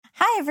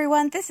Hi,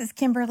 everyone. This is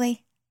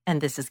Kimberly.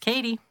 And this is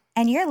Katie.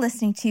 And you're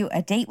listening to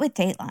A Date with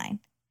Dateline.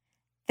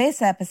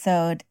 This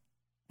episode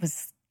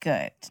was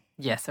good.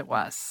 Yes, it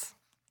was.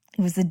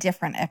 It was a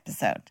different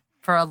episode.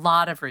 For a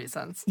lot of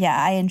reasons.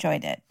 Yeah, I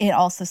enjoyed it. It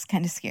also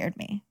kind of scared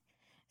me.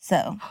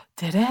 So.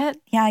 Did it?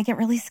 Yeah, I get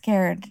really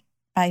scared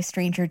by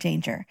stranger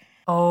danger.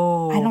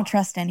 Oh. I don't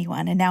trust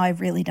anyone, and now I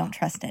really don't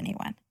trust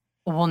anyone.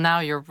 Well, now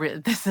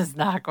this is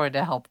not going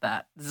to help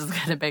that. This is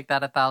going to make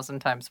that 1,000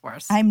 times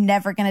worse. I'm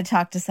never going to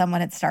talk to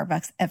someone at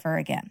Starbucks ever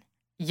again.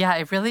 Yeah,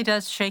 it really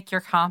does shake your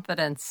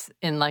confidence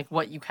in like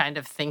what you kind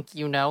of think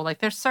you know. Like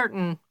there's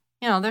certain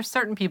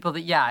people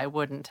that, I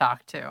wouldn't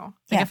talk to.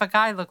 Like if a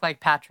guy looked like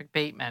Patrick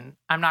Bateman,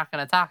 I'm not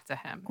going to talk to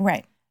him.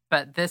 Right.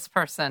 But this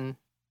person,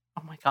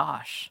 oh my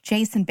gosh.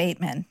 Jason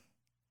Bateman.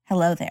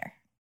 Hello there.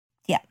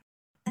 Yeah.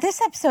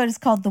 This episode is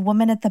called The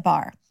Woman at the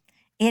Bar.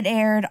 It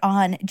aired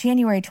on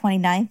January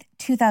 29th,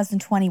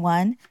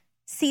 2021,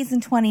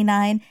 season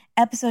 29,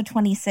 episode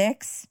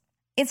 26.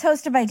 It's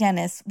hosted by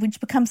Dennis,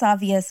 which becomes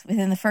obvious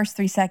within the first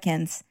 3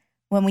 seconds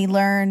when we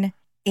learn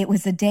it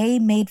was a day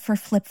made for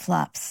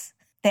flip-flops.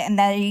 And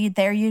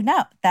there you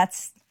know.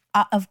 That's,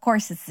 of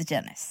course, it's the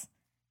Dennis.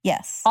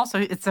 Yes. Also,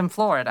 it's in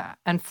Florida,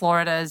 and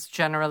Florida is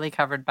generally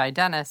covered by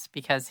Dennis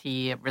because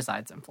he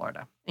resides in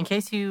Florida, in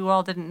case you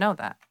all didn't know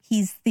that.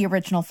 He's the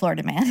original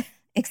Florida man.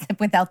 Except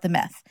without the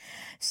meth.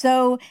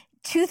 So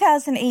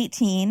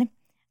 2018,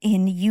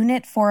 in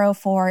Unit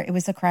 404, it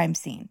was a crime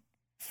scene.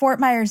 Fort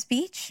Myers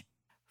Beach.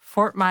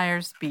 Fort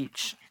Myers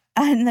Beach.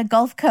 On the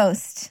Gulf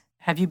Coast.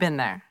 Have you been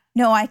there?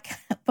 No,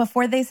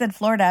 before they said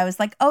Florida, I was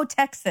like, oh,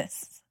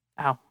 Texas.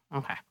 Oh,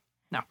 okay.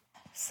 No.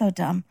 So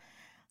dumb.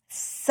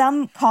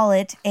 Some call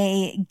it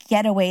a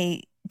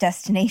getaway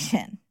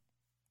destination.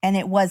 And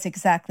it was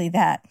exactly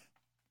that.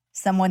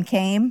 Someone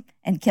came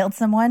and killed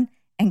someone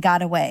and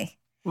got away.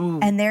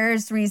 Ooh. And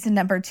there's reason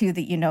number 2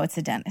 that you know it's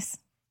a Dennis.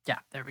 Yeah,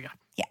 there we go.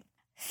 Yeah.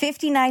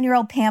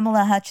 59-year-old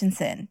Pamela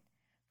Hutchinson,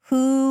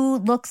 who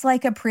looks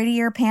like a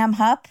prettier Pam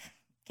Hupp.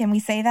 Can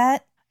we say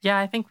that? Yeah,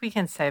 I think we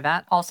can say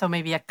that. Also,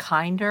 maybe a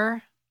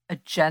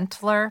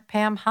gentler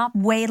Pam Hupp.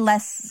 Way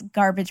less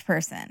garbage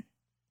person.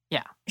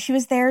 Yeah. She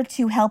was there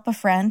to help a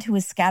friend who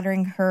was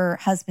scattering her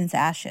husband's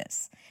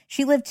ashes.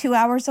 She lived 2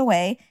 hours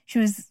away. She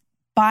was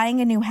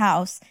buying a new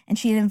house, and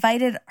she had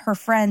invited her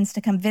friends to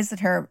come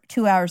visit her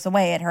 2 hours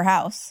away at her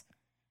house.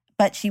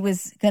 But she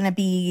was going to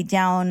be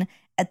down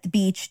at the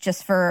beach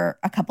just for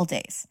a couple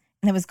days,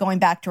 and then was going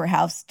back to her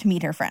house to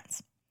meet her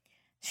friends.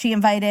 She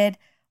invited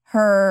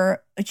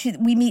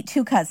we meet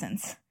 2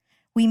 cousins.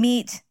 We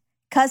meet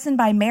cousin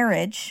by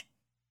marriage,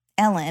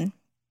 Ellen,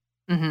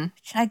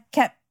 which I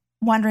kept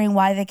wondering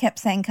why they kept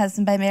saying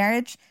cousin by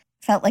marriage.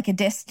 Felt like a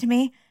diss to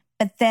me.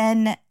 But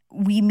then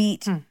we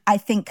meet, I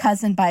think,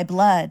 cousin by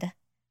blood,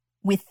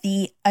 with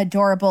the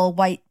adorable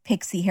white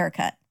pixie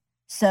haircut.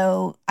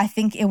 So I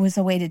think it was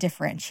a way to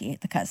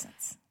differentiate the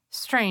cousins.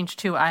 Strange,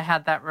 too. I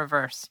had that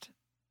reversed.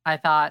 I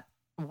thought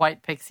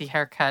white pixie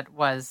haircut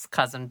was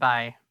cousin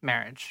by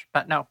marriage,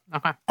 but no.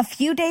 Okay. A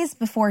few days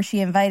before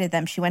she invited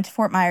them, she went to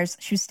Fort Myers.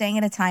 She was staying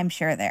at a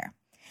timeshare there.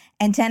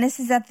 And Dennis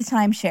is at the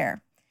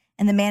timeshare.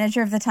 And the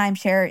manager of the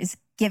timeshare is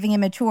giving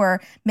him a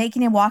tour,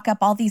 making him walk up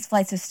all these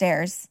flights of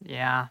stairs.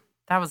 Yeah.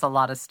 That was a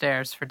lot of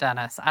stairs for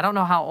Dennis. I don't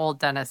know how old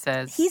Dennis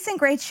is. He's in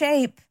great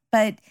shape,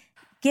 but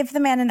give the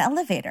man an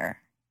elevator.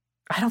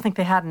 I don't think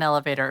they had an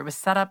elevator. It was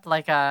set up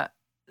like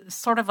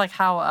sort of like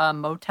how a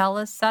motel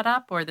is set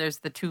up, where there's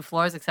the 2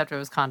 floors, except it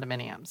was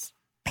condominiums.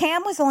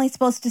 Pam was only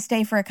supposed to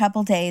stay for a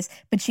couple days,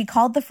 but she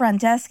called the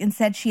front desk and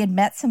said she had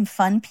met some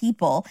fun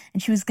people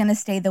and she was going to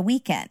stay the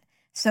weekend.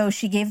 So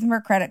she gave them her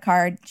credit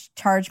card,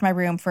 charged my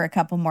room for a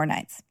couple more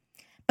nights.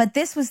 But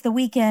this was the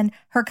weekend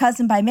her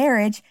cousin by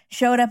marriage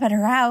showed up at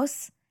her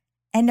house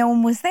and no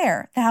one was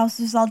there. The house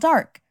was all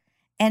dark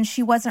and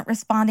she wasn't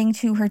responding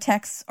to her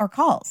texts or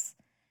calls.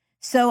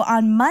 So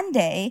on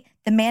Monday,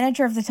 the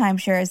manager of the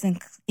timeshare is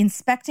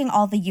inspecting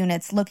all the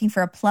units looking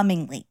for a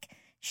plumbing leak.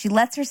 She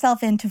lets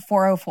herself into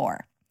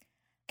 404.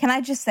 Can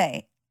I just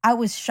say, I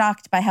was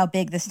shocked by how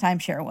big this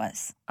timeshare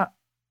was.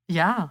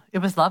 Yeah, it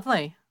was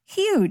lovely.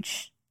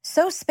 Huge.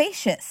 So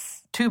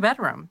spacious.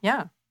 2-bedroom,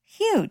 yeah.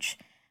 Huge.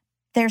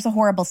 There's a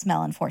horrible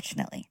smell,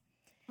 unfortunately.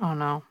 Oh,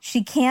 no.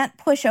 She can't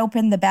push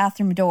open the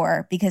bathroom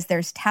door because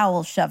there's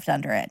towels shoved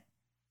under it.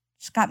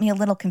 Just got me a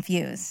little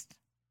confused.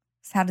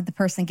 So how did the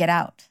person get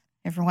out?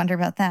 Ever wonder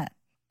about that?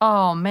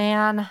 Oh,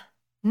 man.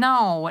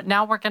 No.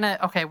 Now we're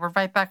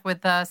right back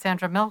with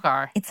Sandra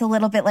Milgar. It's a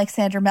little bit like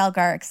Sandra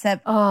Milgar,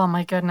 except... Oh,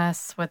 my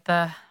goodness.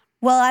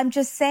 Well, I'm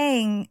just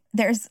saying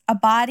there's a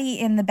body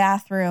in the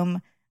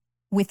bathroom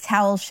with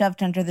towels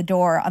shoved under the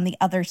door on the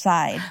other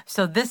side.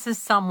 So this is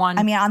someone...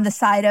 on the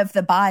side of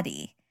the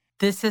body.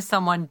 This is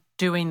someone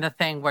doing the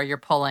thing where you're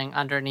pulling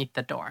underneath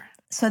the door.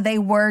 So they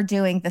were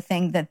doing the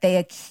thing that they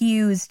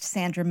accused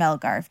Sandra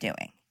Milgar of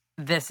doing.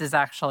 This is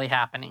actually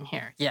happening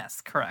here.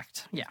 Yes,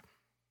 correct. Yeah.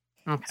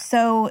 Okay.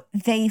 So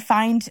they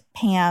find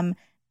Pam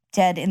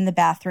dead in the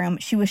bathroom.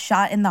 She was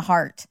shot in the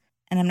heart.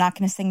 And I'm not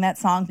going to sing that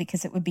song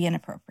because it would be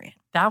inappropriate.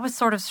 That was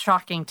sort of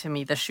shocking to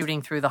me, the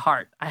shooting through the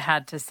heart, I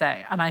had to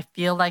say. And I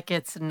feel like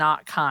it's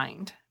not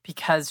kind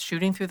because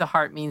shooting through the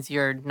heart means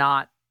you're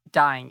not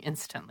dying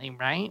instantly,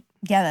 right?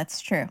 Yeah,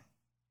 that's true.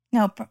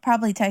 No,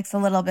 probably takes a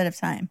little bit of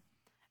time.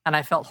 And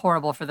I felt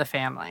horrible for the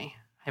family.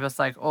 I was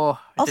like, oh,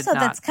 also,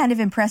 that's kind of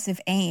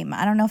impressive aim.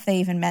 I don't know if they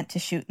even meant to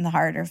shoot in the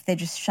heart or if they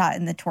just shot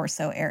in the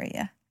torso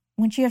area.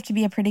 Wouldn't you have to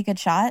be a pretty good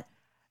shot?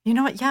 You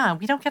know what? Yeah,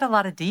 we don't get a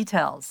lot of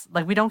details.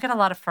 Like, we don't get a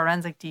lot of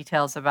forensic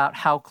details about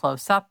how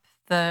close up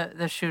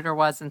the shooter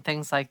was and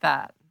things like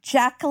that.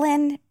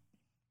 Jacqueline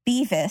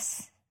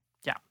Beavis,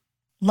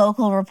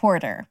 local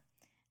reporter,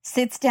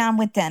 sits down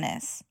with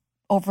Dennis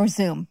over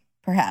Zoom,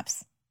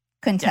 perhaps.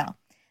 Couldn't tell.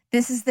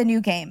 This is the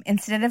new game.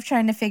 Instead of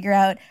trying to figure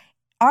out,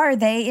 are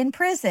they in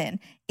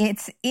prison?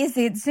 Is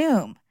it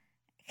Zoom?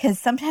 Because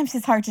sometimes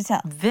it's hard to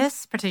tell.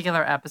 This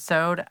particular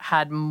episode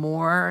had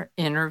more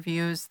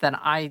interviews than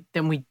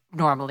we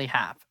normally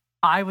have.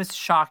 I was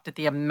shocked at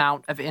the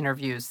amount of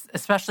interviews,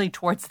 especially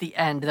towards the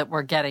end, that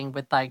we're getting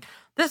with like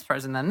this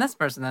person, then this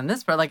person, then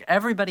this person. Like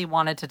everybody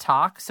wanted to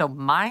talk. So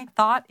my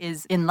thought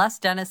is, unless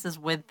Dennis is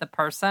with the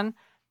person,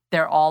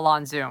 they're all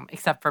on Zoom,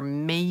 except for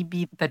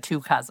maybe the two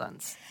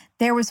cousins.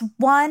 There was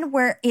one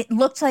where it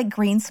looked like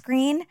green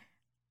screen,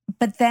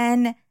 but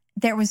then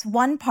there was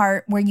one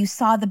part where you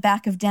saw the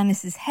back of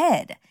Dennis's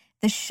head.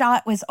 The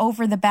shot was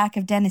over the back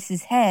of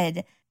Dennis's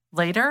head.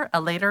 A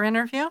later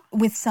interview?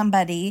 With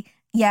somebody.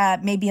 Yeah,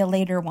 maybe a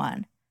later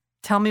one.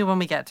 Tell me when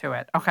we get to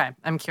it. Okay,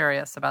 I'm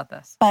curious about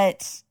this.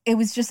 But it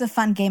was just a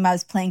fun game I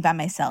was playing by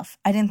myself.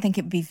 I didn't think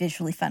it would be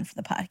visually fun for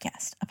the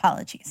podcast.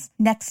 Apologies.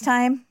 Next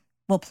time,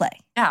 we'll play.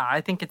 Yeah,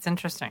 I think it's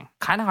interesting.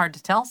 Kind of hard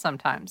to tell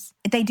sometimes.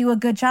 They do a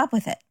good job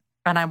with it.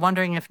 And I'm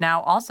wondering if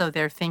now also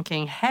they're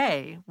thinking,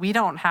 hey, we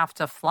don't have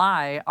to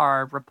fly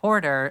our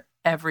reporter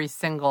every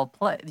single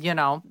play. You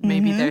know,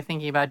 maybe they're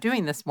thinking about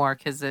doing this more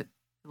because it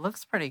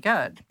looks pretty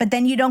good. But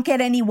then you don't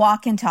get any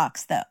walk and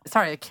talks, though.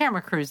 Sorry, a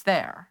camera crew's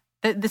there.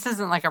 This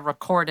isn't like a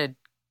recorded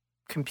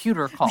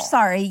computer call.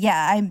 Sorry,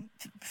 yeah,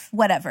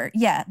 whatever.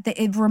 Yeah,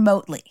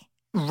 remotely.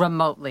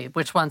 Remotely.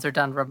 Which ones are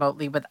done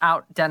remotely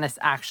without Dennis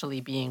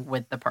actually being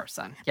with the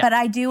person. Yeah, but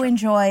I do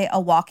enjoy a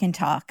walk and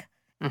talk.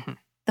 Mm-hmm.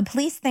 The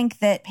police think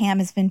that Pam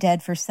has been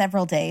dead for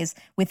several days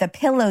with a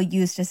pillow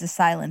used as a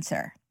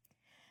silencer.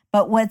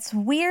 But what's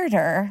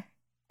weirder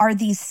are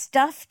these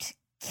stuffed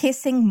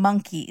kissing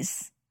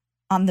monkeys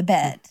on the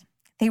bed.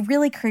 They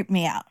really creep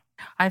me out.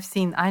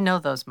 I know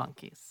those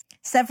monkeys.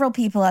 Several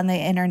people on the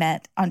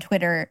internet, on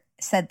Twitter,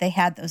 said they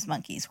had those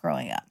monkeys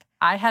growing up.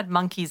 I had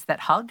monkeys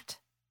that hugged.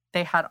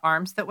 They had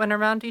arms that went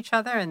around each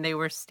other and they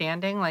were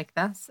standing like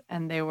this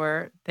and they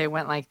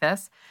went like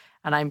this.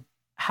 And I'm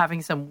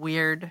having some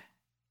weird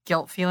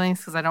guilt feelings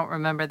because I don't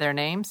remember their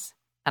names.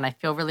 And I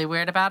feel really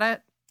weird about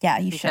it. Yeah,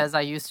 you should. Because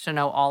I used to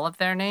know all of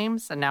their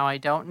names and now I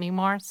don't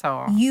anymore.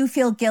 So you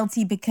feel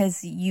guilty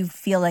because you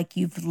feel like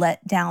you've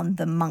let down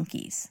the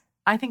monkeys.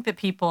 I think that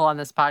people on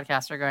this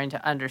podcast are going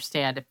to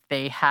understand if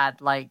they had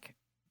like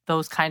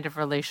those kind of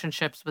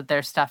relationships with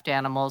their stuffed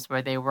animals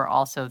where they were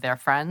also their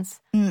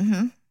friends.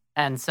 Mm-hmm.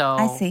 And so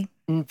I see.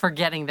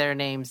 Forgetting their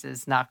names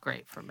is not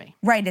great for me.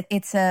 Right.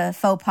 It's a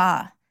faux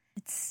pas.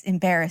 It's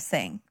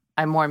embarrassing.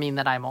 I more mean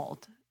that I'm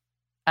old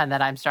and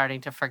that I'm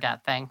starting to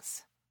forget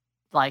things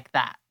like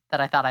that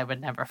I thought I would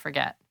never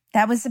forget.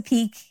 That was a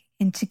peek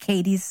into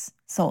Katie's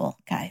soul,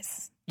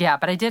 guys. Yeah,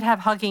 but I did have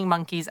hugging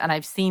monkeys and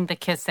I've seen the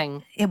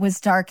kissing. It was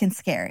dark and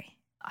scary.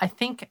 I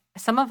think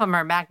some of them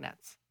are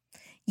magnets.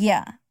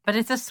 Yeah. But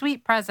it's a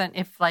sweet present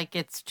if, like,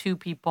 it's two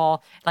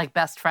people, like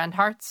best friend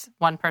hearts.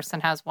 One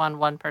person has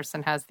one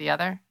person has the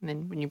other. And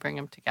then when you bring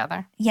them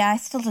together. Yeah, I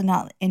still did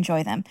not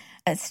enjoy them.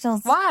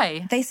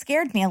 Why? They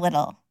scared me a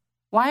little.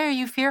 Why are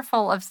you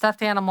fearful of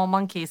stuffed animal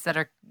monkeys that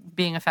are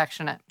being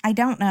affectionate? I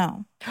don't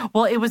know.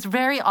 Well, it was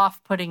very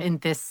off-putting in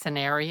this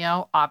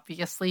scenario,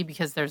 obviously,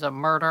 because there's a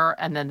murder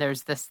and then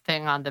there's this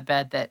thing on the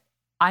bed that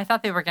I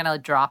thought they were going to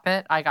drop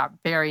it. I got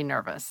very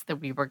nervous that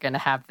we were going to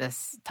have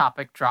this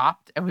topic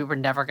dropped and we were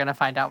never going to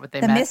find out what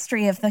they meant. The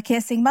mystery of the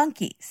kissing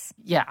monkeys.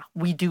 Yeah,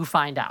 we do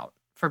find out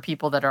for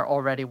people that are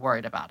already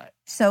worried about it.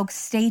 So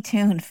stay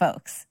tuned,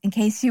 folks. In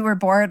case you were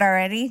bored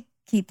already,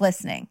 keep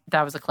listening.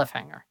 That was a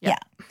cliffhanger. Yeah.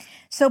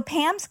 So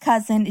Pam's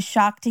cousin is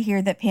shocked to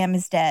hear that Pam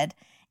is dead.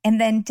 And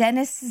then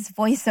Dennis's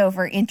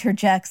voiceover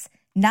interjects,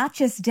 not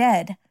just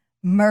dead,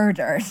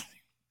 murdered.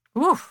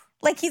 Oof.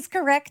 Like he's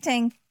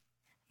correcting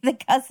the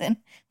cousin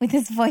with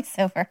his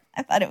voiceover.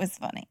 I thought it was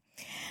funny.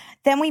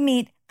 Then we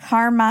meet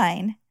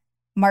Carmine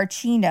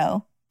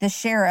Marchino, the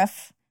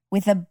sheriff,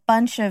 with a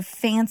bunch of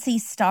fancy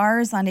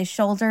stars on his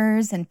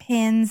shoulders and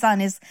pins on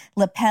his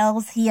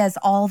lapels. He has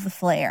all the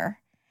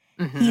flair.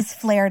 Mm-hmm. He's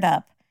flared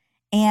up.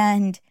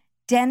 And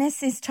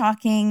Dennis is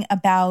talking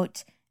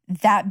about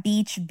that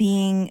beach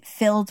being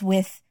filled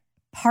with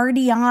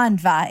party on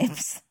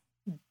vibes.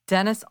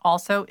 Dennis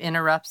also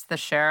interrupts the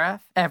sheriff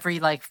every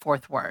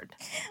fourth word.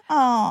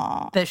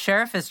 Oh. The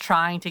sheriff is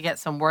trying to get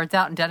some words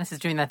out, and Dennis is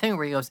doing that thing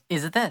where he goes,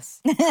 is it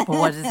this? But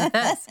what is it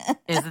this?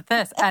 Is it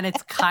this? And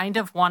it's kind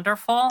of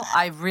wonderful.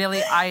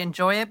 I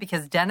enjoy it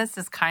because Dennis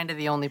is kind of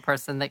the only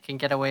person that can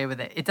get away with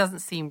it. It doesn't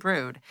seem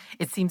rude.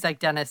 It seems like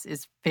Dennis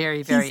is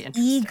very, very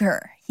interested.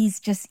 Eager.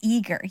 He's just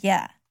eager.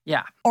 Yeah.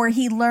 Yeah. Or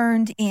he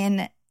learned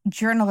in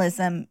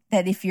journalism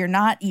that if you're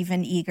not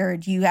even eager,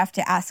 you have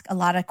to ask a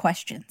lot of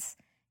questions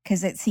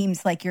because it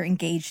seems like you're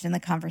engaged in the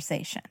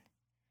conversation.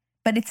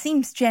 But it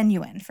seems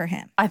genuine for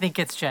him. I think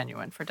it's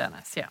genuine for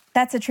Dennis, yeah.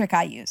 That's a trick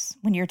I use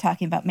when you're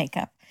talking about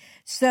makeup.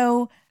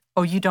 So...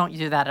 Oh, you don't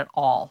do that at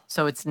all.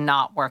 So it's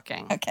not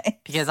working. Okay.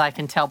 Because I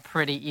can tell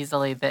pretty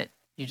easily that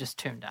you just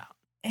tuned out.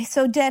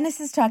 So Dennis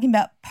is talking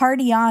about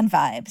party on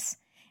vibes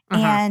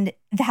and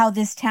how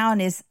this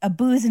town is a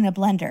booze in a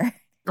blender.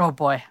 Oh,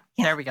 boy.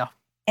 Yeah. There we go.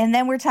 And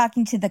then we're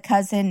talking to the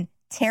cousin,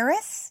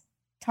 Taris?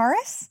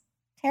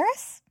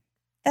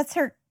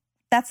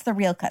 That's the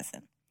real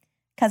cousin.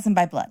 Cousin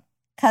by blood.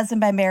 Cousin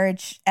by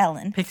marriage,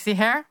 Ellen. Pixie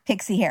hair?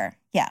 Pixie hair,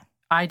 yeah.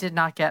 I did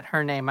not get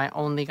her name. I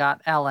only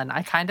got Ellen.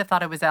 I kind of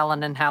thought it was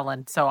Ellen and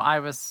Helen, so I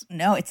was...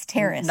 No, it's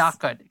Taris. Not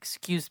good.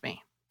 Excuse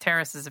me.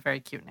 Taris is a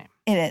very cute name.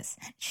 It is.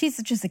 She's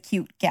just a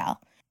cute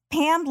gal.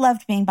 Pam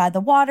loved being by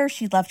the water.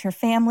 She loved her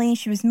family.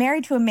 She was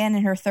married to a man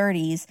in her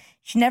 30s.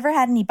 She never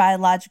had any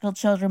biological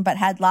children, but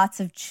had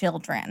lots of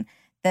children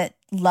that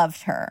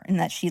loved her and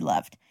that she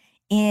loved.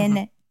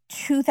 In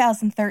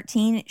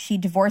 2013, she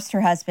divorced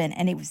her husband,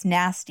 and it was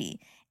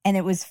nasty. And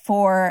it was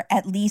for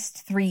at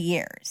least 3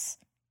 years.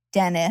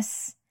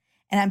 Dennis,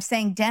 and I'm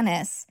saying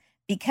Dennis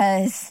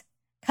because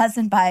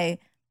cousin by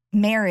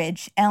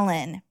marriage,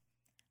 Ellen,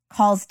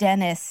 calls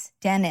Dennis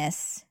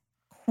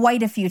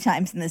quite a few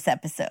times in this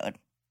episode.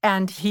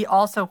 And he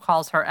also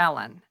calls her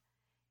Ellen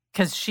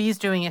because she's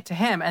doing it to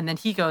him. And then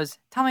he goes,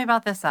 tell me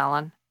about this,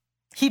 Ellen.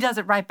 He does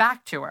it right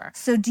back to her.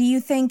 So do you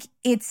think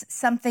it's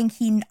something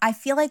I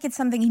feel like it's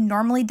something he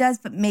normally does,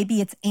 but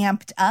maybe it's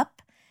amped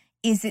up?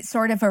 Is it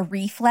sort of a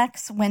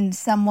reflex when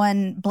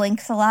someone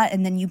blinks a lot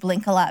and then you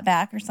blink a lot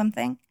back or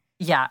something?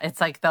 Yeah, it's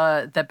like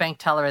the bank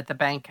teller at the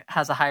bank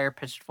has a higher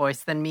pitched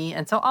voice than me.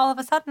 And so all of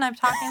a sudden I'm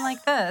talking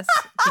like this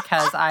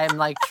because I'm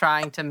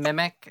trying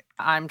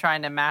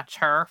to match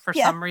her for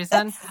some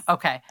reason.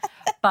 Okay.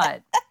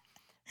 But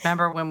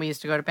remember when we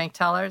used to go to bank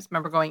tellers?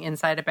 Remember going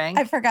inside a bank?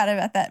 I forgot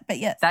about that, but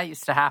yes. That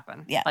used to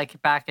happen. Yeah.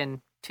 Back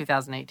in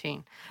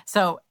 2018.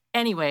 So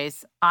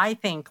anyways, I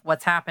think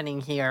what's happening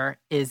here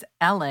is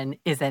Ellen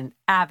is an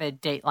avid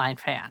Dateline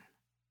fan.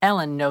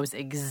 Ellen knows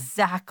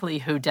exactly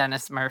who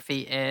Dennis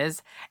Murphy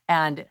is.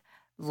 And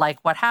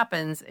what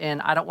happens in,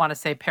 I don't want to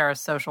say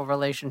parasocial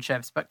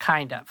relationships, but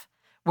kind of,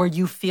 where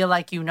you feel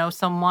like you know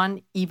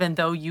someone even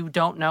though you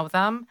don't know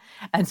them.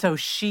 And so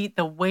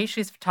the way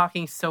she's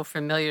talking so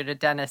familiar to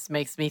Dennis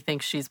makes me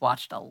think she's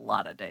watched a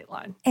lot of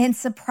Dateline. And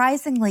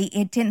surprisingly,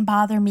 it didn't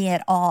bother me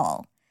at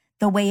all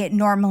the way it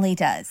normally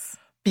does.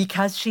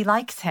 Because she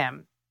likes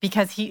him.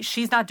 Because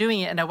she's not doing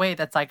it in a way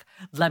that's like,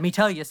 let me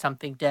tell you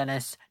something,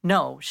 Dennis.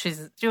 No,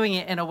 she's doing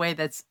it in a way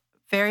that's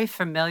very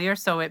familiar,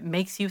 so it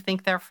makes you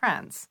think they're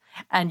friends.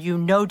 And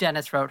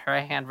Dennis wrote her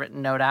a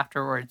handwritten note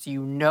afterwards.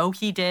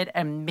 He did,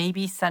 and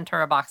maybe sent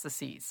her a box of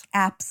C's.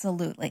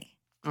 Absolutely.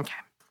 Okay.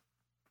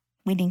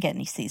 We didn't get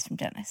any C's from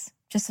Dennis.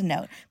 Just a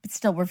note. But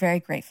still, we're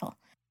very grateful.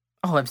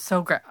 Oh, I'm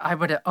so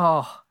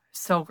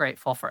so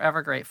grateful,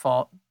 forever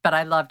grateful. But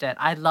I loved it.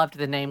 I loved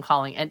the name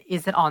calling. And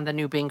is it on the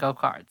new bingo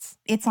cards?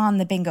 It's on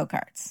the bingo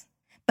cards.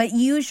 But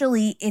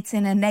usually it's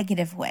in a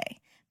negative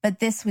way. But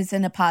this was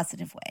in a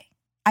positive way.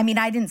 I mean,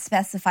 I didn't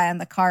specify on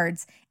the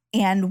cards,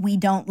 and we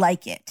don't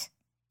like it.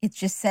 It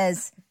just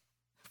says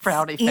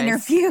frowny face.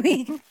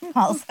 Interviewing.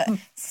 Also,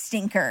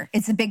 stinker.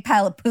 It's a big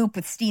pile of poop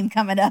with steam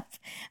coming up.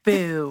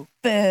 Boo.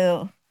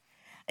 Boo.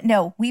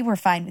 No, we were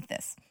fine with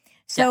this.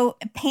 So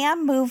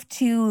Pam moved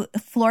to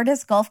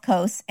Florida's Gulf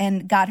Coast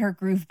and got her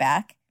groove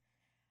back.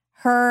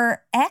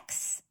 Her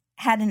ex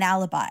had an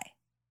alibi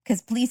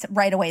because police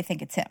right away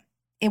think it's him.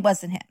 It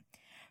wasn't him.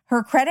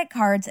 Her credit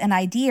cards and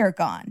ID are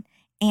gone,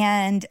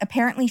 and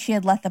apparently she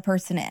had let the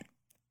person in.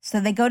 So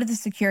they go to the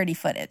security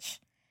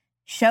footage.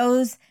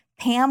 Shows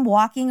Pam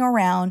walking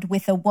around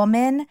with a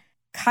woman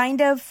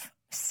kind of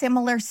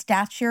similar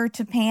stature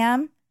to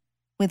Pam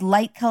with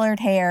light-colored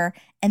hair,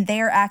 and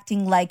they're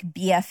acting like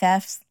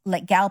BFFs,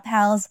 like gal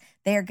pals.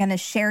 They are going to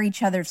share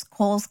each other's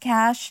Kohl's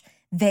cash.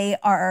 They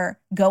are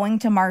going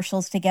to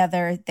Marshall's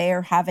together. They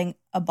are having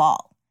a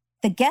ball.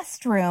 The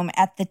guest room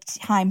at the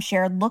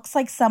timeshare looks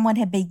like someone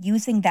had been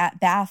using that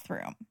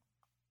bathroom,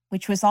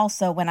 which was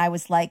also when I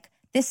was like,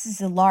 this is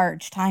a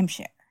large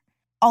timeshare.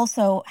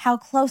 Also,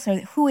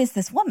 who is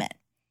this woman?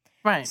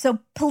 Right. So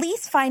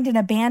police find an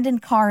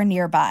abandoned car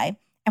nearby,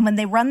 and when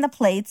they run the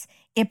plates,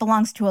 it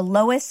belongs to a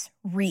Lois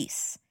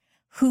Reese,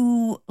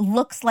 who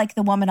looks like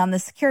the woman on the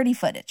security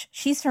footage.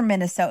 She's from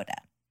Minnesota.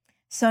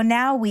 So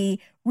now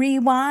we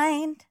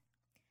rewind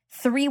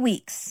 3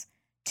 weeks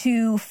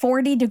to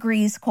 40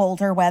 degrees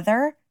colder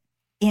weather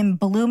in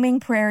Blooming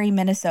Prairie,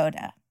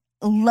 Minnesota.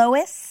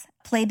 Lois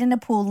played in a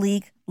pool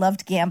league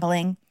loved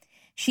gambling.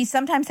 She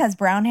sometimes has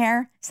brown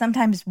hair,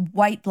 sometimes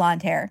white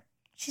blonde hair.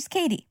 She's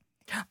Katie.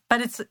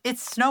 But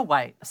it's Snow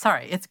White.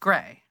 Sorry, it's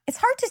gray. It's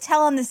hard to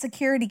tell on the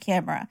security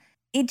camera.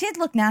 It did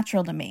look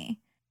natural to me.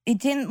 It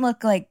didn't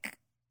look like,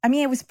 I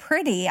mean, it was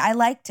pretty. I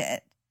liked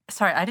it.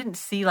 Sorry, I didn't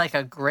see like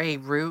a gray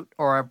root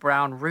or a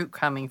brown root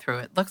coming through.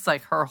 It looks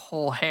like her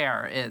whole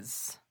hair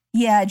is.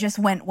 Yeah, it just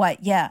went white.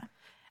 Yeah.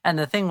 And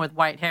the thing with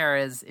white hair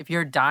is if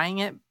you're dyeing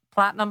it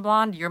platinum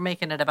blonde, you're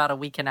making it about a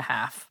week and a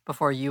half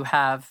before you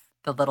have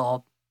the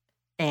little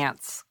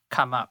ants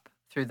come up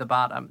through the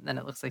bottom. Then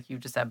it looks like you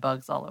just have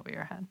bugs all over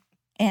your head.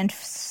 And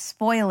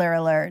spoiler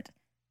alert,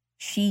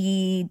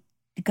 she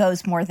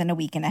goes more than a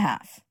week and a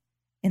half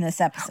in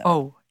this episode.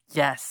 Oh,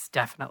 yes,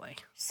 definitely.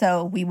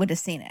 So we would have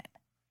seen it.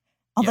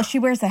 Although she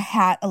wears a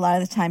hat a lot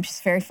of the time.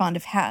 She's very fond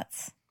of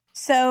hats.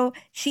 So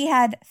she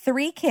had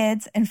 3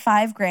 kids and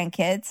 5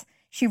 grandkids.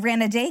 She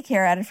ran a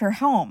daycare out of her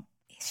home.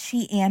 Is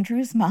she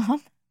Andrew's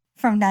mom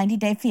from 90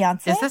 Day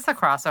Fiancé? Is this a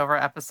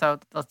crossover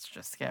episode? Let's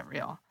just get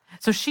real.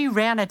 So she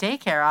ran a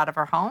daycare out of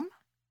her home?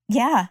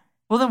 Yeah.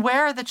 Well, then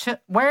where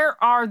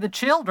are the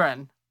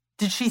children?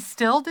 Did she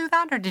still do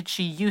that or did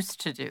she used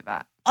to do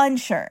that?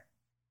 Unsure.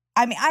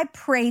 I mean, I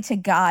pray to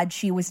God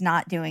she was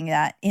not doing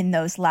that in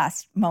those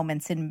last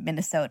moments in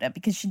Minnesota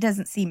because she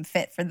doesn't seem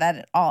fit for that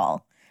at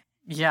all.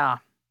 Yeah,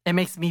 it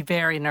makes me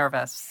very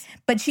nervous.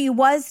 But she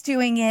was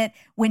doing it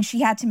when she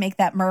had to make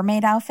that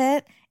mermaid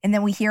outfit. And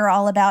then we hear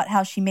all about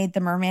how she made the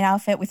mermaid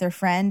outfit with her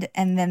friend.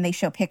 And then they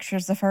show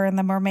pictures of her in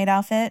the mermaid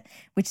outfit,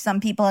 which some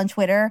people on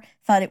Twitter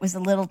thought it was a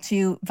little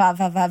too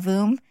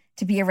va-va-va-voom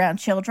to be around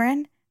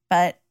children.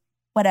 But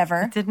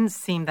whatever. It didn't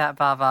seem that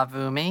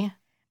va-va-voomy.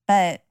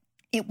 But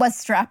it was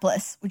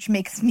strapless, which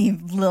makes me a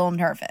little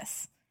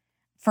nervous.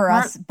 For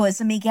us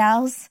bosomy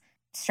gals,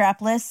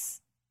 strapless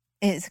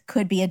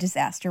could be a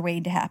disaster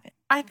waiting to happen.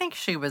 I think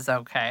she was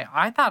okay.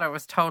 I thought it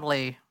was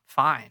totally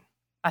fine.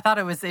 I thought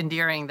it was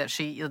endearing that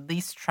she at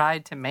least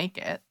tried to make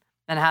it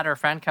and had her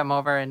friend come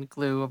over and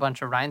glue a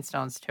bunch of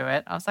rhinestones to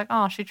it. I was like,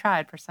 oh, she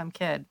tried for some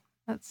kid.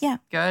 That's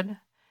good.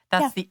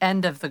 That's the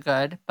end of the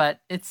good,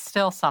 but it's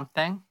still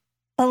something.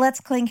 But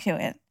let's cling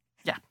to it.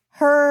 Yeah.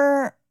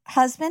 Her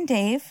husband,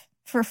 Dave...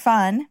 For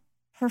fun.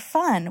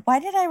 Why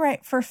did I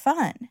write for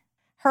fun?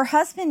 Her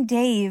husband,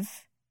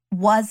 Dave,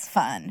 was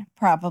fun,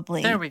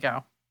 probably. There we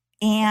go.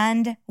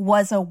 And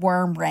was a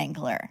worm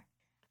wrangler.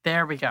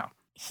 There we go.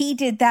 He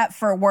did that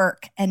for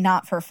work and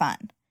not for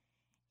fun.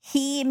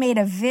 He made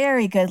a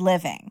very good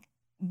living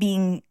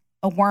being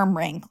a worm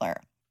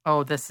wrangler.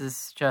 Oh, this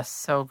is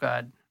just so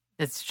good.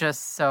 It's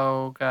just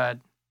so good.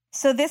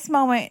 So this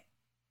moment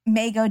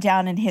may go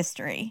down in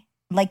history,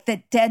 like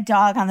the dead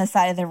dog on the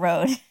side of the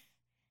road.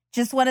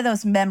 Just one of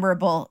those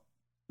memorable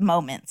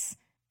moments.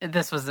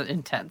 This was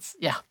intense.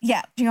 Yeah.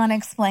 Yeah. Do you want to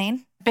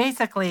explain?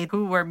 Basically,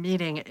 who we're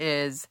meeting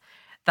is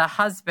the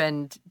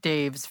husband,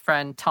 Dave's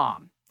friend,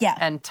 Tom. Yeah.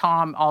 And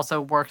Tom also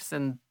works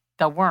in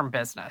the worm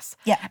business.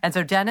 Yeah. And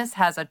so Dennis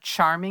has a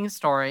charming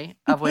story,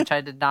 of which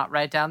I did not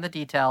write down the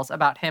details,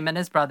 about him and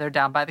his brother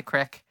down by the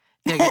creek.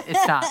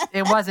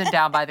 It wasn't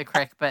down by the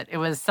creek, but it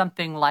was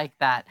something like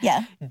that.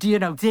 Yeah.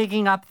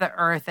 Digging up the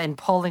earth and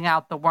pulling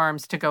out the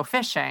worms to go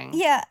fishing.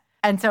 Yeah.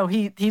 And so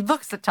he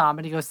looks at Tom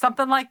and he goes,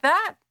 something like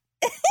that?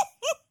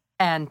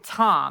 And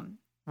Tom,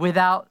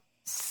 without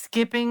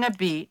skipping a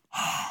beat,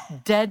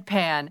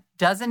 deadpan,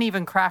 doesn't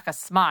even crack a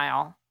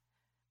smile,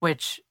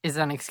 which is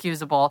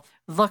unexcusable,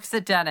 looks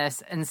at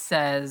Dennis and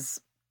says,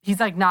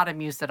 he's like not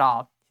amused at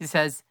all. He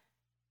says,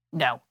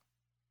 no,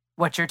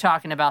 what you're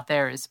talking about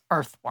there is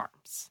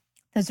earthworms.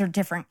 Those are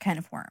different kind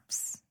of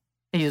worms.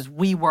 He goes,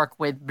 we work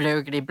with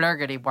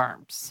blurgity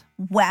worms.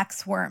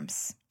 Wax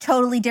worms.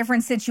 Totally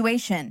different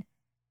situation.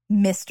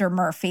 Mr.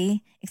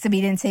 Murphy, except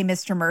he didn't say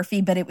Mr. Murphy,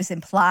 but it was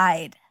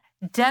implied.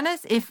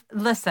 Dennis,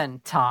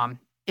 Tom,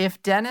 if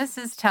Dennis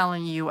is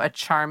telling you a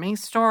charming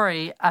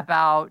story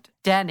about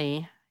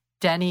Denny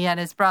and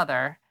his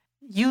brother,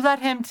 you let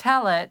him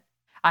tell it.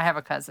 I have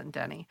a cousin,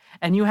 Denny,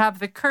 and you have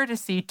the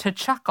courtesy to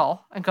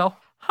chuckle and go,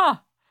 huh,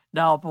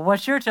 no, but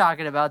what you're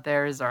talking about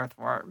there is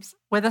earthworms,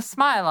 with a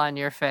smile on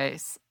your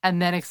face,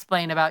 and then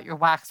explain about your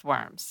wax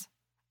worms.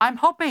 I'm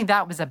hoping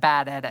that was a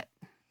bad edit.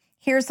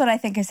 Here's what I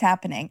think is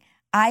happening.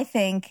 I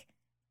think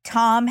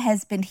Tom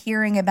has been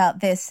hearing about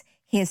this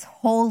his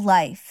whole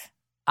life.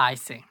 I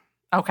see.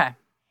 Okay.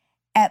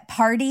 At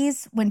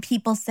parties, when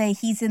people say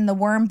he's in the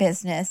worm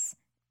business,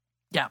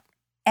 yeah,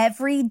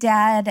 every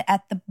dad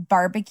at the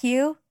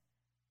barbecue,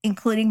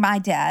 including my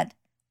dad,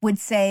 would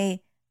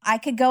say, I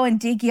could go and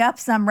dig you up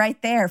some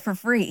right there for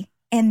free.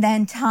 And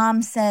then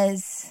Tom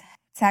says,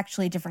 it's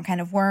actually a different kind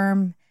of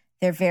worm.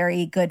 They're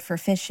very good for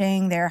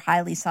fishing. They're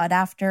highly sought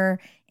after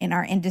in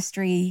our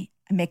industry.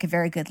 I make a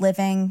very good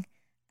living.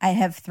 I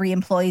have 3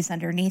 employees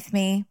underneath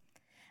me.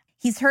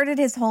 He's heard it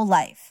his whole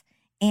life.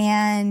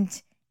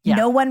 And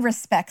no one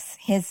respects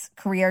his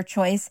career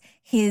choice.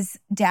 His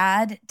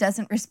dad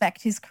doesn't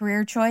respect his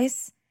career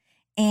choice.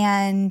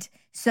 And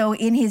so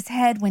in his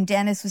head, when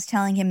Dennis was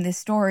telling him this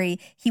story,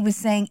 he was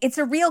saying, it's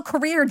a real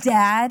career,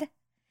 Dad.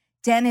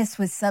 Dennis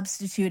was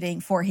substituting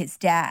for his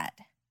dad.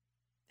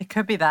 It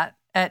could be that.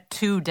 At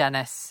 2,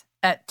 Dennis.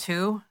 At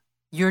 2,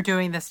 you're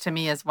doing this to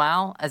me as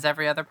well as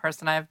every other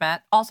person I've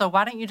met. Also,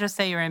 why don't you just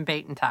say you're in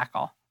bait and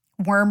tackle?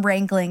 Worm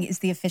wrangling is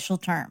the official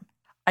term.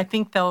 I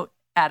think, though,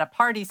 at a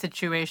party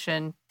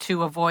situation,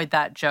 to avoid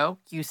that joke,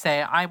 you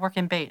say, I work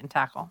in bait and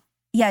tackle.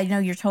 Yeah,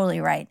 you're totally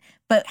right.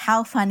 But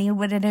how funny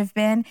would it have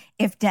been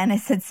if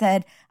Dennis had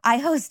said, I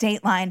host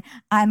Dateline,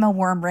 I'm a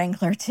worm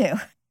wrangler too,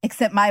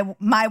 except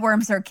my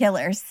worms are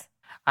killers.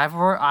 I've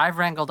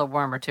wrangled a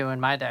worm or two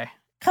in my day.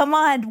 Come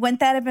on, wouldn't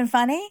that have been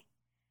funny?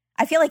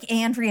 I feel like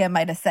Andrea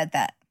might have said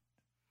that.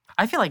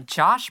 I feel like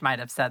Josh might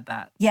have said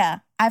that. Yeah,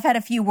 I've had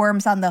a few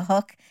worms on the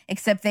hook,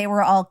 except they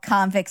were all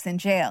convicts in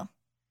jail.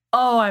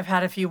 Oh, I've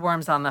had a few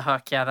worms on the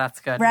hook. Yeah, that's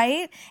good.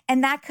 Right?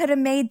 And that could have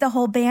made the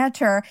whole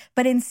banter.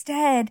 But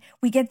instead,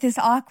 we get this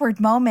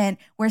awkward moment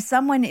where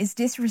someone is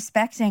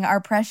disrespecting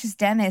our precious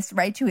Dennis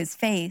right to his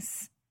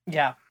face.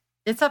 Yeah.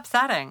 It's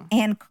upsetting.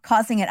 And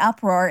causing an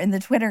uproar in the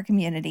Twitter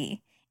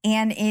community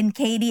and in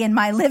Katie and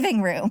my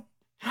living room.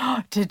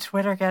 Did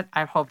Twitter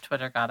I hope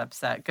Twitter got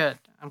upset. Good.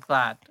 I'm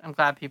glad. I'm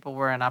glad people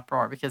were in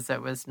uproar because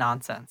it was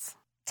nonsense.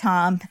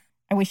 Tom,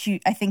 I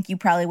think you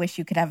probably wish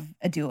you could have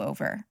a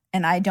do-over.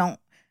 And I don't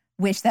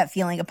wish that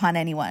feeling upon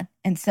anyone.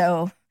 And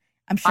so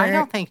I'm sure. I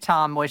don't think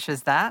Tom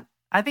wishes that.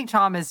 I think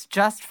Tom is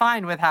just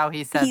fine with how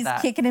he said that.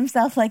 He's kicking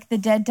himself like the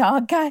dead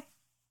dog guy?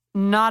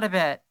 Not a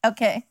bit.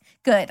 Okay,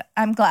 good.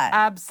 I'm glad.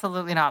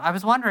 Absolutely not. I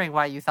was wondering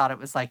why you thought it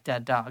was like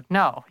dead dog.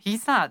 No,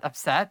 he's not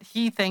upset.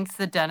 He thinks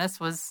that Dennis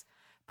was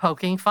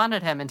poking fun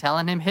at him and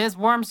telling him his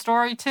worm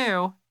story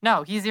too.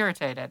 No, he's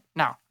irritated.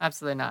 No,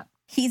 absolutely not.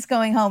 He's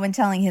going home and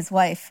telling his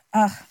wife,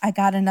 I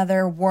got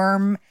another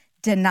worm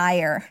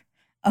denier,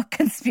 a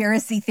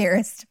conspiracy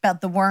theorist about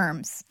the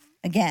worms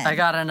again.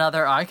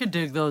 I could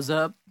dig those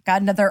up.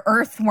 Got another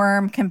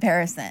earthworm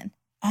comparison.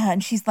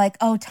 And she's like,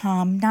 oh,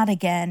 Tom, not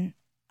again.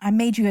 I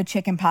made you a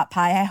chicken pot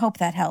pie. I hope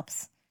that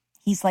helps.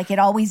 He's like, it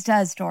always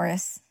does,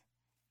 Doris.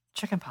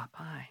 Chicken pot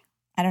pie.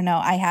 I don't know.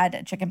 I had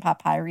a chicken pot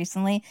pie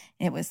recently.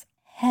 It was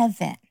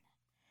heaven.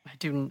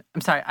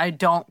 I'm sorry. I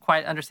don't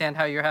quite understand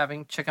how you're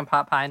having chicken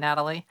pot pie,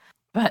 Natalie.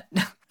 But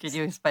could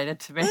you explain it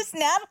to me? Who's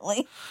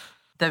Natalie?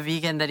 The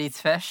vegan that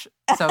eats fish.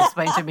 So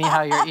explain to me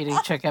how you're eating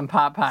chicken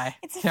pot pie,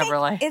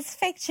 Kimberly. It's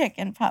fake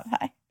chicken pot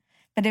pie.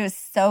 But it was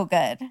so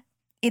good.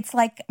 It's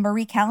like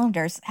Marie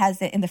Callender's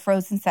has it in the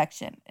frozen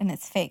section. And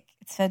it's fake.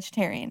 It's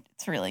vegetarian.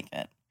 It's really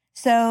good.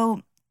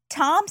 So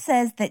Tom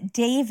says that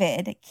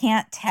David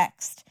can't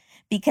text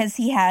because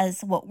he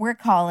has what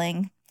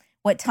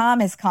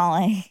Tom is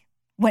calling,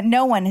 what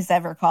no one has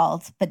ever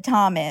called, but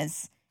Tom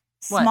is,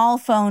 small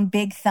phone,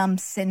 big thumb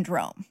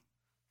syndrome.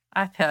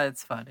 I thought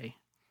it's funny.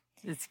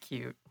 It's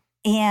cute.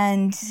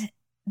 And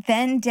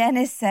then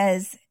Dennis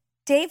says,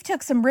 Dave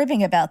took some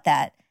ribbing about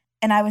that.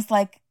 And I was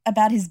like,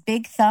 about his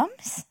big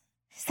thumbs?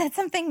 Is that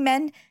something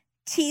men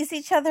tease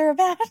each other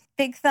about?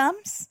 Big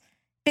thumbs?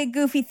 Big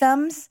goofy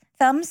thumbs?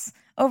 Thumbs?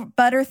 Over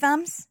butter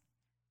thumbs?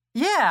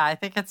 Yeah, I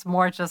think it's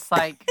more just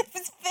like...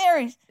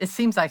 It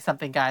seems like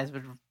something guys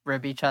would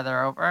rib each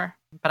other over,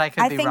 but I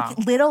could be wrong. I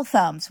think little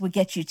thumbs would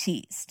get you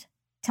teased.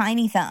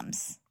 Tiny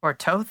thumbs. Or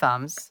toe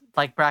thumbs,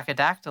 like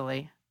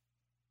brachydactyly.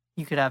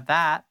 You could have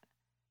that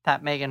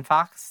Megan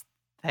Fox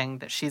thing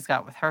that she's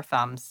got with her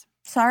thumbs.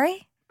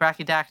 Sorry?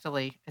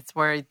 Brachydactyly. It's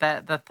where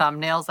the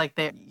thumbnails, like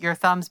your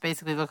thumbs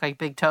basically look like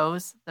big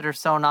toes that are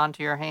sewn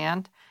onto your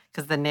hand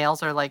because the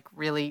nails are like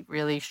really,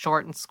 really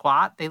short and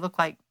squat. They look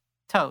like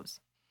toes.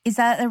 Is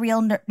that a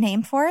real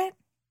name for it?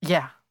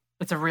 Yeah,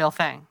 it's a real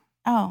thing.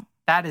 Oh.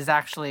 That is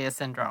actually a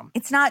syndrome.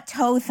 It's not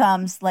toe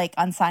thumbs like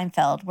on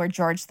Seinfeld where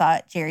George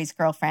thought Jerry's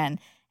girlfriend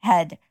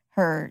had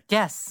her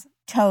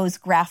toes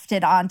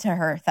grafted onto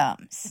her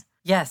thumbs.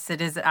 Yes,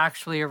 it is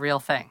actually a real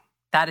thing.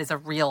 That is a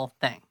real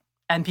thing.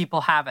 And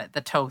people have it,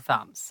 the toe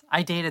thumbs.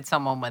 I dated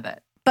someone with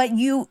it. But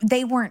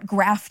they weren't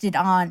grafted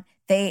on.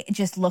 They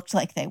just looked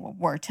like they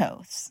were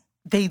toes.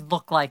 They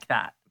look like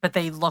that, but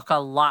they look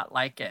a lot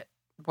like it,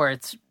 where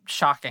it's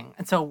shocking.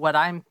 And so what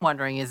I'm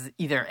wondering is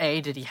either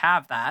A, did he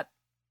have that?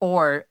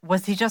 Or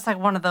was he just like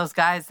one of those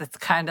guys that's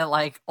kind of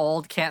like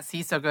old, can't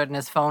see so good, and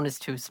his phone is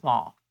too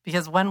small?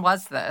 Because when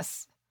was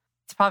this?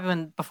 It's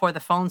probably before the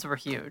phones were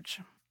huge.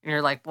 And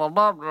you're like, well,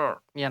 blah, blah,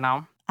 you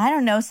know? I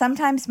don't know.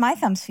 Sometimes my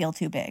thumbs feel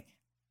too big.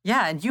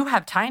 Yeah, and you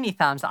have tiny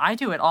thumbs. I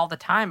do it all the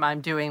time.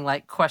 I'm doing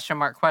like question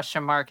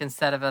mark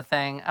instead of a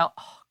thing.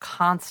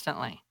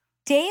 Constantly.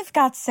 Dave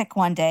got sick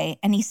one day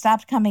and he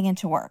stopped coming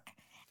into work.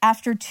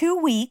 After 2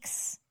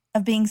 weeks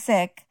of being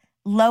sick,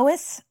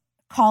 Lois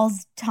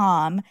calls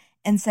Tom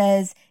and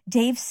says,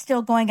 Dave's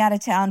still going out of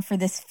town for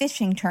this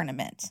fishing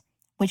tournament,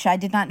 which I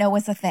did not know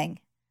was a thing.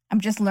 I'm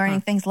just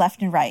learning things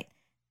left and right.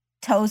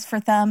 Toes for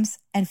thumbs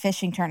and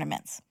fishing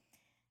tournaments.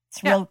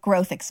 It's a real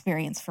growth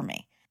experience for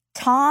me.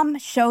 Tom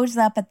shows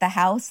up at the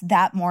house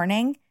that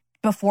morning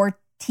before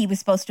he was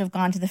supposed to have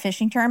gone to the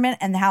fishing tournament,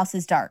 and the house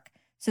is dark.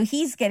 So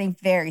he's getting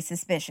very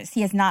suspicious.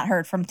 He has not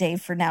heard from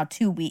Dave for now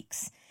 2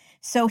 weeks.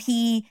 So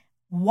he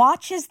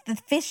watches the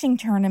fishing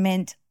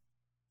tournament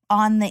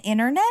on the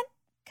internet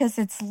because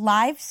it's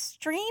live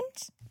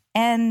streamed.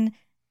 And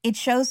It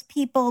shows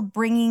people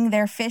bringing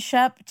their fish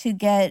up to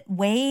get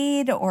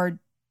weighed or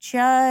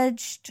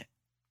judged.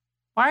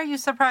 Why are you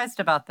surprised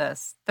about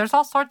this? There's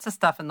all sorts of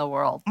stuff in the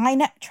world. I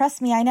know.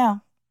 Trust me, I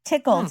know.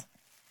 Tickled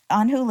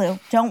on Hulu.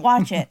 Don't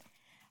watch it.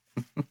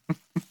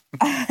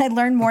 I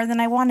learned more than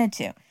I wanted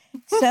to.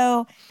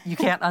 So you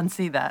can't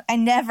unsee that. I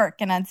never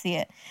can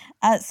unsee it.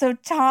 So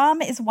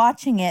Tom is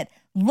watching it,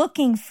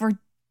 looking for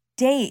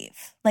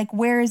Dave. Like,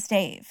 where is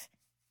Dave?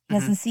 He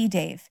doesn't see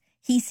Dave.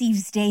 He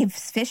sees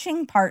Dave's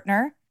fishing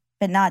partner,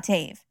 but not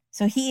Dave.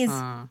 So he is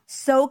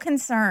so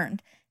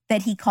concerned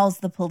that he calls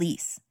the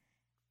police.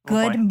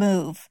 Good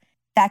move.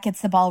 That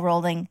gets the ball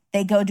rolling.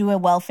 They go do a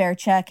welfare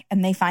check,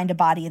 and they find a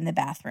body in the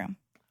bathroom.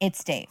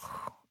 It's Dave.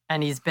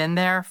 And he's been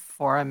there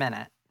for a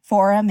minute.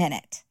 For a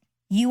minute.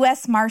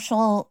 U.S.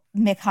 Marshal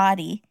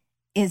McHottie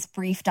is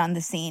briefed on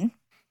the scene.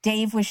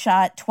 Dave was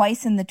shot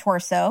twice in the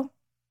torso.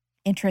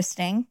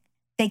 Interesting.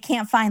 They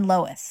can't find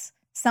Lois.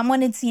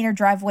 Someone had seen her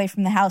drive away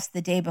from the house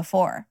the day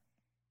before.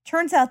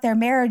 Turns out their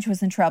marriage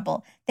was in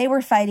trouble. They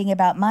were fighting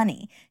about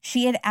money.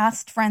 She had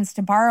asked friends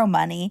to borrow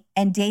money,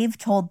 and Dave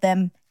told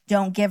them,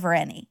 don't give her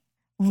any.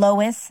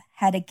 Lois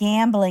had a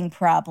gambling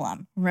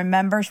problem.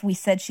 Remember, we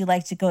said she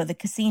liked to go to the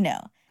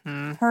casino.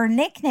 Her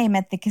nickname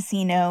at the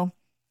casino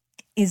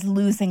is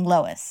Losing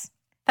Lois.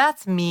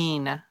 That's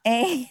mean.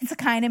 A, it's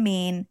kind of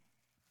mean.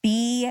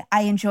 B,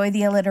 I enjoy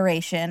the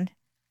alliteration.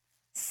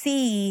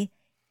 C,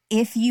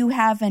 if you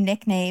have a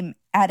nickname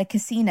at a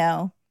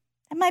casino,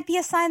 that might be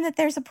a sign that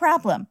there's a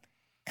problem.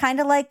 Kind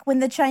of like when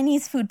the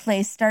Chinese food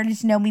place started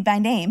to know me by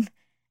name,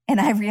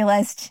 and I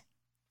realized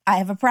I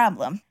have a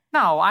problem.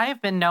 No, I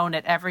have been known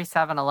at every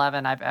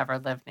 7-Eleven I've ever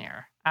lived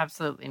near.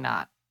 Absolutely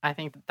not. I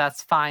think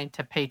that's fine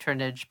to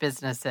patronage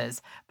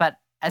businesses, but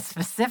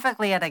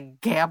specifically at a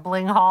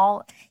gambling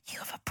hall, you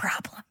have a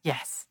problem.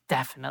 Yes,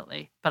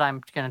 definitely. But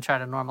I'm going to try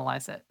to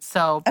normalize it.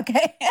 So,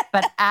 okay.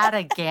 But at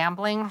a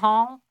gambling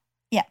hall,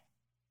 yeah,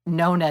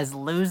 known as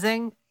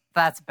losing,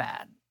 that's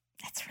bad.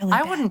 That's really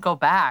bad. I wouldn't go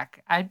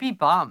back. I'd be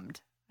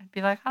bummed. I'd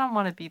be like, I don't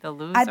want to be the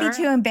loser. I'd be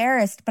too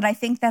embarrassed, but I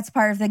think that's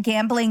part of the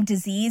gambling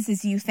disease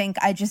is you think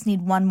I just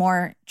need one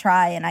more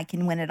try and I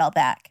can win it all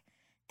back.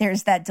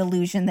 There's that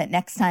delusion that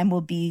next time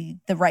will be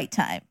the right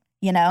time,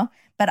 you know?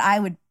 But I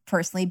would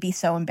personally be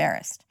so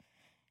embarrassed.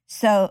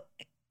 So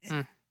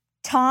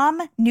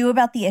Tom knew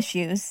about the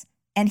issues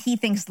and he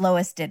thinks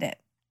Lois did it.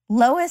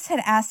 Lois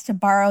had asked to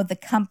borrow the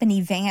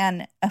company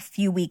van a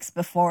few weeks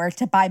before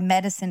to buy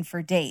medicine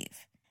for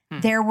Dave.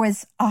 There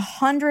was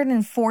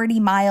 140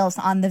 miles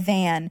on the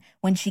van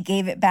when she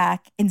gave it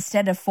back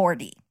instead of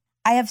 40.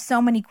 I have so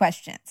many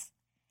questions.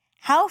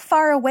 How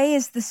far away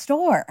is the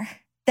store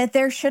that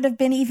there should have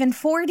been even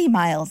 40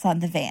 miles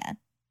on the van?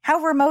 How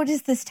remote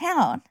is this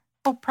town?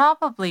 Oh,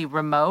 probably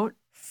remote.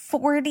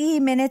 40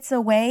 minutes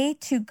away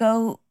to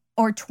go,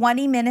 or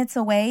 20 minutes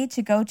away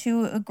to go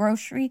to a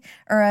grocery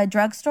or a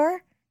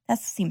drugstore? That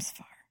seems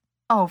far.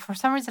 Oh, for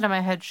some reason in my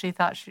head, she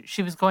thought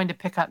she was going to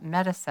pick up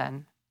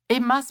medicine.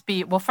 It must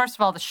be, well, first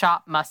of all, the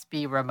shop must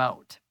be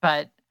remote.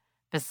 But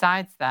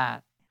besides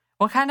that,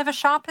 what kind of a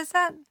shop is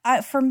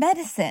that? For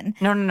medicine.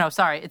 No,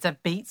 sorry. It's a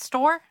bait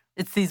store?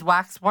 It's these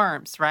wax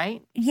worms,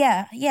 right?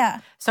 Yeah.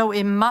 So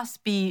it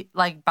must be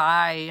like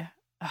but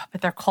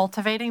they're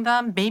cultivating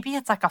them. Maybe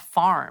it's like a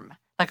farm,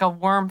 like a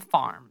worm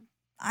farm.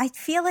 I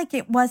feel like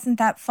it wasn't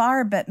that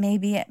far, but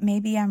maybe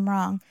I'm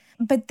wrong.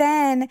 But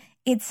then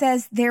it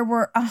says there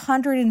were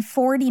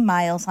 140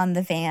 miles on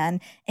the van.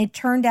 It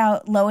turned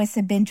out Lois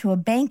had been to a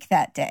bank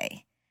that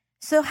day.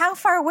 So how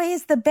far away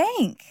is the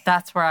bank?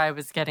 That's where I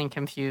was getting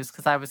confused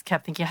because I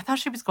kept thinking, I thought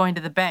she was going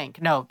to the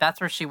bank. No,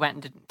 that's where she went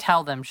and didn't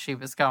tell them she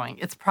was going.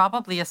 It's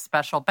probably a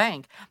special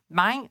bank.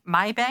 My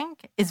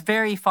bank is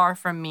very far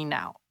from me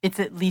now. It's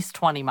at least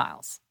 20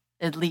 miles.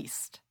 At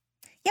least.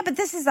 Yeah, but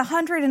this is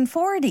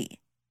 140.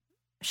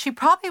 She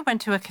probably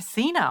went to a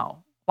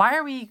casino. Why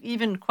are we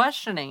even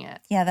questioning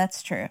it? Yeah,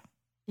 that's true.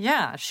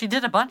 Yeah, she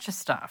did a bunch of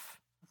stuff.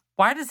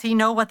 Why does he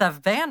know what the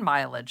van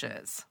mileage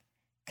is?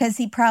 Because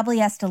he probably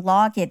has to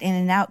log it in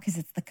and out because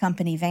it's the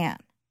company van.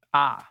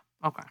 Ah,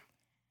 okay.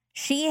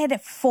 She had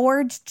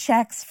forged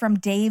checks from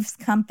Dave's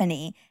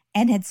company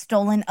and had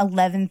stolen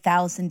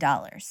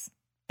 $11,000.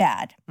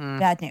 Bad.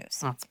 Bad news.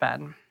 That's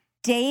bad.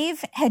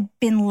 Dave had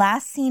been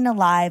last seen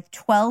alive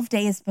 12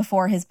 days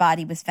before his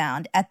body was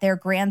found at their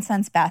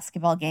grandson's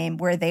basketball game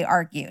where they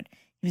argued.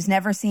 He was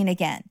never seen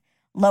again.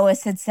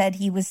 Lois had said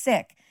he was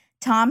sick.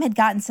 Tom had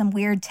gotten some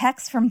weird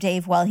texts from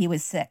Dave while he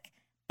was sick.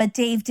 But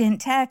Dave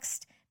didn't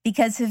text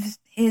because of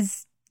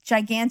his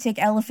gigantic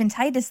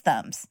elephantitis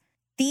thumbs.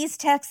 These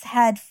texts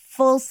had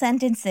full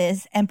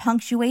sentences and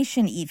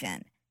punctuation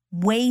even.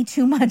 Way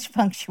too much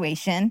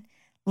punctuation,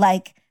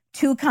 like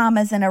 2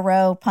 commas in a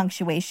row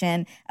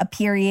punctuation, a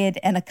period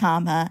and a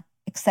comma,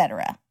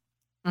 etc.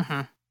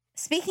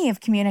 Speaking of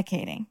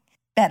communicating,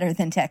 better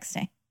than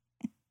texting.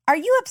 Are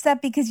you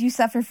upset because you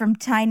suffer from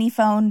tiny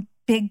phone,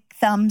 big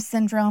thumb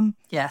syndrome?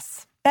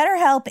 Yes.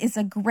 BetterHelp is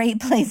a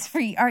great place for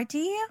you. Do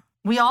you?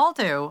 We all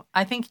do.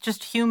 I think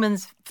just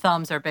humans'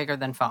 thumbs are bigger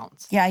than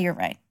phones. Yeah, you're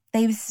right.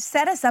 They've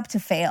set us up to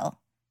fail,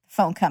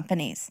 phone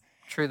companies.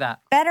 True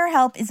that.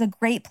 BetterHelp is a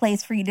great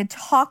place for you to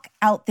talk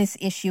out this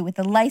issue with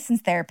a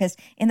licensed therapist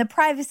in the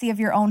privacy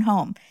of your own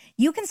home.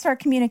 You can start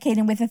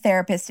communicating with a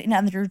therapist in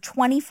under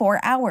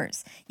 24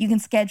 hours. You can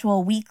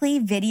schedule weekly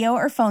video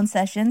or phone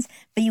sessions,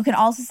 but you can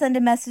also send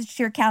a message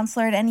to your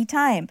counselor at any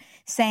time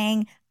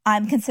saying,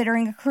 I'm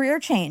considering a career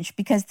change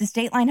because this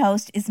Dateline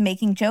host is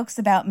making jokes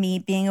about me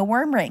being a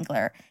worm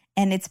wrangler,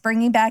 and it's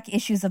bringing back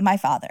issues of my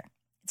father.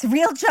 It's a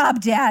real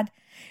job, Dad.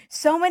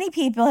 So many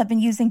people have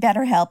been using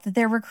BetterHelp that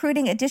they're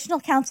recruiting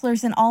additional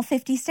counselors in all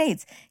 50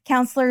 states.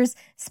 Counselors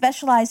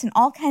specialized in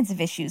all kinds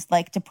of issues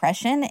like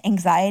depression,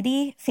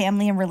 anxiety,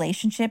 family and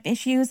relationship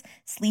issues,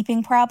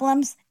 sleeping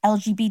problems,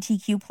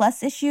 LGBTQ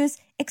plus issues,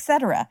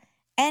 etc.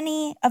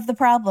 Any of the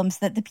problems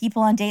that the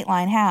people on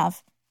Dateline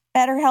have,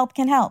 BetterHelp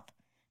can help.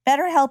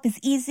 BetterHelp is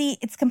easy.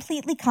 It's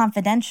completely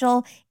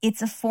confidential.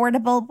 It's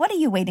affordable. What are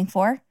you waiting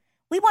for?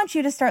 We want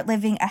you to start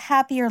living a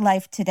happier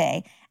life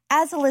today.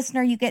 As a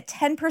listener, you get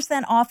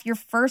 10% off your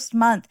first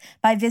month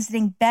by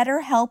visiting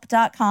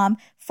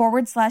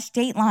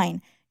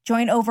betterhelp.com/Dateline.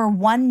 Join over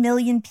 1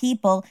 million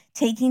people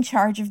taking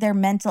charge of their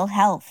mental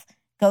health.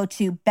 Go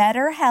to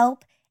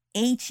BetterHelp,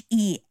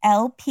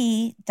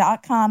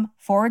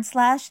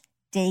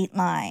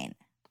 HELP.com/Dateline.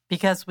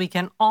 Because we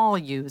can all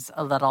use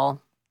a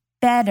little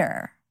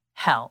better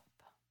help.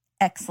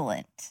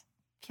 Excellent.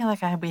 I feel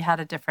like we had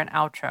a different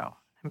outro.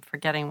 I'm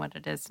forgetting what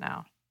it is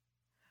now.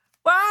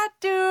 Why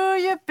do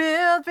you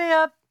build me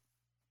up?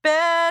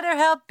 Better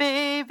help,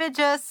 baby,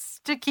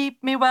 just to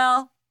keep me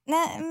well.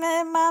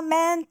 My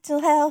mental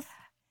health.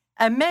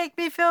 And make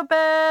me feel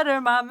better,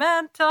 my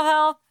mental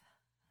health.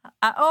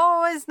 I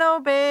always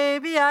know,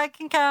 baby, I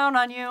can count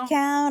on you.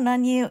 Count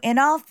on you in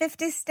all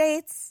 50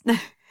 states.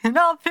 In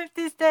all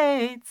 50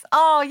 states.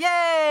 Oh,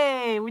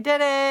 yay! We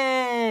did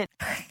it!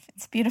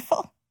 It's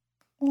beautiful.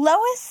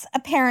 Lois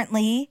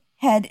apparently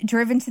had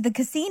driven to the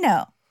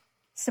casino.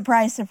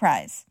 Surprise,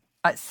 surprise.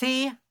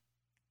 See?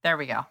 There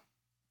we go.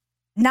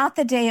 Not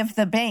the day of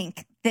the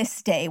bank,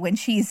 this day when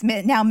she's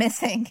now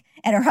missing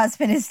and her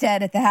husband is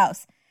dead at the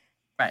house.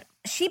 Right.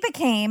 She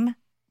became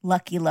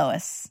Lucky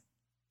Lois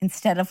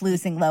instead of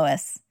Losing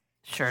Lois.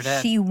 Sure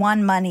did. She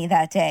won money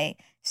that day.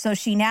 So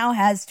she now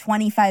has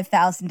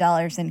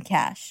 $25,000 in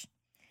cash.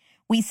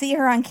 We see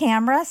her on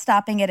camera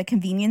stopping at a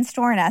convenience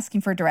store and asking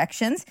for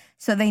directions,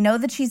 so they know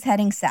that she's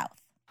heading south.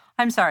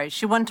 I'm sorry,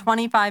 she won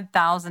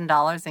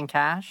 $25,000 in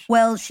cash?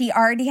 Well, she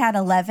already had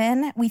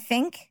 11, we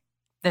think.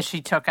 That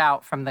she took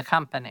out from the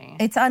company.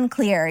 It's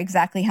unclear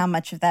exactly how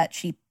much of that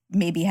she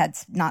maybe had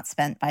not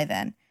spent by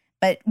then.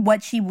 But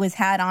what she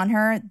had on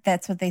her,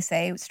 that's what they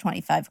say, it was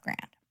 25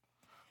 grand.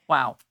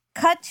 Wow.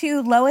 Cut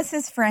to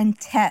Lois's friend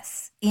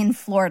Tess in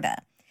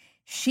Florida.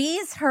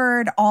 She's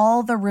heard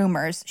all the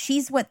rumors.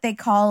 She's what they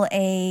call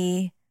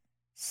a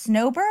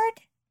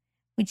snowbird,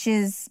 which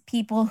is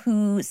people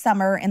who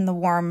summer in the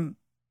warm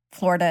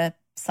Florida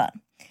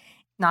sun.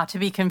 Not to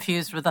be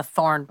confused with a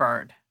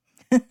thornbird,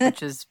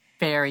 which is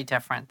very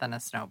different than a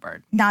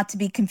snowbird. Not to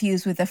be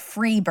confused with a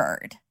free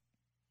bird,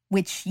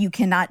 which you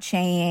cannot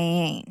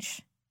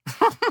change.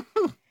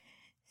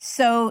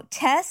 So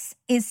Tess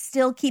is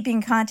still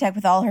keeping contact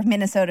with all her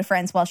Minnesota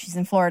friends while she's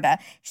in Florida.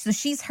 So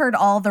she's heard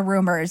all the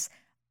rumors.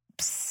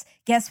 Psst,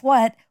 guess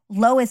what?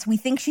 Lois, we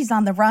think she's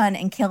on the run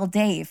and killed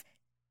Dave.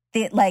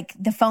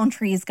 The phone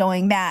tree is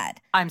going mad.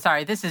 I'm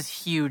sorry. This is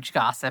huge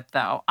gossip,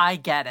 though. I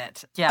get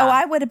it. Yeah. Oh,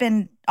 I would have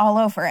been all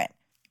over it.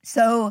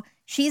 So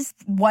she's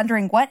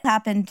wondering what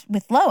happened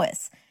with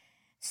Lois.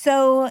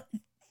 So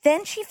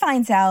then she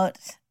finds out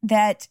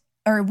that,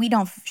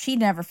 she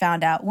never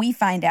found out. We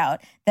find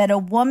out that a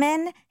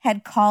woman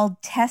had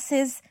called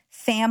Tess's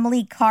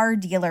family car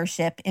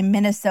dealership in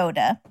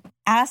Minnesota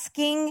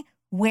asking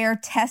where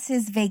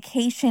Tess's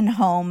vacation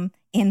home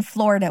in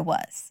Florida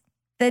was.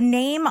 The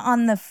name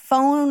on the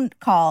phone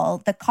call,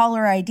 the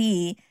caller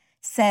ID,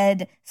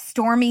 said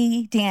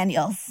Stormy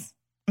Daniels.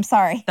 I'm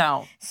sorry.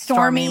 No.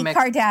 Stormy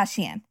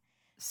Kardashian.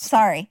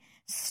 Sorry.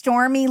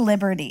 Stormy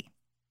Liberty.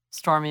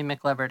 Stormy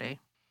McLiberty.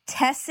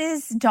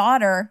 Tess's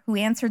daughter, who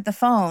answered the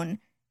phone,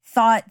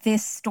 thought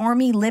this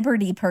Stormy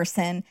Liberty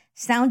person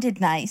sounded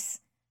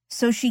nice,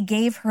 so she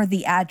gave her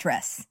the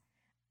address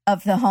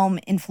of the home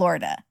in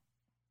Florida.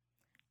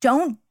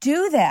 Don't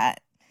do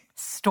that.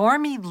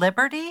 Stormy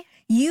Liberty?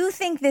 You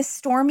think this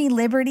Stormy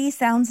Liberty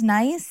sounds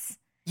nice?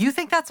 You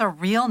think that's a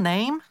real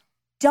name?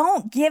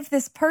 Don't give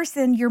this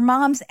person your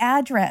mom's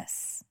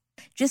address.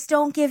 Just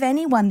don't give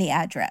anyone the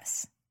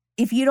address.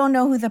 If you don't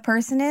know who the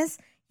person is,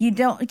 you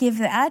don't give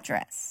the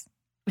address.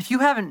 If you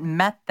haven't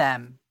met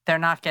them, they're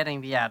not getting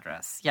the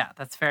address. Yeah,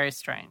 that's very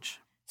strange.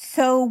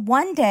 So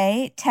one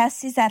day,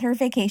 Tess is at her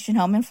vacation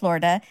home in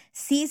Florida,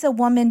 sees a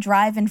woman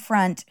drive in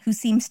front who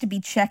seems to be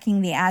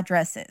checking the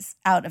addresses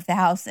out of the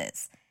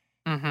houses.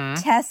 Mm-hmm.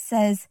 Tess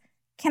says,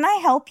 "Can I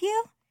help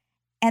you?"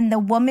 And the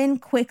woman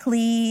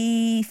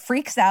quickly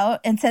freaks out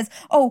and says,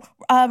 "Oh,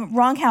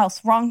 wrong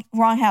house, wrong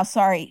house,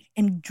 sorry,"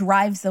 and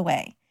drives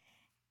away.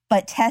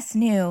 But Tess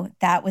knew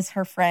that was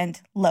her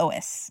friend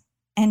Lois.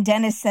 And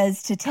Dennis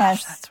says to Tess,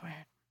 "Gosh, that's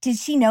weird. Did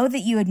she know that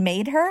you had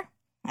made her?"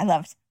 I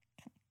loved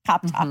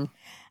Cop Talk.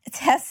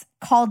 Tess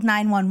called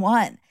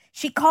 911.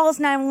 She calls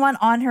 911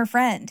 on her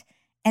friend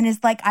and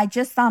is like, I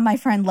just saw my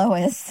friend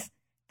Lois,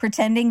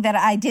 pretending that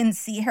I didn't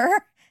see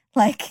her,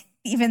 like,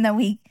 even though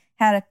we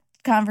had a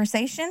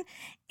conversation.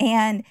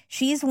 And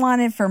she's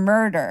wanted for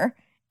murder,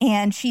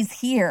 and she's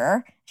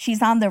here.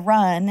 She's on the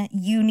run.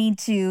 You need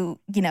to,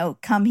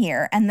 come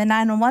here. And the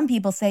 911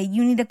 people say,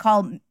 you need to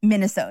call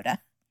Minnesota.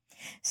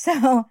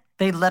 So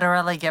they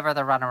literally give her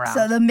the runaround.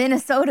 So the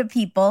Minnesota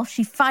people,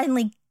 she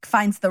finally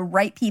finds the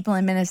right people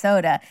in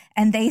Minnesota,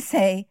 and they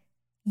say,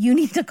 you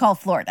need to call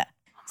Florida.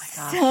 Oh my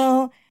gosh.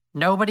 So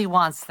nobody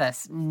wants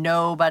this.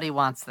 Nobody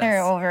wants this.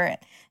 They're over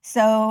it.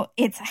 So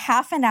it's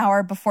half an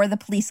hour before the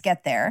police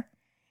get there,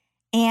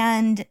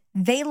 and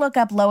they look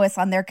up Lois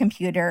on their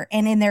computer,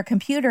 and in their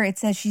computer, it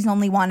says she's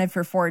only wanted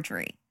for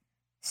forgery.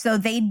 So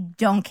they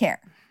don't care.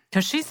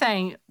 Because she's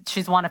saying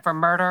she's wanted for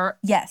murder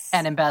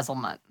and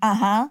embezzlement.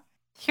 Uh-huh.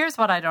 Here's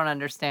what I don't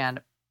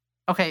understand.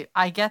 Okay,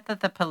 I get that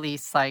the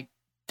police,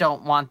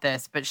 don't want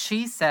this, but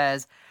she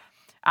says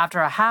after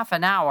a half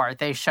an hour,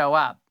 they show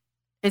up.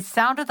 It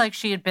sounded like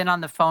she had been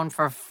on the phone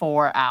for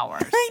 4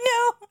 hours. I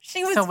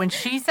know. So when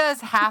she says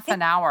half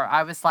an hour,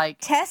 I was like...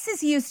 Tess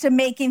is used to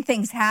making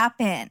things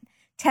happen.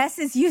 Tess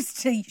is used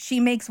to, she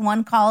makes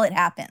one call, it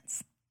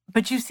happens.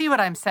 But you see what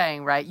I'm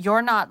saying, right?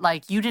 You're not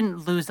you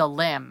didn't lose a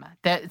limb.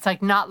 It's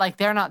not like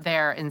they're not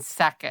there in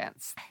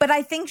seconds. But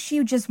I think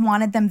she just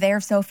wanted them there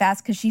so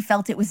fast because she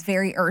felt it was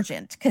very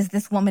urgent because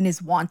this woman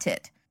is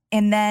wanted.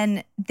 And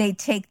then they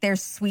take their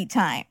sweet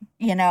time,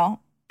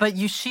 But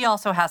she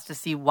also has to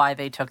see why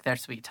they took their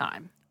sweet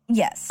time.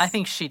 Yes. I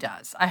think she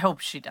does. I hope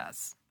she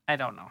does. I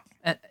don't know.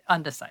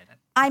 Undecided.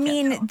 I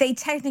mean, they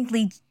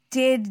technically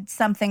did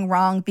something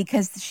wrong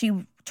because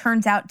she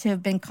turns out to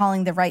have been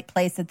calling the right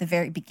place at the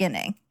very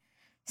beginning.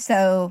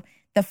 So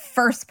the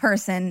first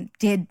person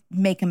did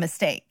make a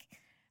mistake.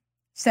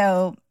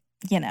 So,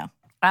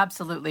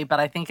 Absolutely.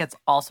 But I think it's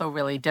also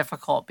really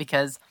difficult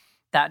because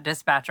that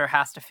dispatcher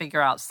has to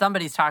figure out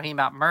somebody's talking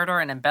about murder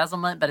and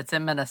embezzlement, but it's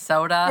in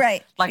Minnesota.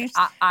 Right. I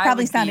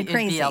probably sounded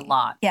crazy. It'd be a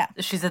lot. Yeah.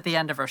 She's at the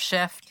end of her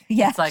shift.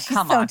 Yeah. It's like, she's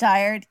come on. so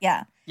tired.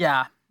 Yeah.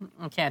 Yeah.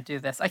 I can't do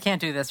this. I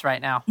can't do this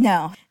right now.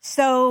 No.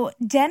 So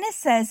Dennis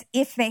says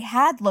if they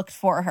had looked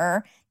for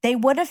her, they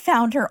would have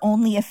found her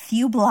only a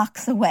few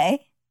blocks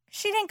away.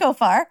 She didn't go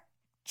far.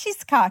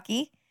 She's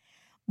cocky.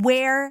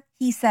 Where,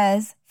 he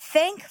says,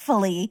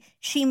 thankfully,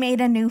 she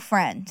made a new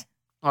friend.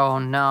 Oh,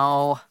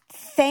 no.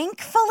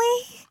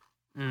 Thankfully?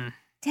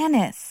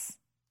 Dennis,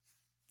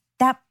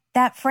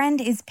 that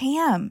friend is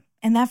Pam,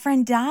 and that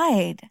friend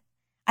died.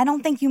 I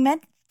don't think you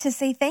meant to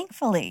say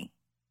thankfully.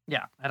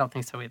 Yeah, I don't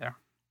think so either.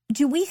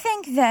 Do we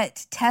think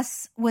that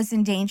Tess was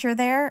in danger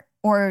there,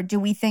 or do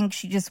we think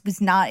she just was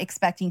not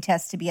expecting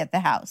Tess to be at the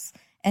house,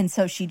 and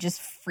so she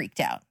just freaked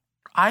out?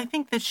 I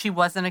think that she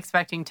wasn't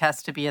expecting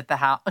Tess to be at the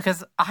house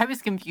because I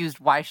was confused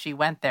why she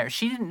went there.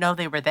 She didn't know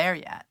they were there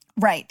yet.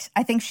 Right.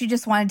 I think she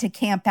just wanted to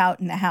camp out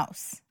in the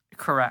house.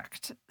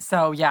 Correct.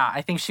 So, yeah,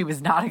 I think she was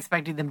not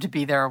expecting them to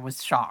be there,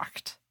 was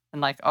shocked.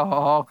 And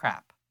oh,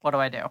 crap. What do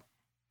I do?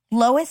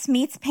 Lois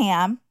meets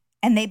Pam,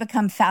 and they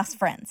become fast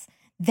friends.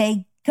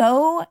 They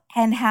go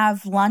and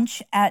have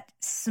lunch at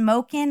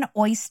Smokin'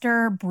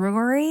 Oyster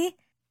Brewery,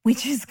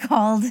 which is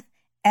called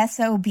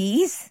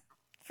SOBs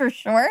for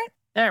short.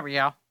 There we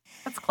go.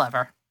 That's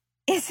clever.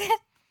 Is it?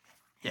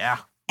 Yeah.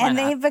 And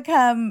they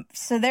become,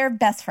 so they're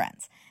best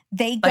friends.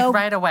 They go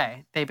right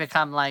away. They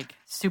become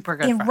super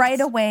good friends. Right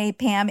away,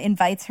 Pam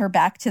invites her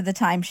back to the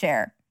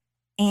timeshare,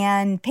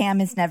 and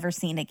Pam is never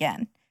seen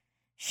again.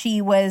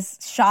 She was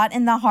shot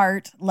in the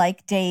heart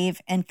like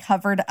Dave and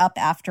covered up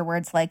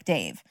afterwards like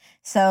Dave.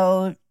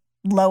 So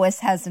Lois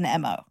has an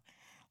MO.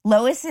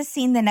 Lois is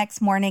seen the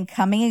next morning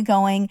coming and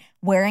going,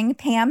 wearing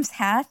Pam's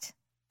hat.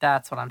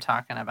 That's what I'm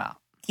talking about.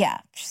 Yeah,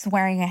 she's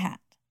wearing a hat.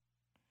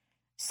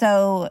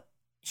 So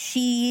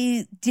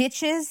she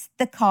ditches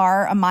the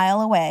car a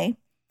mile away,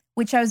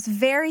 which I was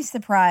very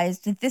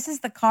surprised that this is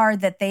the car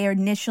that they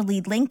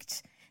initially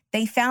linked.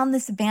 They found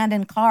this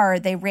abandoned car.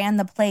 They ran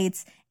the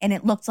plates, and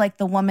it looked like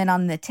the woman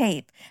on the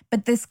tape.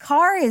 But this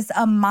car is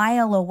a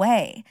mile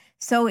away.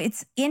 So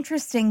it's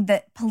interesting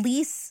that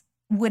police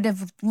would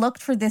have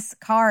looked for this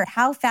car.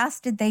 How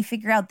fast did they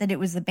figure out that it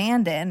was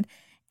abandoned?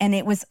 And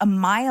it was a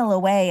mile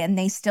away, and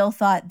they still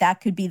thought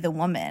that could be the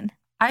woman.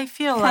 I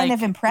feel kind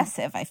of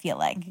impressive, I feel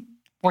like.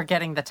 We're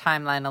getting the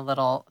timeline a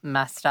little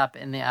messed up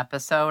in the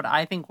episode.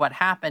 I think what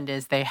happened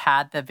is they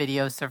had the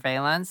video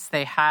surveillance.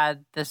 They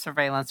had the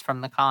surveillance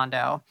from the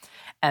condo.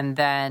 And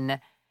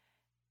then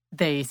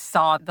they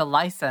saw the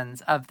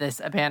license of this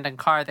abandoned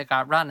car that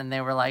got run. And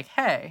they were like,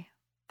 hey,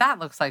 that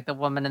looks like the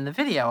woman in the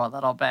video a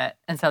little bit.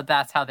 And so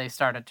that's how they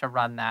started to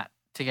run that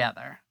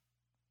together.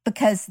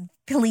 Because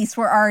police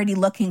were already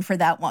looking for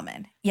that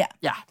woman. Yeah.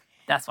 Yeah,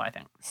 that's what I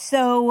think.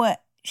 So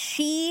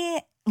she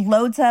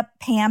loads up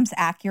Pam's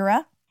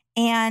Acura,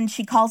 and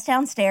she calls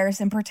downstairs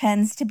and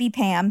pretends to be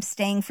Pam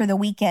staying for the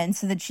weekend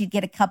so that she'd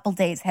get a couple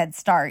days head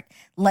start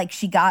like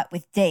she got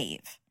with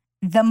Dave.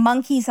 The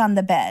monkey's on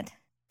the bed.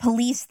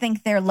 Police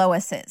think they're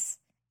Lois's,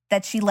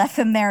 that she left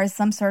them there as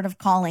some sort of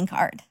calling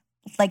card.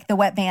 like the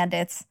Wet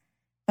Bandits,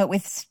 but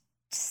with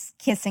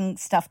kissing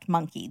stuffed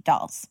monkey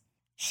dolls.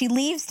 She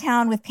leaves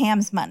town with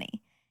Pam's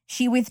money.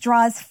 She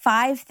withdraws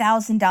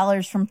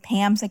 $5,000 from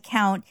Pam's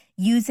account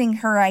using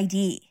her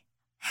ID.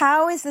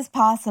 How is this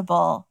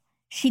possible?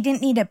 She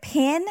didn't need a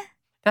PIN?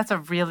 That's a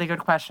really good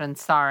question.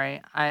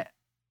 Sorry.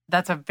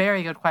 That's a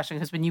very good question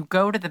because when you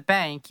go to the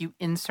bank, you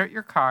insert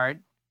your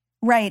card.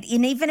 Right.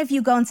 And even if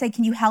you go and say,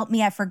 can you help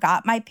me? I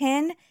forgot my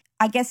PIN.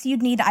 I guess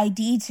you'd need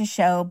ID to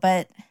show,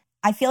 but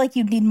I feel like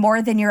you'd need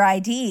more than your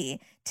ID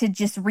to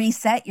just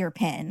reset your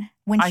PIN.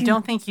 I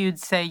don't think you'd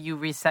say you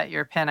reset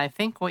your PIN. I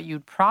think what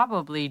you'd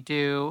probably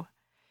do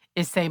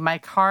is say, my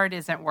card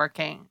isn't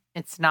working.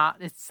 It's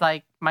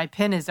like my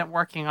PIN isn't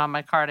working on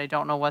my card. I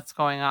don't know what's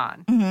going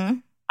on. Mm-hmm.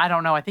 I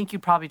don't know. I think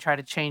you'd probably try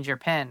to change your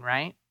PIN,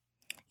 right?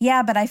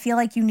 Yeah, but I feel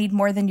like you need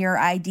more than your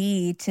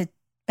ID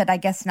but I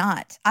guess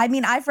not. I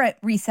mean, I've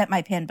reset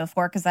my PIN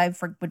before because I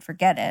would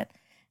forget it.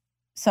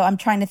 So I'm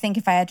trying to think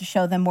if I had to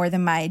show them more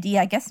than my ID.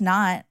 I guess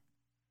not.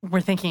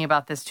 We're thinking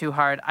about this too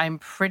hard. I'm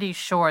pretty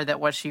sure that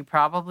what she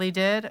probably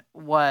did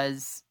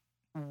was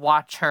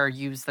watch her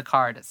use the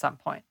card at some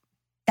point.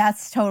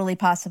 That's totally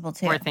possible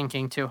too. We're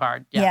thinking too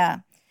hard. Yeah.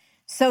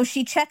 So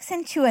she checks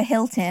into a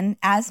Hilton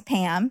as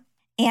Pam,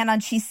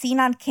 and she's seen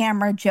on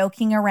camera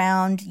joking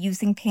around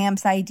using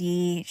Pam's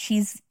ID.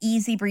 She's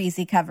easy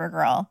breezy cover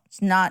girl.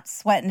 She's not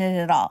sweating it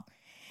at all.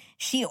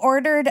 She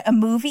ordered a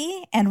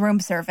movie and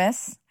room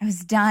service. I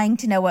was dying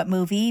to know what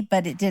movie,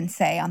 but it didn't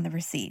say on the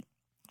receipt.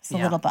 It's a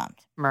little bummed.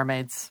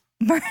 Mermaids.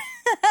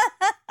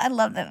 I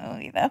love that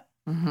movie, though.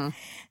 Mm-hmm.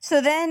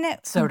 So then...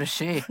 So does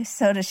she.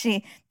 So does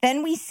she.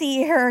 Then we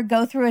see her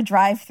go through a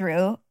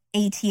drive-through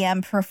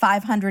ATM for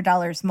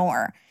 $500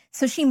 more.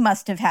 So she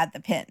must have had the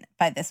PIN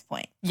by this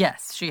point.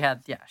 Yes, she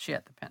had the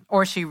PIN.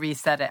 Or she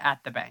reset it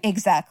at the bank.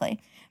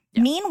 Exactly.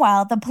 Yeah.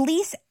 Meanwhile, the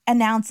police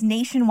announce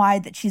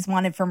nationwide that she's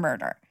wanted for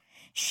murder.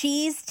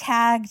 She's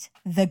tagged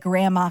the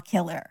Grandma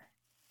Killer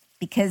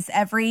because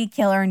every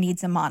killer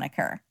needs a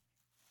moniker.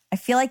 I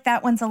feel like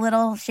that one's a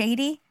little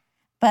shady,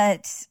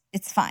 but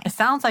it's fine. It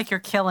sounds like you're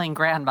killing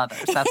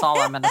grandmothers. That's all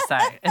I'm going to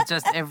say.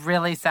 It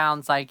really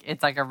sounds like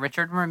it's like a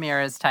Richard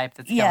Ramirez type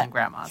that's killing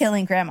grandmas.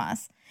 Killing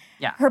grandmas.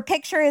 Yeah. Her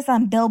picture is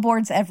on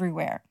billboards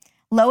everywhere.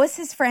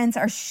 Lois's friends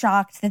are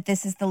shocked that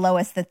this is the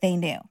Lois that they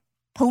knew.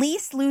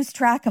 Police lose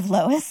track of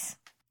Lois,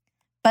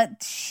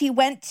 but she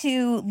went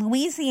to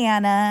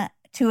Louisiana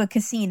to a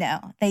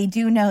casino. They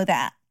do know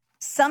that.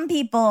 Some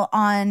people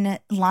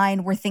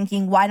online were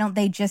thinking, why don't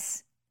they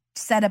just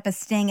set up a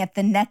sting at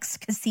the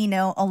next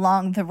casino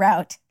along the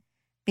route?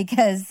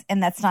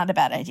 And that's not a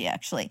bad idea,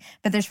 actually.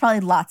 But there's probably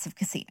lots of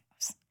casinos.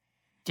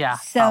 Yeah,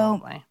 so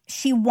probably.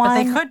 She won.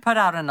 But they could put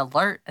out an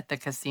alert at the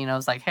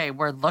casinos like, hey,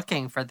 we're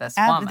looking for this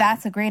woman.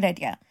 That's a great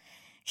idea.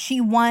 She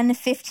won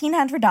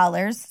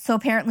 $1,500. So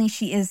apparently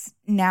she is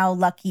now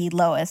lucky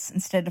Lois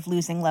instead of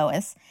losing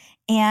Lois.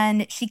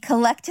 And she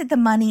collected the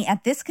money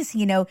at this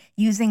casino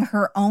using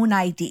her own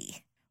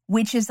ID,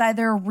 which is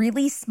either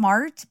really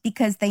smart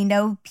because they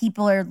know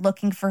people are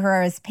looking for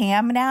her as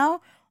Pam now,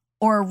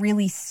 or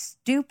really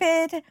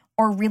stupid,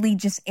 or really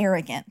just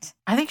arrogant.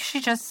 I think she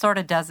just sort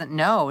of doesn't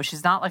know.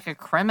 She's not like a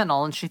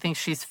criminal, and she thinks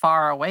she's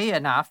far away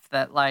enough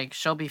that, like,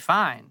 she'll be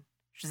fine.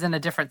 She's in a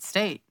different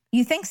state.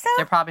 You think so?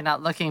 They're probably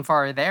not looking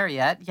for her there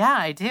yet. Yeah,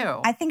 I do.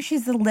 I think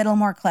she's a little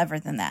more clever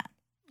than that.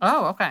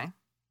 Oh, okay.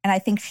 And I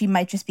think she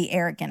might just be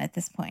arrogant at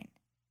this point.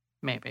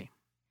 Maybe.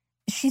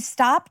 She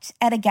stopped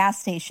at a gas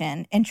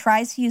station and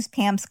tries to use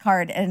Pam's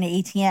card at an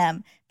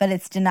ATM, but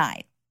it's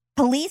denied.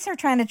 Police are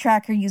trying to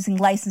track her using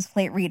license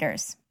plate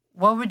readers.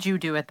 What would you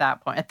do at that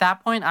point? At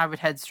that point, I would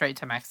head straight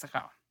to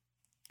Mexico.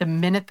 The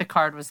minute the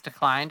card was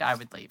declined, I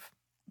would leave.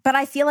 But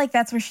I feel like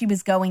that's where she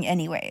was going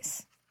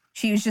anyways.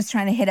 She was just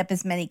trying to hit up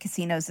as many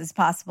casinos as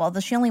possible, although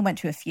she only went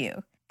to a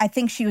few. I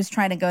think she was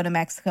trying to go to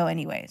Mexico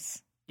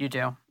anyways. You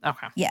do?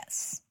 Okay.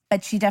 Yes.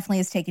 But she definitely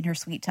is taking her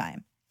sweet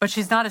time. But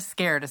she's not as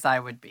scared as I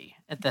would be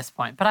at this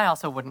point. But I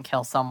also wouldn't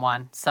kill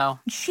someone, so.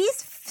 She's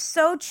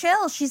so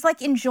chill. She's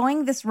like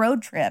enjoying this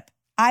road trip.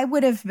 I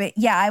would have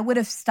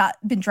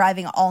been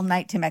driving all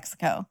night to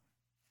Mexico,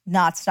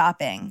 not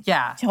stopping.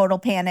 Yeah. Total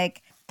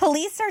panic.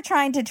 Police are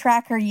trying to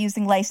track her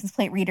using license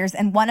plate readers,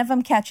 and one of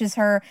them catches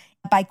her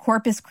by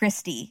Corpus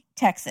Christi,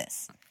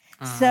 Texas.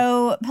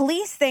 So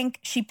police think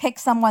she picked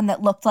someone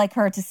that looked like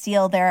her to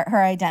steal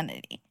her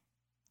identity.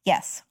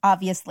 Yes,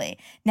 obviously.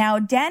 Now,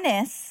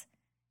 Dennis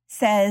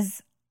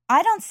says,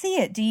 I don't see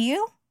it. Do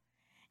you?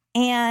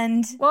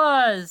 And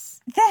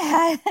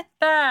that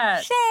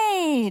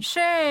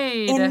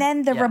shade. And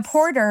then the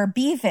reporter,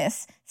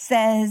 Beavis,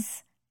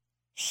 says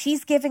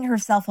she's giving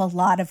herself a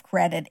lot of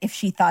credit if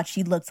she thought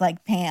she looked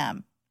like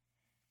Pam.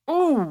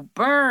 Ooh,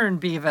 burn,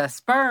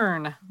 Beavis,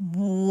 burn.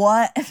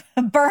 What?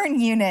 Burn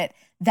unit.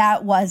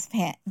 That was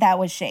Pam. That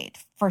was shade,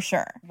 for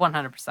sure.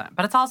 100%.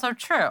 But it's also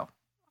true.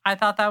 I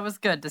thought that was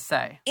good to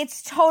say.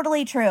 It's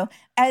totally true.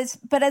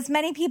 But as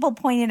many people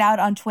pointed out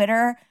on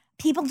Twitter,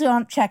 people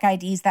don't check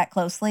IDs that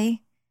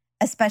closely,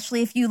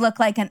 especially if you look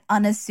like an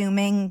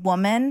unassuming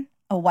woman,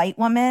 a white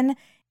woman.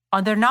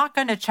 they're not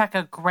going to check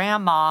a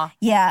grandma.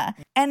 Yeah.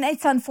 And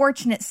it's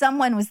unfortunate.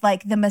 Someone was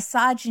like, the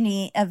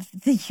misogyny of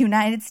the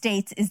United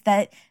States is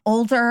that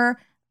older,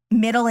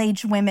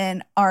 middle-aged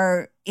women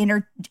are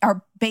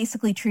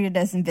basically treated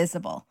as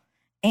invisible.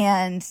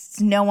 And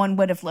no one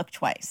would have looked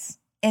twice.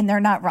 And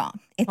they're not wrong.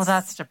 Well,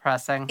 that's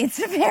depressing. It's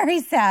very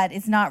sad.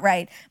 It's not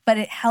right. But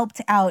it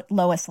helped out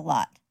Lois a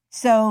lot.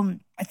 So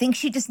I think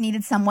she just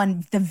needed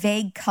someone, the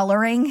vague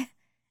coloring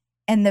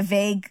and the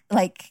vague,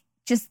 like,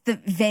 just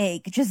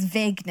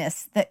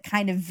vagueness that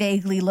kind of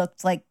vaguely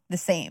looked like the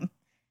same.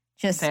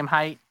 Just same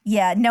height.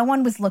 Yeah. No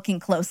one was looking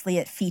closely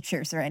at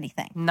features or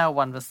anything. No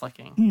one was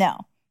looking. No.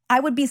 I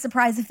would be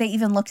surprised if they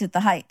even looked at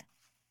the height.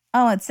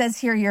 Oh, it says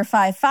here you're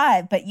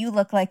 5'5", but you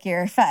look like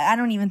you're 5. I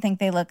don't even think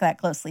they look that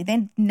closely.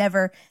 They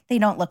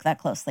don't look that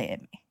closely at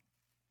me.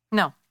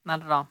 No,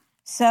 not at all.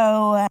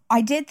 So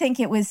I did think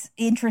it was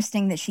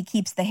interesting that she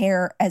keeps the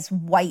hair as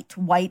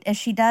white as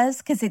she does,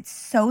 because it's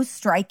so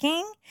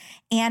striking,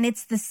 and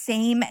it's the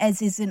same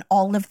as is in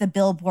all of the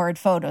billboard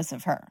photos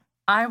of her.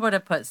 I would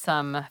have put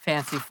some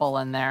fancy full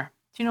in there.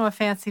 Do you know what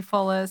fancy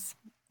full is?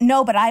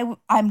 No, but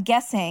I'm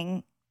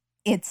guessing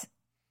it's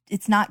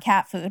not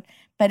cat food,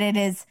 but it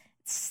is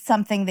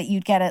something that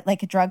you'd get at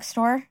like a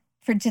drugstore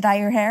to dye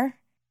your hair.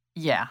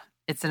 Yeah,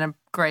 it's in a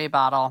gray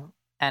bottle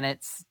and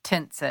it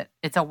tints it.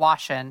 It's a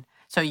wash-in.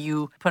 So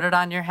you put it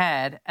on your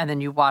head and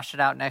then you wash it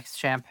out next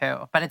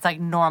shampoo. But it's like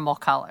normal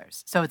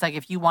colors. So it's like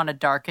if you want to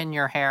darken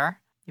your hair,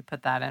 you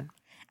put that in.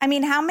 I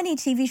mean, how many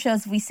TV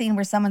shows have we seen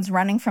where someone's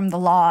running from the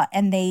law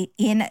and they,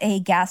 in a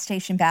gas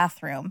station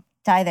bathroom,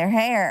 dye their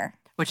hair?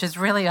 Which is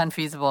really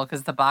unfeasible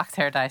because the box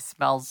hair dye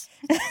smells.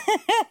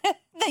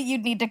 That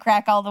you'd need to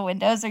crack all the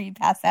windows or you'd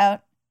pass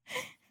out.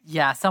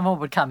 Yeah, someone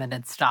would come in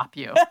and stop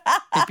you.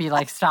 They'd be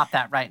like, stop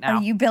that right now.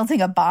 Are you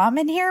building a bomb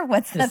in here?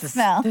 What's that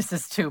smell? This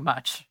is too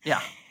much.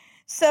 Yeah.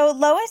 So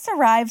Lois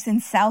arrives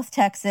in South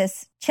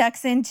Texas,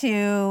 checks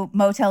into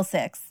Motel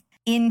 6,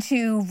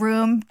 into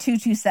room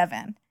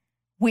 227,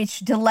 which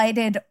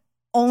delighted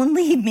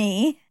only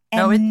me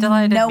and it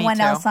delighted no me one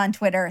too. else on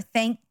Twitter.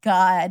 Thank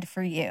God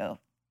for you.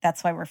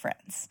 That's why we're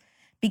friends.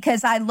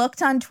 Because I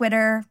looked on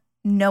Twitter,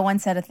 no one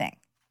said a thing.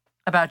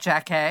 About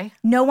Jack A?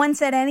 No one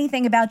said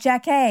anything about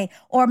Jack A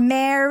or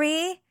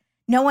Mary.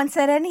 No one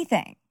said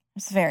anything. I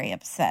was very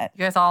upset.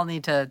 You guys all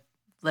need to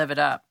live it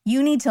up.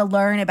 You need to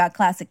learn about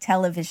classic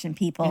television,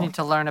 people. You need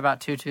to learn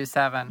about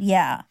 227.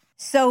 Yeah.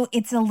 So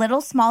it's a little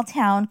small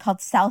town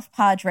called South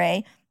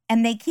Padre,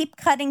 and they keep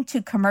cutting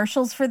to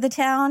commercials for the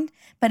town,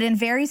 but in a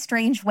very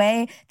strange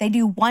way. They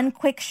do one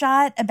quick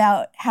shot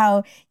about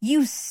how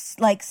you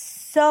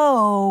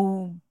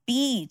so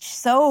beach,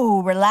 so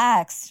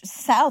relaxed,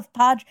 South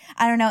Padre,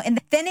 I don't know.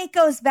 And then it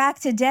goes back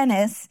to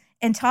Dennis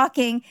and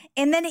talking,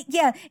 and then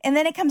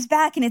it comes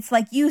back and it's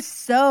like, you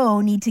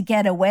so need to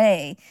get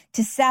away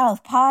to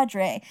South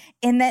Padre.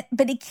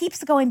 But it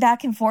keeps going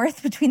back and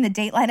forth between the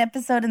Dateline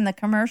episode and the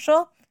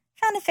commercial.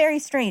 Found it very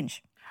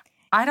strange.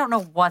 I don't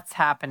know what's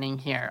happening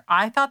here.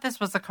 I thought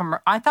this was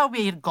I thought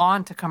we had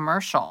gone to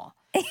commercial.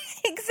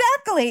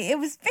 Exactly. It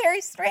was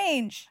very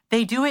strange.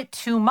 They do it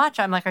too much.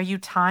 I'm like, are you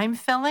time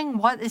filling?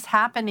 What is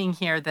happening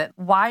here?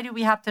 Why do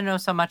we have to know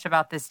so much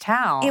about this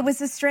town? It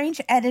was a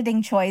strange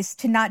editing choice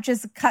to not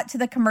just cut to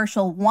the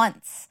commercial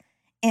once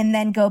and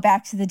then go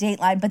back to the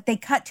Dateline, but they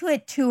cut to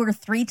it 2 or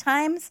 3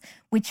 times,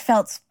 which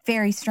felt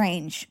very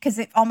strange because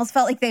it almost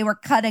felt like they were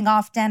cutting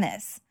off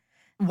Dennis.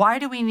 Why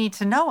do we need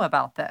to know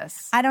about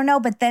this? I don't know,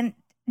 but then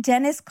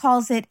Dennis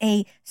calls it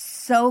a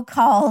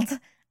so-called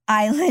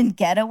island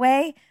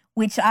getaway,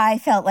 which I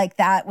felt like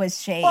that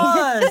was shade.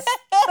 Was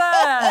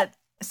that?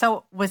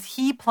 So was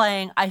he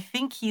playing? I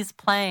think he's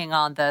playing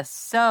on the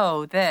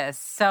so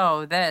this.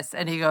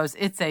 And he goes,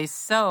 it's a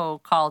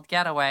so-called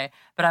getaway.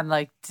 But I'm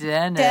like,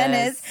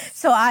 Dennis.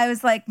 So I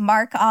was like,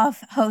 mark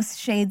off host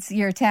shades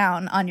your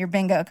town on your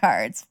bingo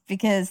cards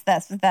because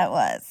that's what that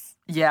was.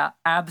 Yeah,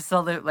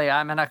 absolutely.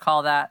 I'm going to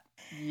call that.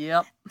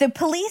 Yep. The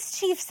police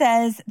chief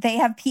says they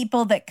have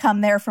people that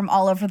come there from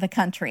all over the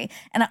country.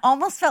 And I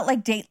almost felt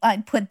like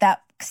Dateline put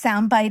that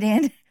soundbite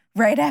in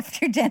right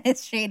after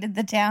Dennis shaded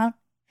the town.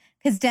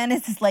 Because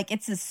Dennis is like,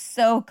 it's a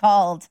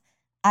so-called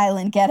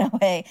island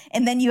getaway.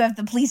 And then you have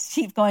the police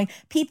chief going,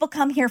 people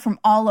come here from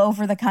all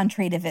over the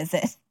country to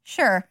visit.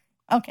 Sure.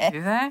 Okay.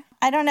 Do they?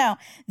 I don't know.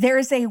 There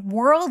is a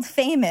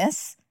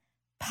world-famous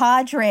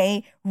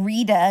Padre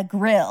Rita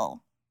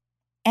grill.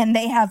 And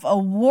they have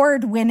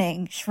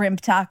award-winning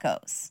shrimp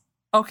tacos.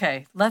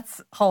 Okay,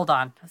 hold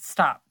on.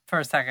 Stop for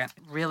a second,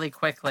 really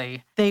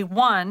quickly. They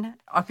won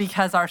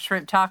because our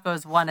shrimp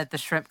tacos won at the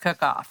shrimp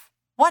cook-off.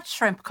 What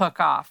shrimp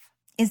cook-off?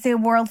 Is it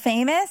world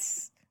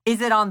famous?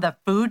 Is it on the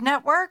Food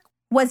Network?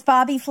 Was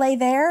Bobby Flay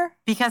there?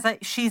 Because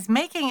she's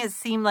making it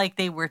seem like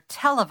they were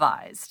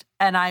televised.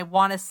 And I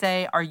want to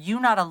say, are you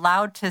not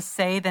allowed to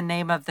say the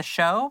name of the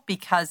show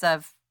because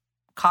of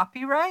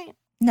copyright?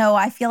 No,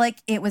 I feel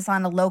like it was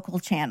on a local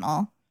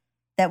channel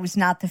that was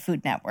not the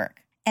Food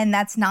Network. And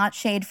that's not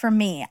shade from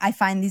me. I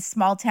find these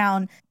small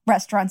town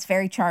restaurants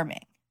very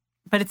charming.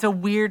 But it's a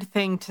weird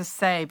thing to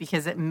say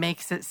because it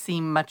makes it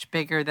seem much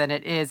bigger than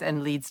it is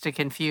and leads to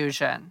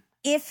confusion.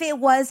 If it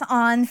was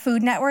on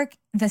Food Network,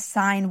 the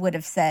sign would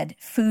have said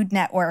Food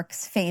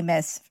Network's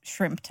famous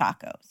shrimp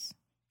tacos.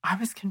 I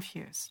was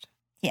confused.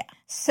 Yeah.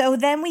 So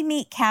then we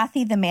meet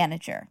Kathy, the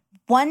manager.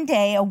 One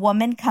day, a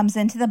woman comes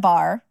into the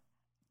bar,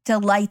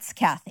 delights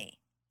Kathy.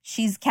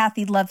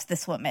 Kathy loves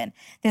this woman.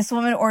 This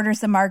woman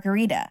orders a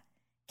margarita.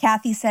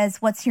 Kathy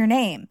says, "What's your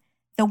name?"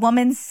 The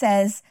woman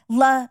says,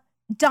 "La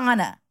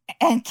Donna."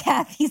 And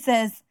Kathy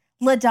says,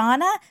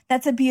 "LaDonna?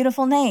 That's a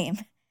beautiful name."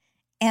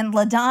 And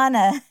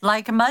LaDonna...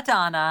 Like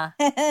Madonna.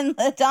 And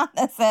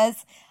LaDonna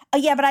says, "Oh,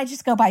 yeah, but I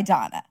just go by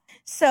Donna."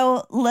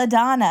 So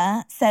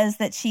LaDonna says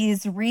that she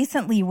is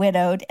recently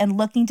widowed and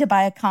looking to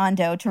buy a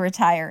condo to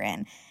retire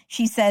in.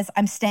 She says,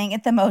 "I'm staying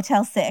at the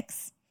Motel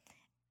 6.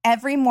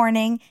 Every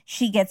morning,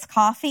 she gets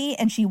coffee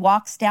and she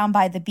walks down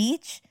by the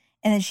beach,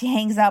 and then she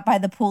hangs out by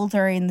the pool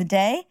during the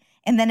day.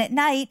 And then at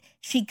night,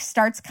 she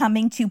starts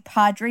coming to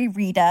Padre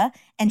Rita,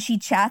 and she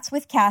chats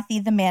with Kathy,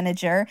 the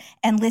manager,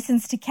 and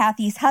listens to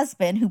Kathy's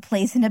husband, who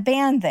plays in a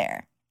band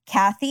there.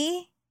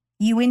 Kathy,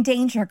 you in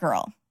danger,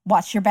 girl.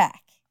 Watch your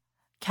back."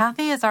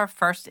 Kathy is our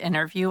first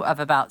interview of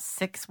about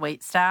 6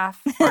 wait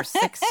staff or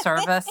 6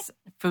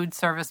 food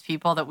service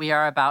people that we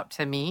are about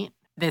to meet.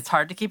 It's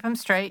hard to keep them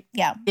straight.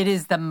 Yeah. It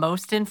is the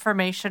most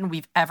information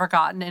we've ever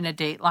gotten in a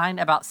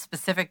Dateline about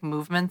specific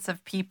movements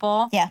of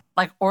people. Yeah.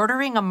 Like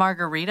ordering a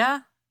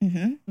margarita.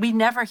 Mm-hmm. We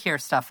never hear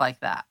stuff like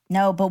that.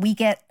 No, but we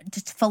get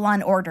just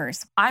full-on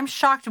orders. I'm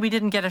shocked we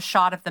didn't get a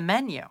shot of the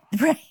menu.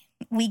 Right.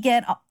 We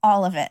get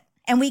all of it.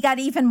 And we got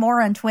even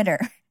more on Twitter.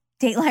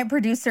 Dateline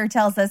producer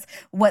tells us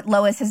what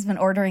Lois has been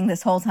ordering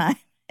this whole time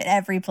at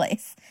every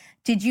place.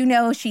 Did you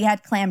know she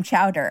had clam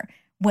chowder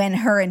when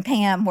her and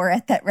Pam were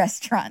at that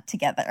restaurant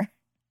together?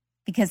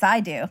 Because I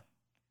do.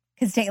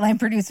 Because Dateline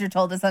producer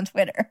told us on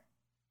Twitter.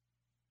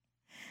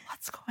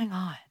 What's going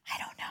on? I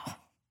don't know.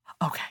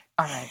 Okay.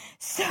 All right.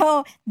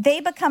 So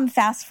they become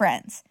fast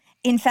friends.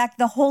 In fact,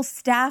 the whole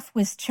staff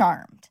was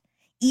charmed.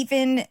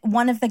 Even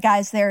one of the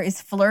guys there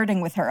is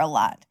flirting with her a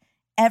lot.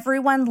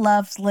 Everyone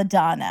loves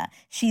LaDonna.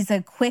 She's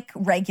a quick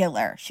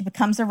regular. She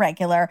becomes a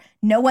regular.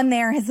 No one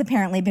there has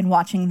apparently been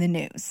watching the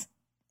news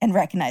and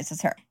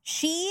recognizes her.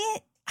 She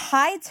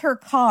hides her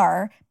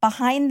car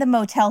behind the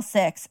Motel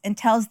 6 and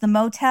tells the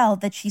motel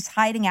that she's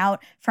hiding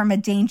out from a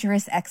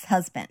dangerous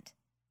ex-husband.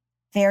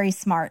 Very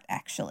smart,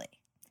 actually.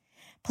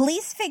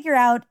 Police figure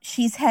out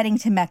she's heading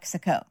to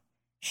Mexico.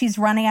 She's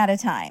running out of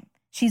time.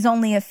 She's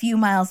only a few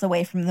miles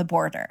away from the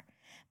border.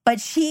 But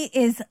she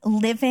is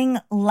living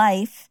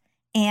life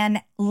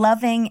and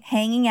loving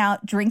hanging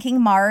out, drinking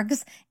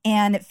margs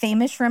and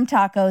famous shrimp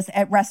tacos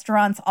at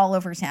restaurants all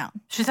over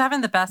town. She's having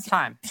the best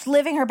time. She's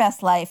living her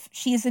best life.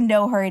 She's in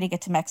no hurry to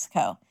get to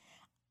Mexico.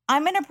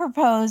 I'm going to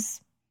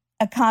propose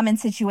a common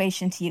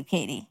situation to you,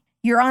 Katie.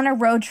 You're on a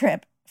road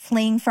trip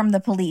fleeing from the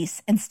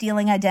police and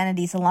stealing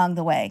identities along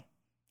the way.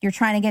 You're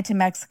trying to get to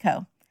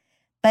Mexico.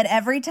 But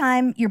every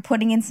time you're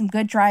putting in some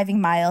good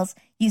driving miles,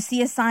 you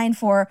see a sign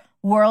for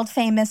world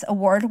famous,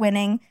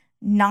 award-winning,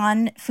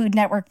 non-Food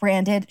Network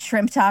branded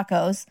shrimp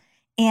tacos,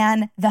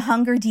 and the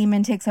hunger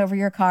demon takes over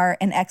your car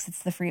and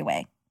exits the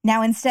freeway.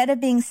 Now, instead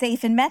of being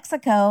safe in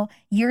Mexico,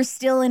 you're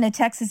still in a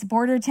Texas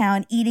border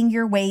town eating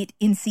your weight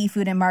in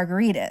seafood and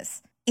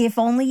margaritas. If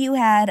only you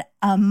had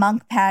a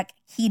Monk Pack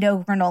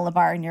keto granola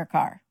bar in your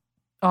car.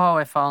 Oh,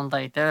 if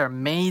only. They're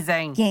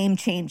amazing. Game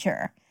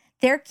changer.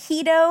 Their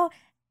keto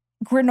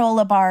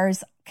granola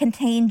bars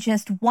contain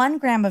just 1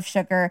 gram of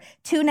sugar,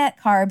 2 net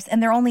carbs,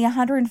 and they're only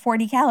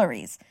 140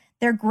 calories.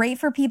 They're great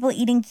for people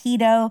eating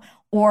keto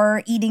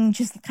or eating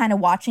just kind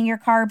of watching your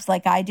carbs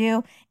like I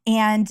do,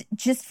 and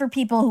just for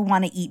people who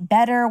want to eat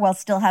better while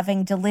still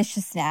having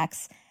delicious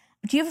snacks.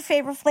 Do you have a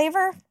favorite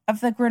flavor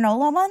of the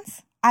granola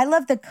ones? I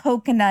love the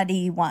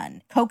coconutty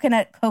one.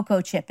 Coconut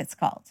cocoa chip, it's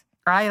called.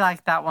 I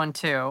like that one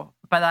too.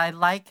 But I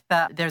like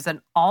that there's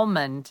an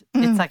almond.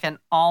 It's like an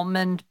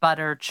almond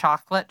butter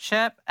chocolate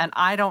chip. And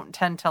I don't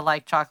tend to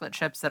like chocolate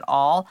chips at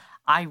all.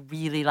 I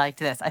really like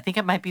this. I think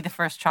it might be the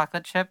first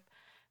chocolate chip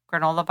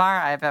granola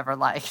bar I've ever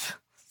liked.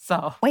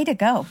 So way to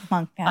go,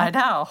 Monk Pack. I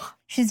know.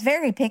 She's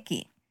very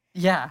picky.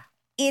 Yeah.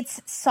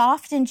 It's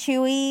soft and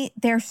chewy.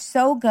 They're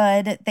so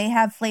good. They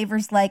have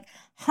flavors like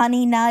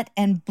honey nut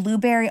and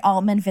blueberry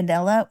almond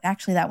vanilla.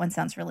 Actually, that one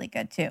sounds really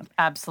good too.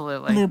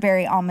 Absolutely.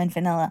 Blueberry almond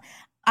vanilla.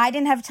 I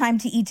didn't have time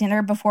to eat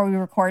dinner before we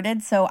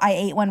recorded, so I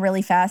ate one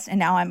really fast, and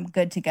now I'm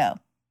good to go.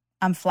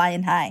 I'm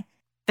flying high.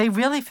 They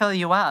really fill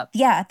you up.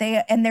 Yeah,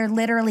 they're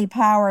literally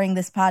powering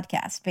this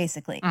podcast,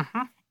 basically.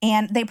 Mm-hmm.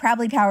 And they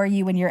probably power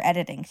you when you're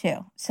editing,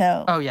 too.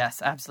 So. Oh,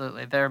 yes,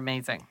 absolutely. They're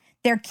amazing.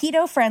 They're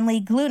keto-friendly,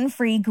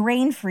 gluten-free,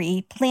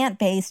 grain-free,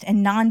 plant-based,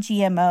 and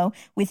non-GMO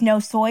with no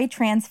soy,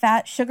 trans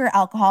fat, sugar,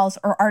 alcohols,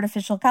 or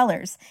artificial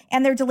colors.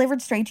 And they're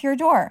delivered straight to your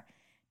door.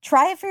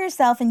 Try it for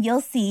yourself and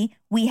you'll see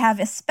we have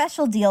a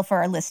special deal for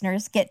our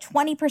listeners. Get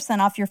 20%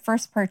 off your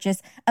first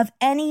purchase of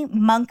any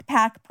Monk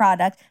Pack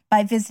product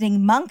by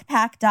visiting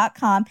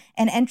monkpack.com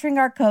and entering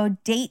our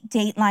code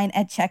DATEDATELINE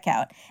at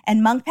checkout.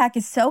 And Monk Pack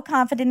is so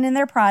confident in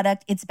their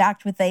product, it's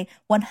backed with a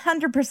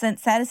 100%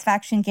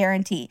 satisfaction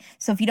guarantee.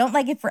 So if you don't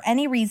like it for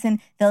any reason,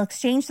 they'll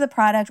exchange the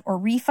product or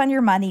refund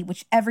your money,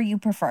 whichever you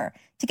prefer.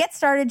 To get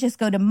started, just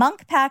go to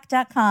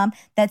monkpack.com.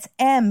 That's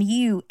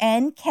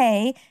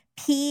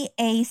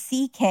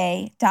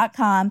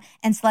MUNKPACK.com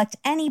and select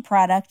any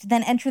product,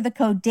 then enter the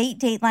code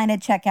DATEDATELINE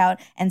at checkout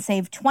and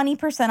save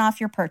 20%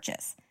 off your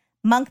purchase.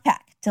 Monk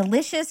Pack,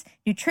 delicious,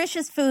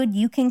 nutritious food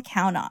you can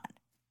count on.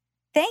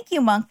 Thank you,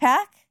 Monk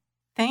Pack.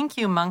 Thank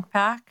you, Monk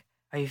Pack.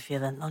 Are you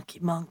feeling lucky,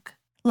 Monk?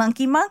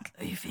 Lunky Monk?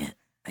 Are you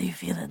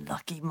feeling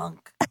lucky,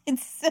 Monk?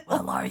 It's so...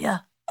 Well, are ya?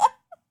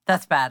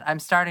 That's bad. I'm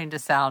starting to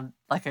sound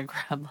like a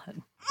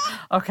gremlin.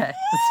 Okay,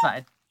 that's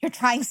fine. You're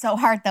trying so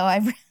hard, though.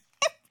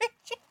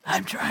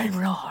 I'm trying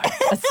real hard.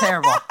 That's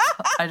terrible.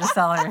 I just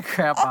sound like a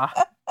grandpa.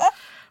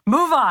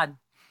 Move on.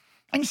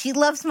 And she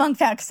loves Monk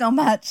Pack so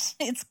much.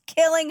 It's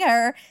killing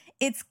her.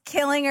 It's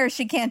killing her.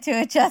 She can't do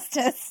it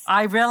justice.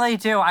 I really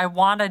do. I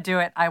want to do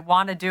it. I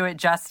want to do it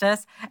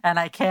justice, and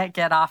I can't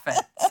get off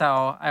it.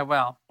 So I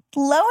will.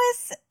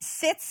 Lois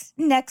sits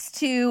next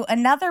to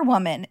another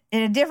woman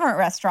in a different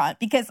restaurant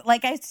because,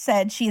 like I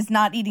said, she is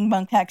not eating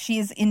Monk Pack. She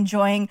is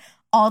enjoying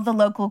all the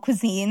local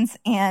cuisines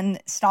and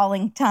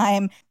stalling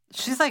time.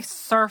 She's like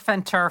surf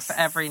and turf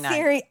every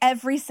night.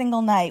 Every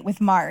single night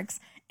with Marks.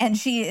 And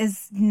she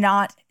is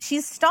not,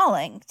 she's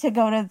stalling to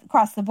go to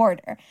cross the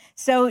border.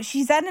 So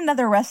she's at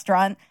another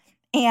restaurant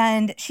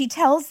and she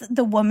tells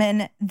the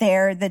woman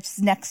there that's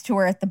next to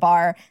her at the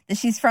bar that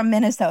she's from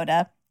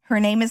Minnesota. Her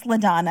name is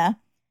LaDonna.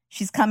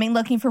 She's coming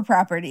looking for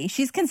property.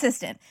 She's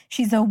consistent.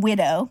 She's a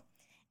widow.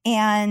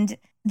 And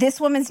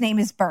this woman's name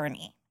is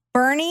Bernie.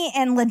 Bernie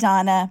and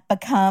LaDonna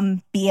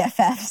become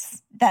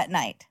BFFs that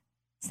night.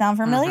 Sound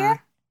familiar?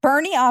 Mm-hmm.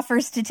 Bernie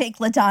offers to take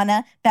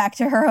LaDonna back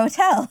to her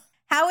hotel.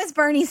 How is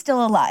Bernie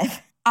still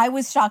alive? I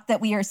was shocked that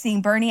we are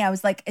seeing Bernie. I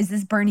was like, is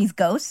this Bernie's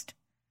ghost?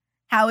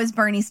 How is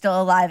Bernie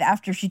still alive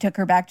after she took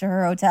her back to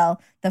her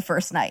hotel the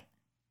first night?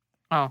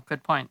 Oh,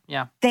 good point.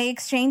 Yeah. They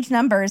exchange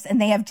numbers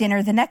and they have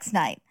dinner the next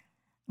night.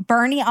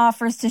 Bernie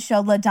offers to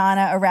show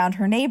LaDonna around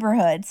her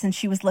neighborhood since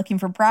she was looking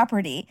for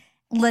property.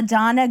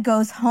 LaDonna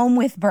goes home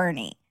with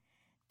Bernie.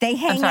 They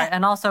hang out.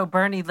 And also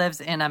Bernie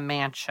lives in a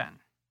mansion.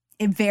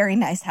 A very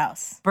nice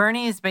house.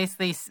 Bernie is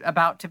basically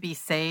about to be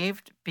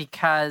saved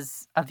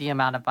because of the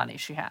amount of money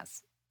she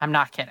has. I'm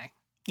not kidding.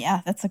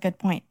 Yeah, that's a good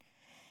point.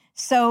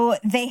 So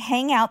they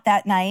hang out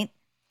that night.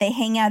 They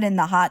hang out in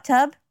the hot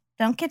tub.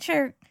 Don't get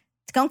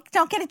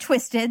it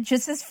twisted.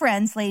 Just as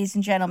friends, ladies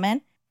and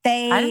gentlemen.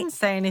 I didn't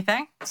say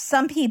anything.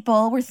 Some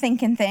people were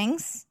thinking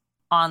things.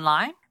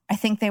 Online? I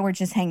think they were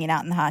just hanging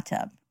out in the hot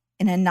tub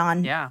in a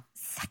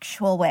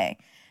non-sexual way.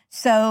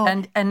 So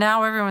and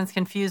now everyone's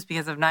confused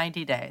because of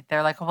 90 Day.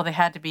 They're like, well, they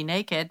had to be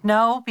naked.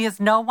 No,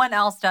 because no one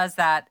else does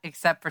that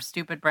except for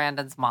stupid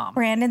Brandon's mom.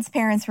 Brandon's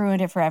parents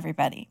ruined it for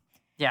everybody.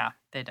 Yeah,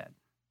 they did.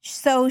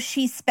 So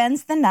she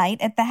spends the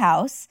night at the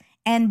house,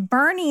 and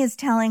Bernie is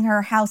telling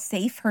her how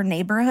safe her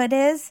neighborhood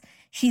is.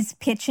 She's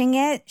pitching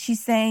it.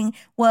 She's saying,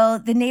 well,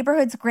 the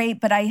neighborhood's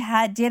great, but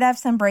I did have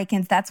some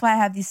break-ins. That's why I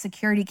have these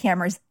security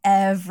cameras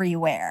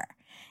everywhere.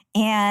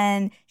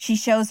 And she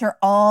shows her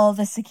all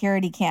the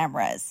security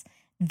cameras.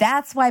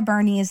 That's why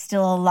Bernie is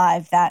still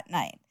alive that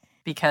night.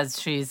 Because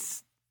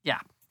she's,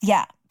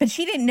 Yeah, but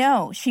she didn't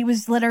know. She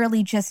was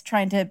literally just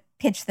trying to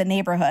pitch the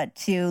neighborhood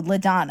to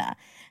LaDonna.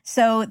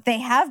 So they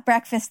have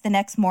breakfast the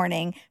next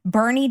morning.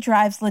 Bernie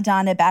drives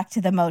LaDonna back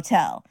to the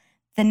motel.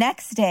 The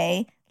next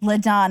day,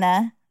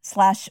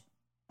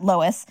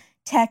 LaDonna/Lois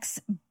texts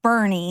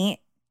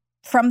Bernie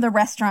from the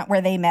restaurant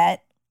where they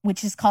met,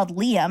 which is called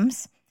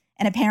Liam's.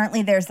 And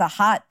apparently there's a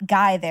hot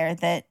guy there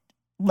that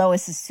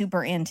Lois is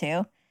super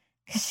into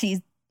because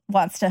she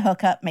wants to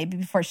hook up maybe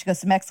before she goes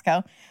to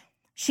Mexico.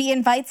 She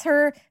invites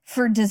her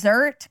for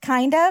dessert,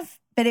 kind of,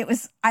 but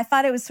I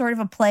thought it was sort of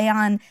a play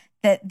on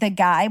that the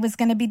guy was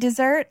going to be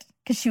dessert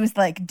because she was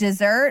like,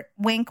 dessert,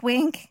 wink,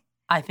 wink.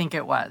 I think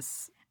it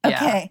was.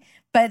 Okay. Yeah.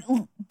 But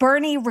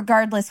Bernie,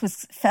 regardless,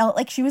 felt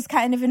like she was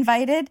kind of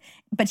invited,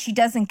 but she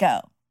doesn't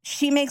go.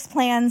 She makes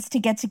plans to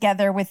get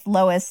together with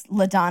Lois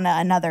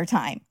LaDonna another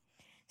time.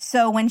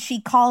 So when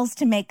she calls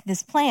to make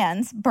these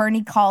plans,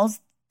 Bernie calls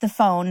the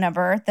phone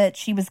number that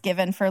she was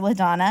given for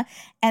LaDonna,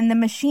 and the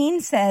machine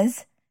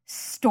says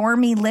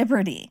Stormy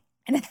Liberty.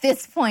 And at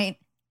this point,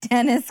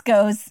 Dennis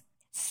goes,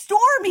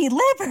 Stormy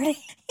Liberty?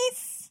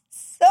 He's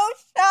so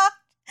shocked.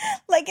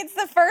 Like it's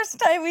the first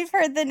time we've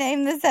heard the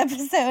name this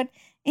episode.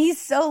 He's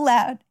so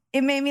loud.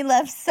 It made me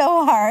laugh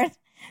so hard.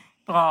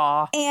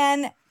 Aww.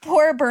 And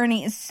poor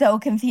Bernie is so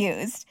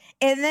confused.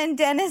 And then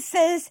Dennis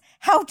says,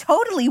 how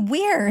totally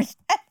weird.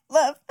 I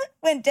love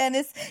when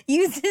Dennis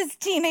uses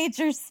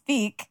teenager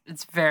speak.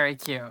 It's very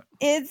cute.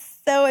 It's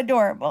so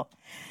adorable.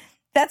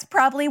 That's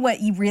probably what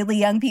really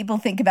young people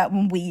think about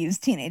when we use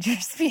teenager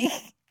speak.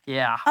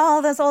 Yeah.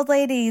 Oh, those old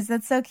ladies.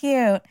 That's so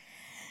cute.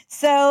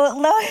 So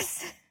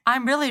Lois...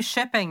 I'm really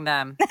shipping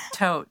them.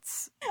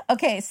 Totes.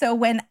 Okay, so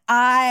when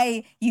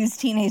I use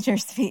teenager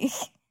speak...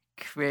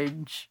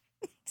 Cringe.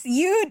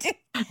 You do.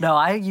 No,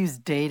 I use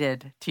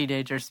dated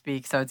teenager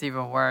speak, so it's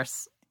even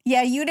worse.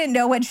 Yeah, you didn't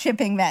know what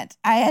shipping meant.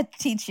 I had to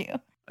teach you.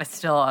 I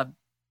still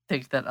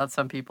think that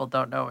some people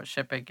don't know what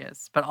shipping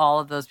is, but all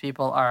of those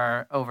people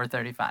are over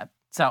 35.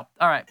 So,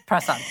 all right,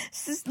 press on.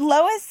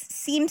 Lois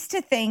seems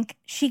to think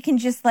she can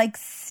just like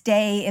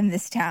stay in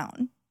this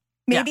town.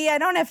 Maybe I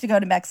don't have to go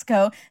to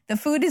Mexico. The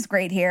food is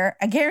great here.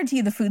 I guarantee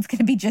you the food's going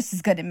to be just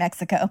as good in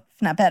Mexico,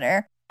 if not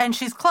better. And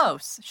she's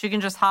close. She can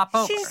just hop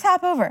over. She just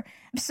hop over.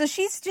 So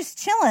she's just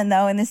chilling,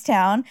 though, in this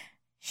town.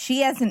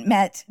 She hasn't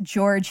met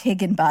George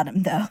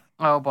Higginbottom, though.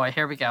 Oh, boy.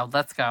 Here we go.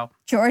 Let's go.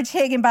 George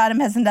Higginbottom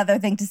has another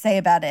thing to say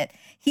about it.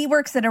 He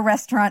works at a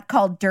restaurant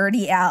called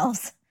Dirty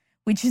Al's,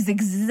 which is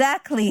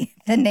exactly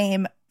the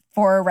name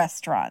for a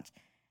restaurant.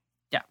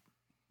 Yeah.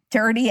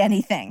 Dirty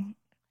anything.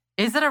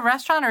 Is it a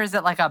restaurant or is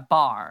it like a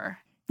bar?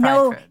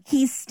 No,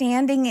 he's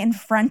standing in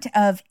front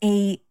of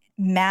a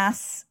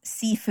mass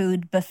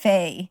seafood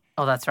buffet.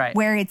 Oh, that's right.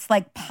 Where it's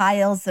like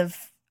piles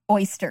of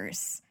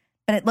oysters,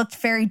 but it looked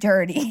very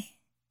dirty.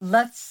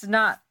 Let's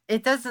not,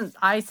 it doesn't,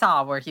 I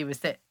saw where he was,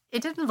 it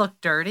didn't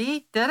look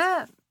dirty, did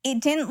it? It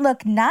didn't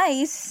look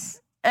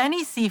nice.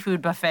 Any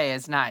seafood buffet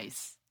is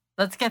nice.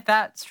 Let's get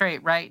that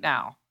straight right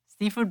now.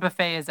 Seafood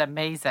buffet is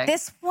amazing.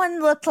 This one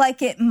looked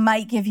like it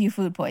might give you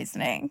food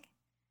poisoning.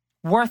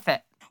 Worth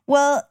it.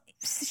 Well,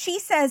 she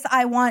says,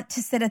 I want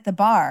to sit at the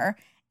bar.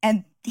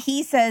 And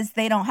he says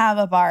they don't have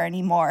a bar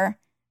anymore.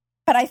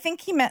 But I think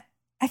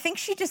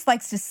she just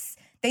likes to,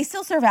 they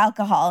still serve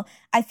alcohol.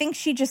 I think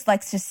she just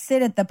likes to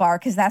sit at the bar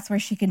because that's where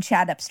she can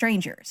chat up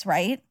strangers,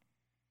 right?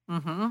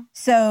 Mm-hmm.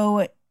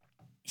 So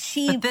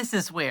But this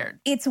is weird.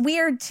 It's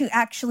weird to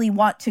actually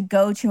want to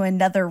go to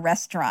another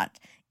restaurant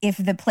if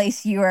the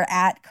place you are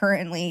at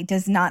currently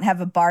does not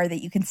have a bar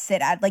that you can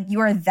sit at. Like, you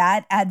are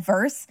that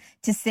adverse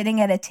to sitting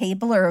at a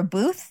table or a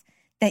booth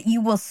that you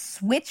will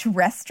switch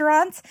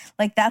restaurants?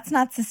 Like, that's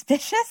not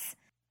suspicious?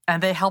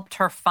 And they helped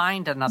her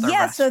find another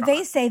restaurant. So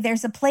they say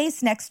there's a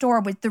place next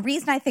door. The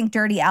reason I think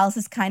Dirty Al's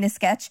is kind of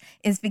sketch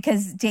is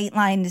because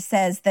Dateline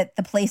says that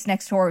the place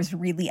next door was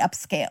really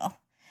upscale.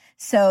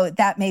 So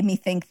that made me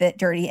think that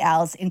Dirty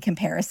Al's, in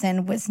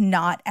comparison, was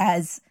not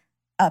as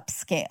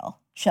upscale,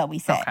 shall we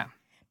say. Okay.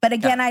 But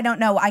again, I don't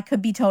know. I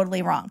could be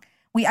totally wrong.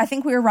 I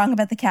think we were wrong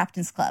about the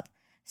Captain's Club.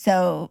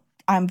 So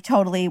I'm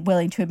totally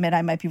willing to admit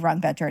I might be wrong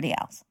about Dirty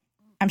Al's.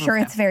 I'm sure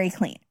it's very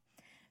clean.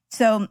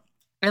 So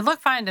it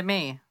looked fine to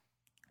me.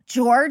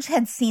 George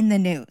had seen the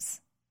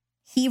news.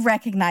 He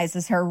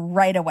recognizes her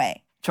right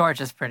away.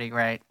 George is pretty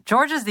great.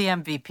 George is the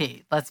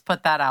MVP. Let's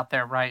put that out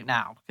there right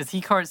now because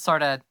he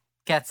sort of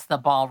gets the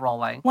ball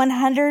rolling.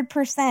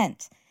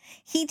 100%.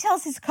 He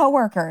tells his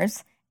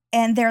coworkers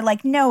and they're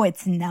like, no,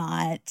 it's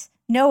not.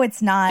 No,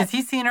 it's not. Because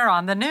he's seen her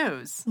on the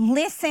news.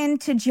 Listen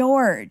to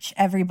George,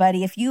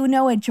 everybody. If you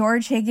know a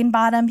George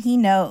Higginbottom, he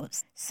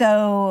knows.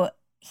 So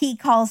he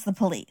calls the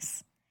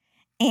police.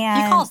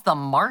 And he calls the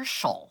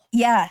marshal.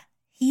 Yeah,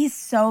 he's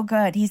so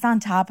good. He's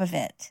on top of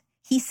it.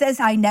 He says,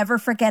 I never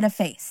forget a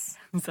face.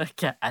 He's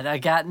like, I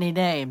got any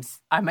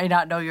names. I may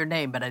not know your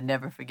name, but I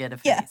never forget a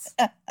face.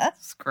 Yeah.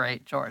 It's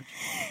great, George.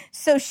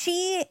 So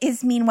she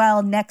is,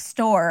 meanwhile, next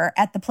door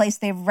at the place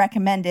they've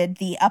recommended,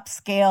 the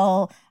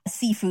upscale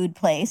seafood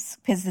place,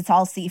 because it's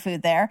all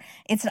seafood there.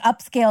 It's an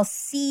upscale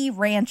sea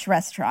ranch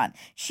restaurant.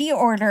 She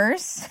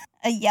orders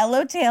a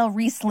yellowtail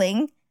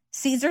Riesling,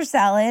 Caesar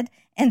salad,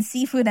 and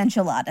seafood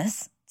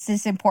enchiladas.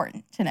 This is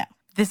important to know.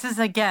 This is,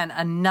 again,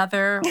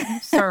 another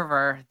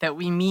server that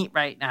we meet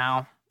right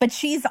now. But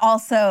she's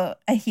also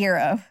a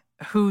hero.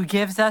 Who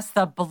gives us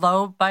the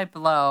blow by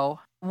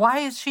blow. Why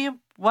is she,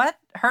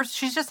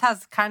 she just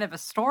has kind of a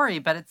story,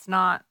 but it's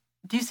not.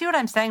 Do you see what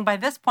I'm saying? By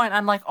this point,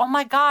 I'm like, oh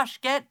my gosh,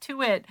 get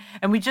to it.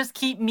 And we just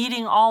keep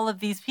meeting all of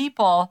these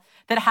people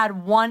that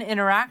had one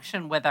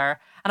interaction with her.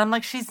 And I'm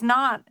like, she's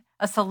not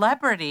a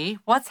celebrity.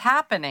 What's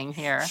happening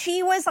here?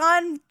 She was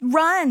on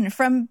run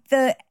from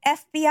the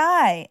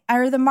FBI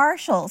or the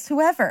marshals,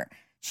 whoever.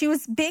 She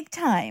was big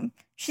time.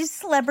 She's a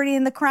celebrity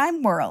in the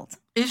crime world.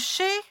 Is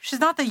she? She's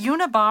not the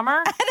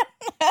Unabomber? I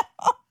don't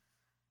know.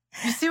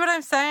 You see what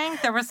I'm saying?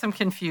 There was some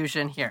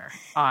confusion here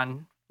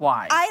on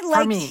why. I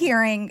liked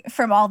hearing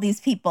from all these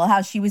people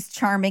how she was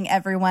charming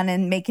everyone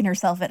and making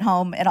herself at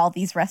home at all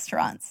these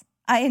restaurants.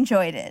 I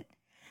enjoyed it.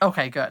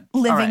 Okay, good.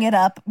 Living it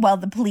up while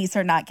the police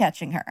are not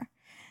catching her.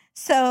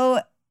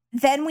 So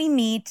then we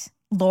meet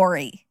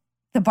Lori,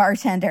 the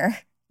bartender.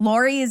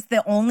 Lori is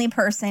the only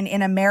person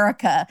in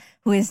America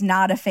who is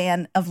not a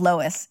fan of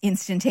Lois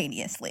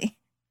instantaneously.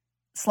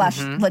 /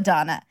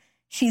 LaDonna.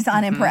 She's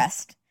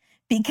unimpressed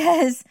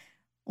because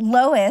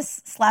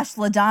Lois /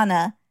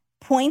 LaDonna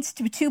points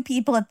to two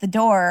people at the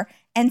door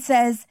and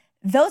says,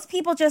 those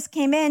people just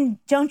came in.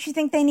 Don't you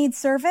think they need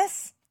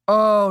service?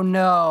 Oh,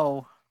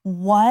 no.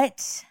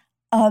 What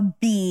a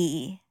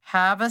bee.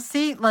 Have a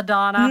seat,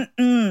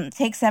 LaDonna.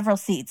 Take several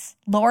seats.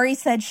 Lori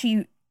said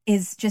she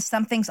is just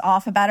something's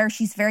off about her.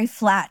 She's very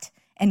flat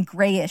and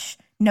grayish.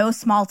 No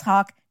small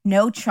talk,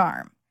 no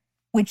charm,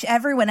 which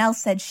everyone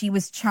else said she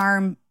was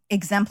charm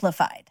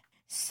exemplified.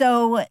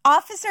 So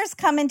officers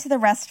come into the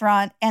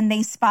restaurant and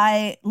they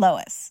spy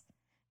Lois,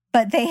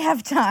 but they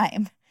have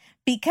time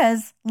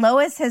because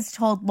Lois has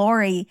told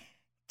Lori,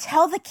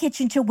 tell the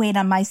kitchen to wait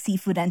on my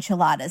seafood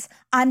enchiladas.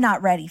 I'm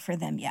not ready for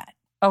them yet.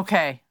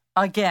 Okay,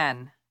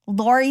 again.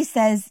 Lori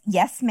says,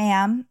 yes,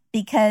 ma'am,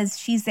 because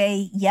she's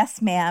a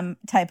yes, ma'am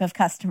type of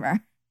customer.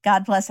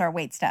 God bless our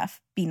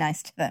waitstaff. Be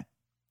nice to them.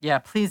 Yeah,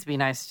 please be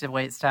nice to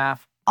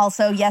waitstaff.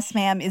 Also, yes,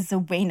 ma'am is a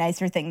way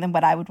nicer thing than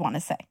what I would want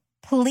to say.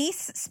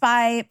 Police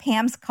spy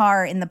Pam's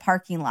car in the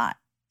parking lot.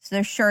 So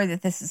they're sure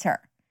that this is her.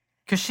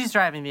 Because she's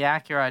driving the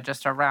Acura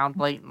just around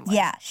blatantly.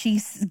 Yeah,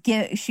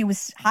 she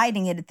was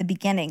hiding it at the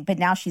beginning, but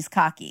now she's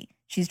cocky.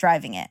 She's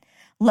driving it.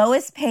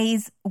 Lois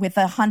pays with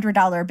a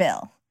 $100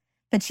 bill,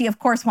 but she, of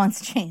course,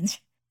 wants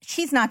change.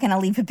 She's not going to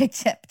leave a big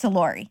tip to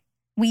Lori.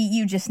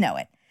 You just know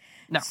it.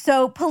 No.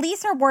 So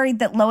police are worried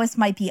that Lois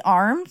might be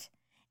armed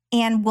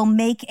and will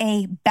make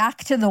a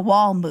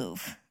back-to-the-wall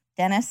move.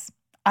 Dennis,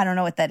 I don't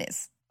know what that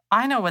is.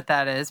 I know what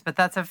that is, but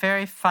that's a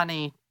very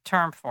funny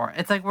term for it.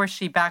 It's like where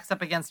she backs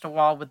up against a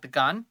wall with the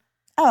gun.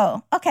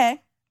 Oh,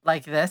 okay.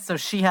 Like this, so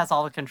she has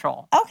all the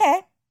control.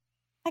 Okay.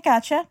 I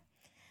gotcha.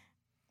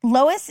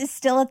 Lois is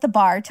still at the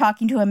bar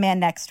talking to a man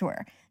next to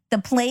her. The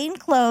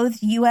plainclothed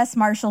U.S.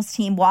 Marshals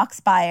team walks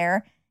by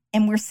her,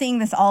 and we're seeing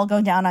this all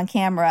go down on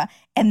camera,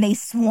 and they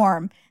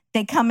swarm.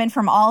 They come in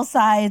from all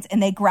sides,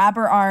 and they grab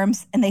her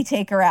arms, and they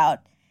take her out.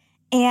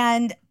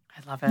 And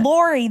I love it.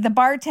 Lori, the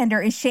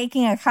bartender, is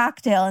shaking a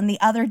cocktail in the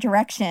other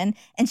direction,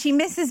 and she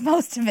misses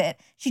most of it.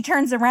 She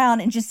turns around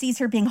and just sees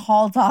her being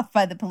hauled off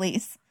by the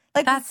police.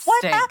 Like, that what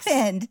stinks.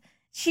 happened?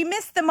 She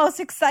missed the most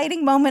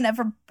exciting moment of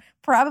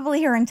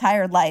probably her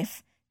entire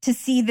life to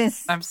see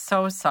this. I'm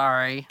so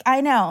sorry. I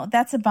know.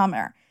 That's a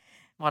bummer.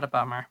 What a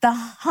bummer.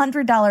 The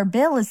 $100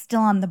 bill is still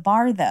on the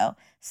bar, though.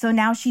 So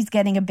now she's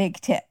getting a big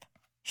tip.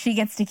 She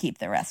gets to keep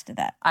the rest of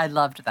that. I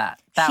loved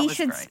that. She was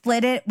should great.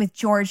 Split it with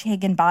George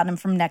Higginbottom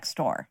from next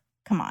door.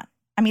 Come on.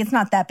 I mean, it's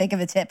not that big of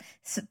a tip,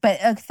 but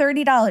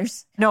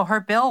 $30. No, her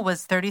bill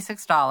was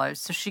 $36,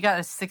 so she got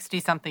a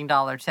 $60-something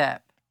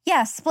tip.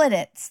 Yeah, split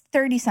it. It's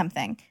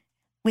 30-something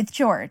with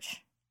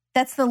George.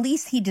 That's the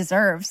least he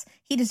deserves.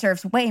 He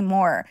deserves way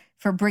more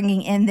for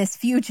bringing in this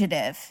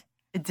fugitive.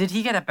 Did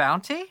he get a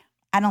bounty?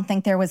 I don't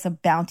think there was a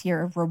bounty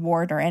or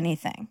reward or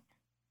anything.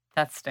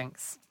 That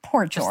stinks.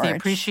 Poor George. Just the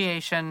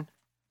appreciation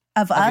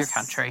of us. Your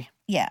country.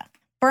 Yeah.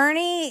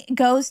 Bernie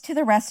goes to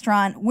the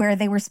restaurant where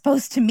they were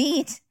supposed to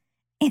meet,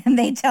 and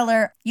they tell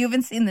her, you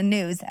haven't seen the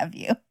news, have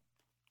you?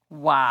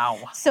 Wow.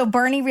 So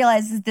Bernie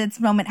realizes at this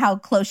moment how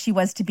close she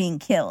was to being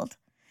killed.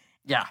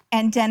 Yeah.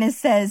 And Dennis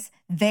says,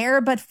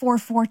 there but for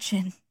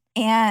fortune.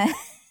 And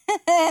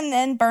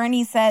then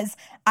Bernie says,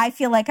 I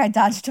feel like I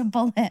dodged a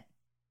bullet.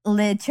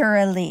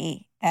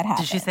 Literally, that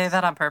happened. Did she say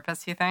that on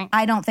purpose, you think?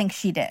 I don't think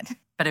she did.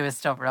 But it was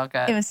still real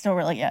good. It was still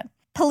really good.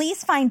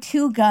 Police find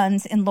 2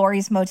 guns in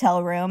Lori's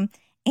motel room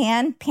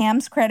and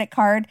Pam's credit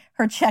card,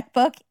 her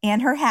checkbook,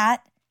 and her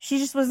hat. She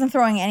just wasn't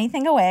throwing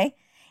anything away.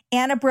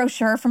 And a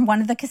brochure from one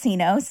of the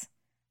casinos.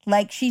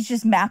 Like she's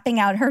just mapping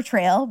out her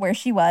trail where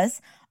she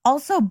was.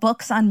 Also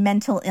books on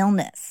mental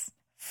illness.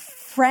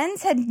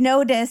 Friends had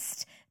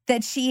noticed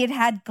that she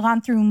had gone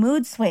through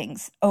mood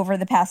swings over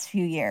the past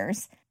few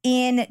years.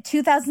 In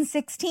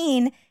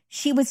 2016,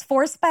 she was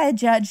forced by a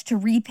judge to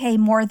repay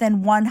more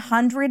than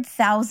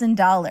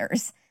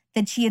 $100,000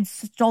 that she had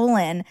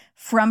stolen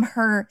from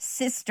her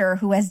sister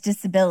who has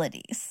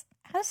disabilities.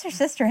 How does her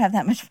sister have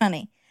that much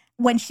money?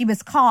 When she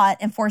was caught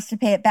and forced to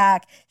pay it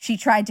back, she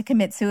tried to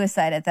commit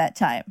suicide at that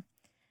time.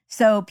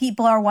 So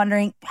people are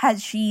wondering,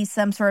 has she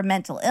some sort of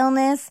mental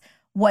illness?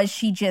 Was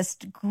she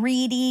just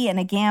greedy and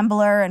a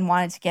gambler and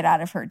wanted to get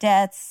out of her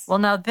debts? Well,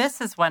 now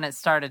this is when it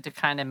started to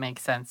kind of make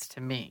sense to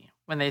me.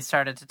 When they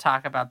started to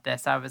talk about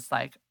this, I was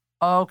like,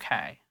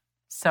 okay,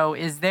 so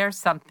is there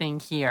something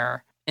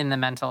here in the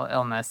mental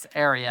illness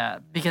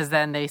area? Because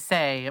then they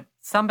say,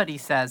 somebody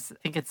says, I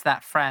think it's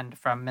that friend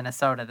from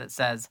Minnesota that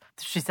says,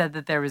 she said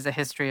that there was a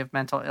history of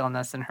mental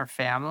illness in her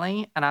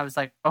family. And I was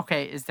like,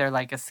 okay, is there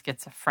like a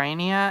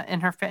schizophrenia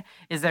in her family?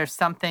 Is there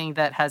something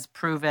that has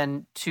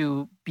proven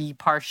to be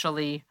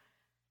partially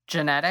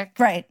genetic?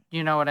 Right.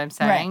 You know what I'm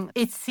saying? Right.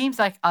 It seems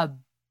like a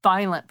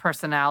violent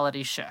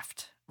personality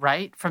shift.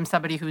 Right? From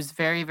somebody who's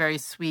very, very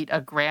sweet,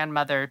 a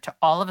grandmother, to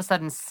all of a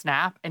sudden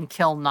snap and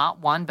kill not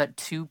 1, but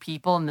 2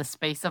 people in the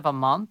space of a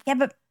month. Yeah,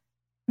 but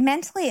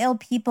mentally ill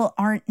people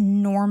aren't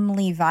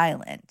normally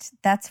violent.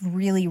 That's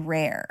really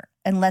rare,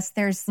 unless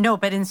there's... No,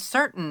 but in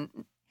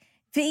certain...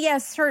 Yeah,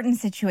 certain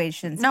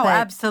situations. No, but...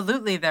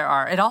 absolutely there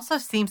are. It also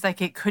seems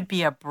like it could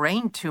be a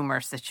brain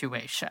tumor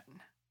situation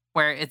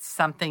where it's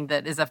something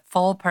that is a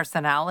full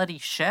personality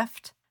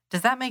shift.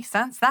 Does that make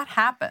sense? That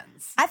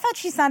happens. I thought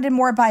she sounded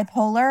more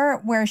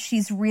bipolar, where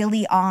she's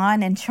really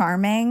on and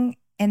charming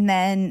and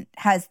then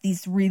has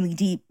these really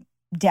deep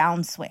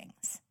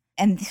downswings.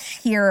 And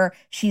here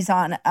she's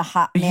on a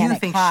hot manic You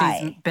think high.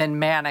 She's been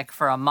manic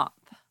for a month?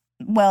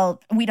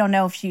 Well, we don't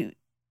know if she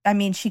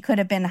could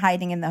have been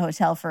hiding in the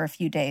hotel for a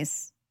few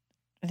days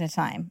at a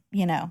time,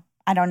 you know.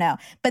 I don't know.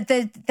 But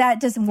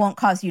that won't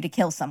cause you to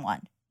kill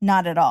someone.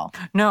 Not at all.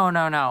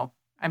 No.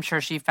 I'm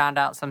sure she found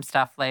out some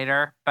stuff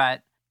later,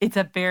 but it's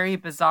a very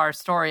bizarre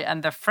story.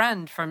 And the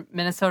friend from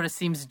Minnesota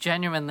seems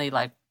genuinely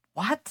like,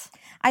 what?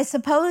 I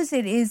suppose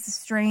it is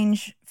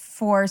strange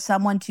for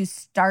someone to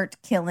start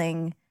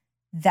killing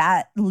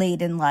that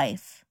late in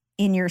life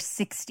in your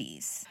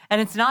 60s.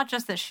 And it's not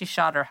just that she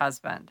shot her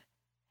husband.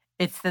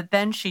 It's that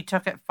then she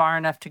took it far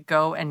enough to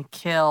go and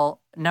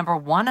kill, number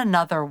one,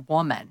 another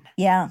woman.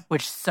 Yeah.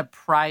 Which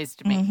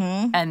surprised me.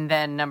 Mm-hmm. And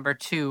then number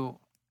two,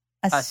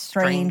 a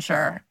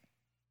stranger.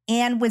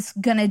 And was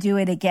going to do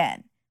it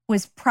again.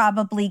 Was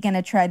probably going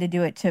to try to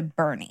do it to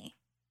Bernie.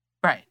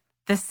 Right.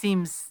 This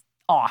seems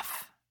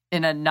off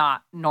in a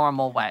not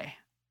normal way.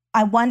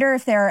 I wonder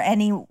if there are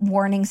any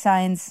warning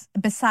signs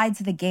besides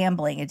the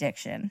gambling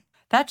addiction.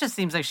 That just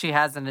seems like she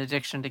has an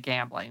addiction to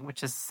gambling,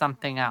 which is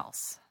something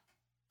else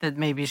that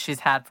maybe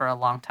she's had for a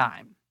long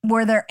time.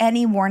 Were there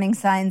any warning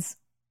signs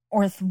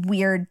or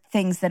weird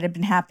things that had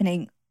been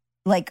happening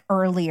like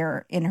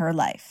earlier in her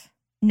life?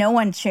 No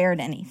one shared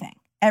anything.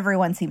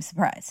 Everyone seems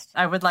surprised.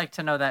 I would like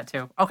to know that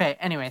too. Okay,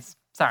 anyways,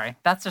 sorry.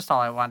 That's just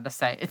all I wanted to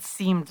say. It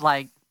seemed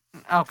like,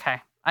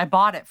 okay, I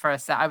bought it for a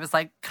sec. I was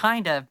like,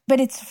 kind of. But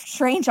it's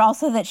strange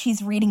also that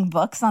she's reading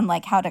books on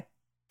like how to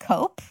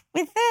cope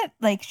with it.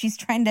 Like she's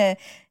trying to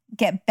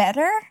get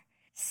better,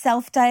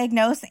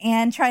 self-diagnose,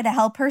 and try to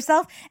help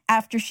herself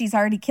after she's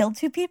already killed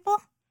 2 people.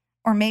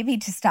 Or maybe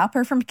to stop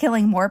her from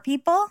killing more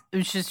people.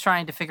 She's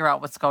trying to figure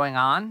out what's going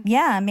on.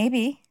 Yeah,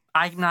 maybe.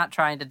 I'm not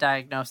trying to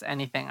diagnose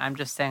anything. I'm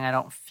just saying I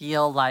don't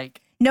feel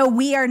like... No,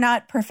 we are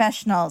not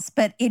professionals,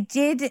 but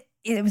it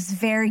was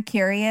very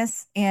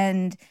curious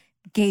and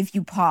gave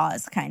you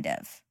pause, kind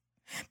of.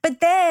 But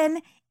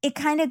then it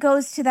kind of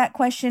goes to that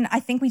question I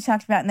think we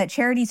talked about in that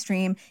charity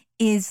stream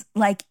is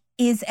like,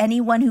 is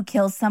anyone who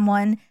kills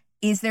someone,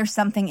 is there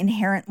something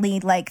inherently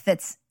like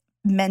that's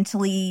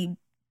mentally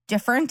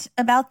different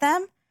about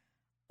them?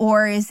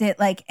 Or is it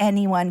like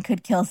anyone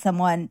could kill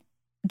someone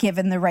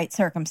given the right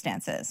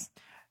circumstances?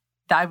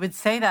 I would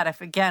say that if,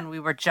 again, we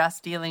were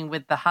just dealing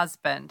with the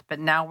husband, but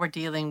now we're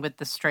dealing with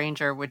the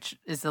stranger, which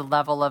is a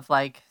level of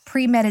like...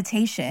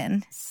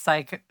 premeditation.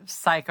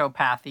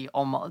 Psychopathy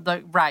almost.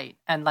 Like, right.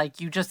 And like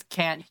you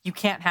can't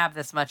have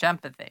this much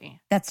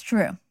empathy. That's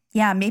true.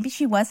 Yeah, maybe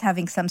she was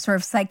having some sort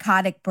of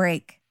psychotic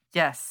break.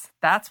 Yes,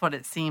 that's what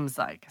it seems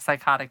like, a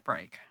psychotic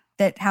break.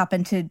 That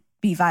happened to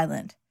be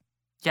violent.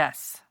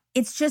 Yes.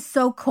 It's just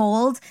so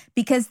cold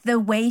because the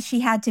way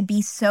she had to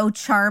be so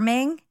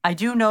charming. I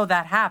do know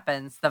that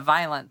happens, the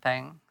violent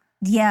thing.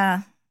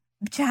 Yeah.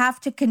 To have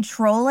to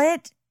control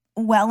it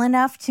well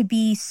enough to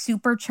be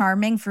super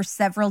charming for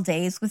several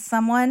days with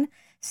someone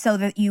so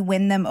that you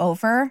win them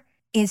over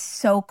is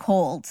so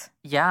cold.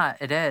 Yeah,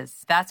 it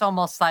is. That's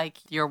almost like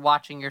you're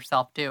watching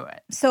yourself do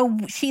it. So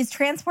she's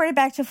transported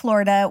back to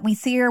Florida. We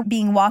see her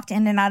being walked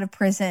in and out of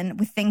prison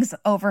with things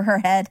over her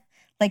head.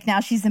 Like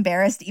now she's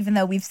embarrassed, even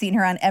though we've seen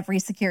her on every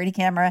security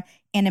camera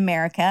in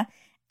America.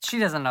 She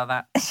doesn't know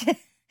that.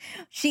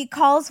 She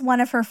calls one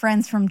of her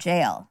friends from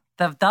jail.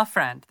 The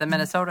friend, the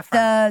Minnesota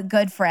friend. The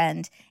good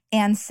friend.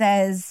 And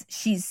says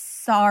she's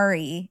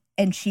sorry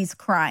and she's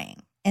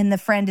crying. And the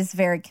friend is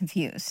very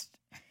confused.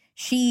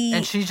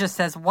 And she just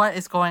says, what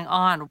is going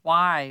on?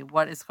 Why?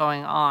 What is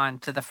going on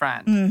to the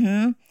friend?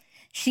 Mm-hmm.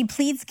 She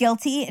pleads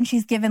guilty and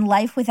she's given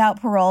life without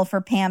parole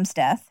for Pam's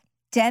death.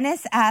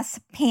 Dennis asks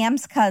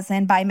Pam's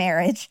cousin by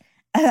marriage,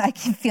 I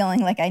keep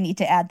feeling like I need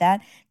to add that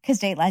because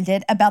Dateline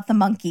did, about the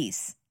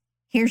monkeys.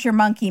 Here's your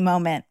monkey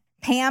moment.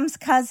 Pam's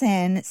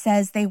cousin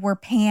says they were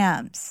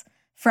Pam's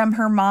from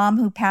her mom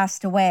who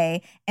passed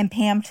away, and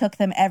Pam took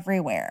them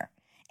everywhere.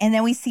 And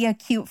then we see a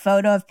cute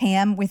photo of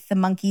Pam with the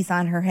monkeys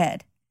on her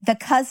head. The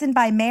cousin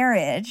by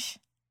marriage,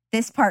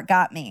 this part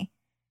got me,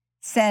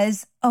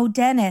 says, oh,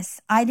 Dennis,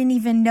 I didn't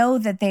even know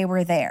that they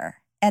were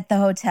there at the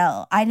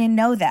hotel. I didn't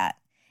know that.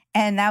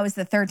 And that was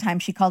the 3rd time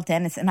she called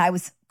Dennis, and I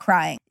was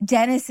crying.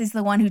 Dennis is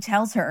the one who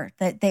tells her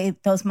that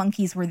those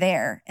monkeys were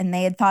there, and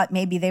they had thought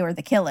maybe they were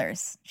the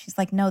killers. She's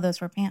like, no,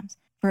 those were Pam's.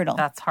 Brutal.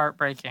 That's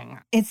heartbreaking.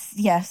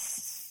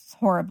 Yes,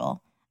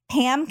 horrible.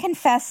 Pam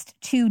confessed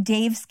to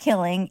Dave's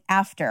killing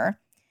after,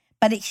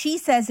 but she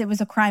says it was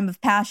a crime of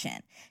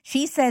passion.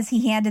 She says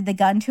he handed the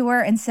gun to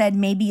her and said,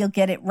 maybe you'll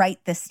get it right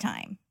this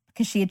time,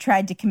 because she had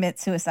tried to commit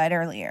suicide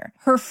earlier.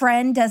 Her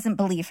friend doesn't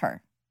believe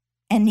her,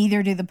 and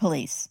neither do the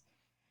police.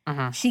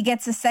 Mm-hmm. She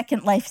gets a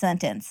second life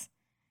sentence.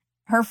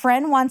 Her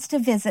friend wants to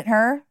visit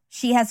her.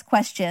 She has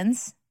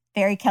questions.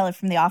 Barry Keller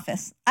from The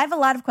Office. I have a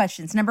lot of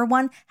questions. Number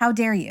 1, how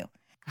dare you?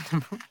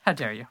 How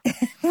dare you?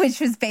 Which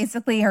was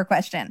basically her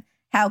question.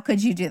 How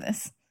could you do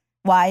this?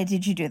 Why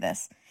did you do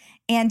this?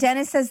 And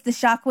Dennis says the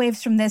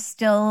shockwaves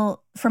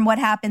from what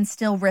happened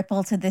still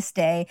ripple to this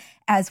day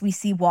as we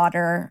see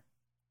water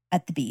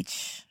at the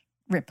beach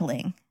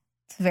rippling.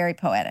 It's very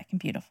poetic and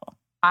beautiful.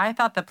 I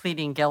thought the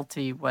pleading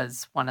guilty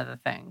was one of the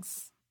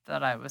things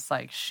that I was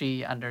like,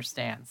 she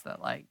understands that,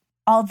 like.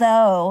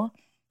 Although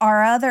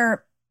our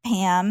other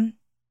Pam,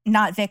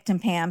 not victim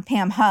Pam,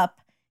 Pam Hupp,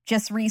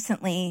 just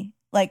recently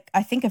like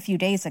I think a few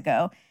days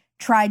ago,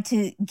 tried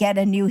to get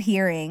a new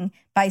hearing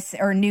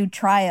or new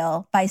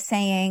trial by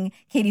saying,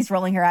 Katie's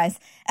rolling her eyes.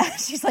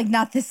 She's like,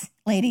 not this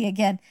lady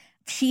again.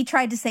 She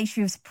tried to say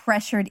she was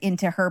pressured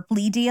into her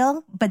plea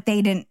deal, but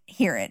they didn't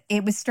hear it.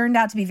 It was turned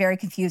out to be very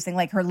confusing.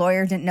 Like her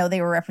lawyer didn't know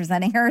they were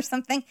representing her or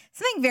something.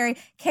 Something very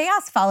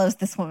chaos follows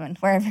this woman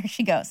wherever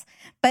she goes.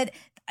 But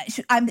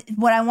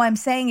what I'm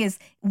saying is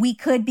we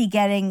could be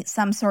getting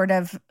some sort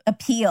of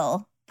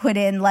appeal put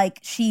in, like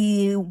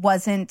she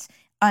wasn't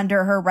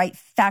under her right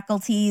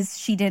faculties.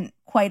 She didn't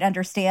quite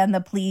understand the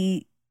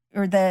plea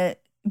or the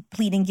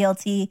pleading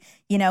guilty.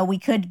 You know, we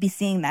could be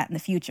seeing that in the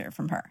future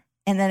from her.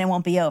 And then it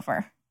won't be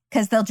over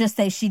because they'll just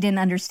say she didn't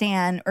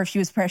understand or she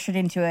was pressured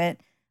into it.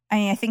 I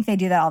mean, I think they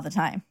do that all the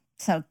time.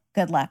 So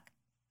good luck.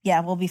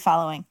 Yeah, we'll be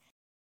following.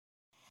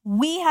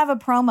 We have a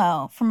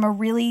promo from a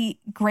really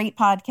great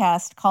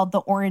podcast called The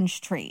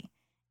Orange Tree.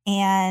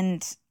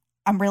 And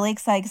I'm really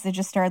excited because I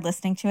just started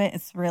listening to it.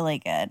 It's really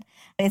good.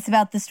 It's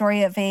about the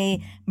story of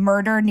a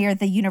murder near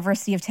the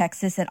University of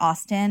Texas at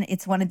Austin.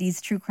 It's one of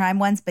these true crime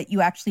ones, but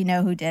you actually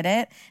know who did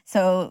it.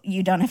 So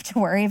you don't have to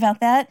worry about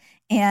that.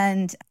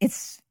 And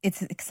it's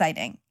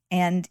exciting.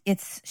 And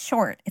it's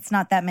short. It's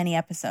not that many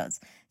episodes.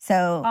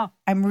 So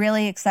I'm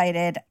really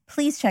excited.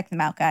 Please check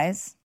them out,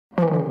 guys.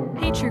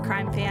 Hey, true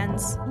crime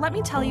fans. Let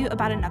me tell you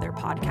about another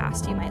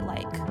podcast you might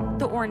like.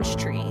 The Orange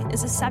Tree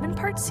is a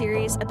 7-part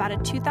series about a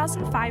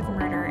 2005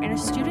 murder in a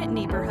student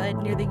neighborhood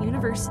near the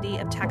University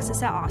of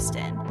Texas at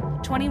Austin.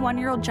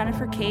 21-year-old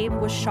Jennifer Cave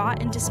was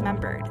shot and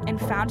dismembered and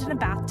found in a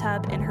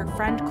bathtub in her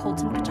friend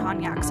Colton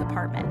Petoniak's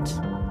apartment.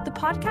 The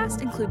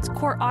podcast includes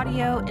court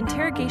audio,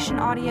 interrogation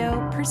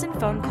audio, prison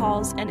phone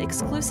calls, and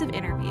exclusive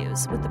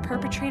interviews with the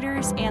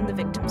perpetrators and the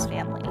victim's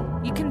family.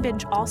 You can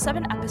binge all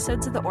 7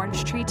 episodes of The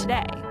Orange Tree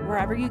today,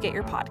 wherever you get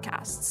your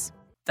podcasts.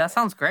 That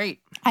sounds great.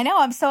 I know.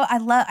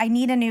 I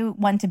need a new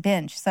one to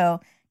binge.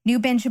 So new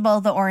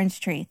bingeable, The Orange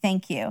Tree.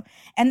 Thank you.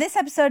 And this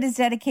episode is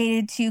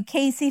dedicated to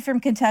Casey from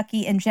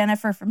Kentucky and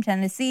Jennifer from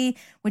Tennessee,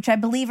 which I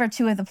believe are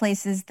 2 of the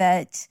places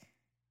that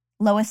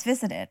Lois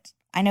visited.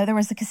 I know there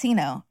was a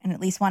casino in at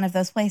least one of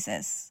those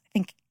places. I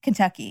think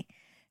Kentucky.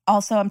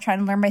 Also, I'm trying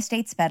to learn my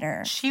states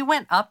better. She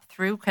went up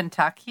through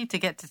Kentucky to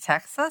get to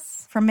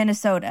Texas? From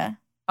Minnesota.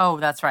 Oh,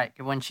 that's right.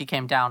 When she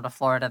came down to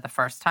Florida the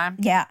first time?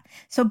 Yeah.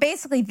 So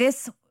basically,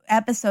 this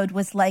episode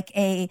was like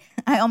I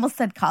almost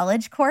said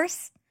college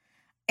course,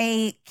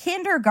 a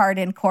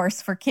kindergarten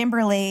course for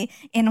Kimberly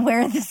in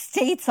where the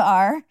states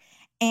are.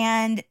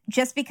 And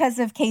just because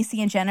of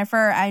Casey and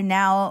Jennifer, I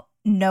now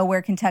know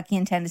where Kentucky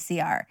and Tennessee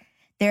are.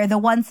 They're the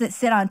ones that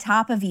sit on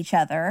top of each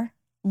other,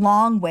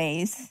 long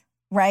ways,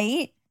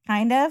 right?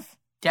 Kind of?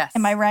 Yes.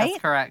 Am I right?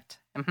 That's correct.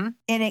 Mm-hmm.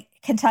 And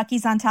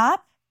Kentucky's on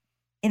top,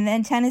 and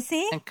then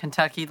Tennessee? And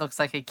Kentucky looks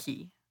like a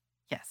key.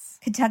 Yes.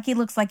 Kentucky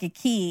looks like a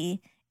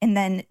key, and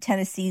then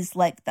Tennessee's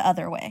like the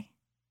other way.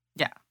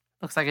 Yeah.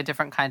 Looks like a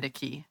different kind of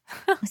key.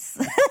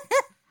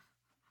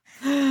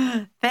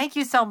 Thank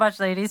you so much,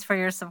 ladies, for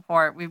your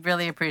support. We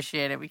really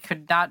appreciate it. We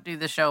could not do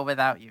the show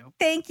without you.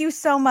 Thank you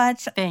so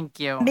much. Thank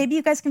you. Maybe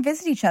you guys can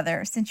visit each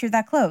other since you're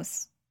that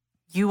close.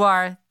 You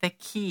are the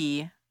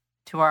key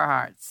to our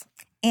hearts.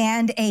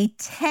 And a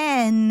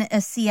 10,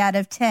 a C out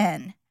of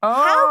 10. Oh,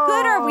 how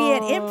good are we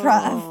at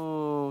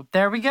improv?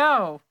 There we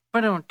go.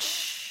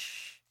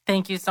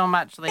 Thank you so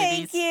much,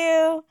 ladies. Thank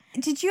you.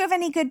 Did you have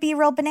any good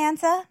B-roll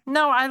bonanza?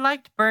 No, I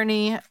liked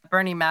Bernie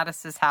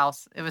Mattis's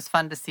house. It was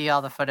fun to see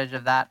all the footage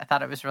of that. I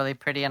thought it was really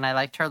pretty, and I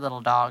liked her little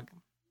dog.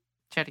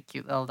 She had a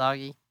cute little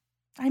doggy.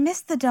 I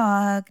missed the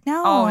dog.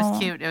 No. Oh, it was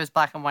cute. It was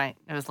black and white.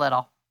 It was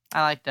little.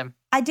 I liked him.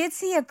 I did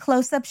see a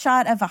close-up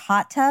shot of a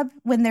hot tub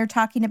when they're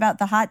talking about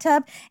the hot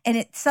tub,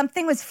 and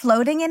something was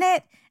floating in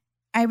it.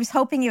 I was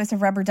hoping it was a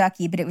rubber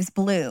ducky, but it was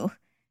blue.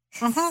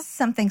 Mm-hmm.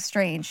 Something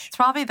strange. It's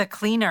probably the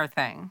cleaner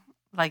thing.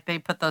 Like they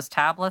put those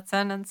tablets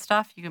in and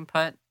stuff. You can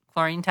put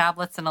chlorine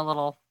tablets in a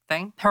little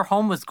thing. Her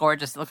home was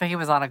gorgeous. It looked like it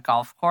was on a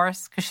golf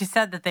course because she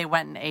said that they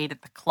went and ate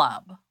at the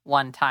club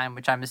one time,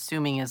 which I'm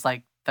assuming is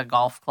like the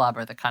golf club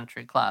or the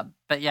country club.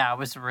 But yeah, it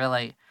was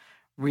really,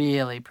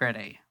 really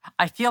pretty.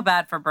 I feel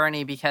bad for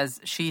Bernie because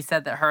she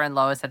said that her and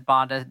Lois had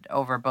bonded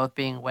over both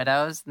being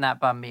widows, and that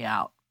bummed me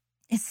out.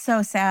 It's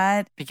so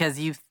sad. Because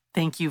you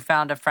think you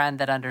found a friend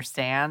that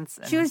understands.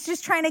 She was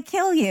just trying to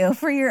kill you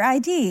for your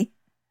ID.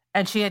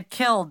 And she had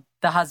killed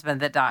the husband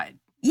that died.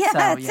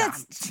 Yeah, so,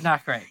 it's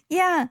not great.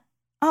 Yeah.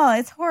 Oh,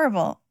 it's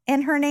horrible.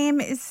 And her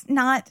name is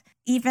not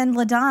even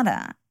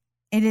LaDonna.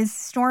 It is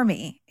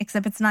Stormy,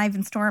 except it's not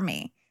even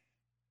Stormy.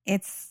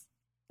 It's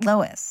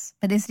Lois.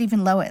 But is it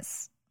even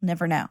Lois?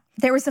 Never know.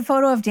 There was a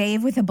photo of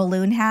Dave with a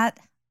balloon hat,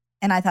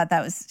 and I thought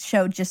that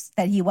showed just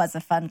that he was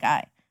a fun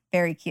guy.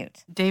 Very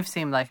cute. Dave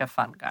seemed like a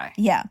fun guy.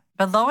 Yeah.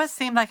 But Lois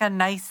seemed like a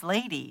nice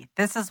lady.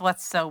 This is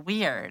what's so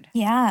weird.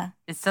 Yeah.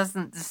 It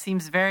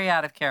seems very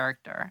out of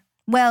character.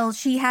 Well,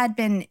 she had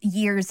been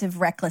years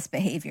of reckless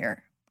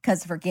behavior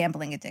because of her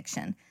gambling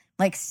addiction,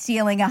 like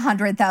stealing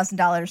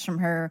 $100,000 from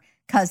her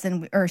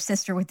cousin or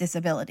sister with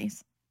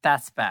disabilities.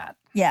 That's bad.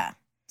 Yeah.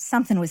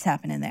 Something was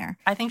happening there.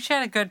 I think she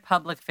had a good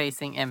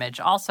public-facing image.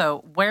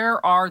 Also,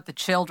 where are the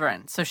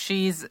children? So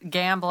she's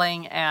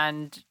gambling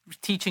and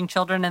teaching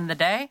children in the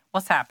day?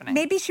 What's happening?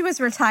 Maybe she was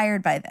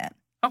retired by then.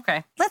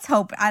 Okay. Let's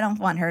hope. I don't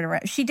want her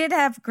to... She did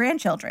have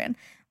grandchildren.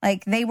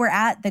 Like, they were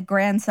at the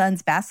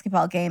grandson's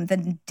basketball game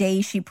the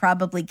day she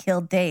probably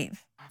killed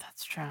Dave.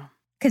 That's true.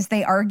 Because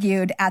they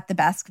argued at the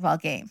basketball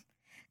game.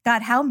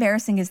 God, how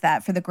embarrassing is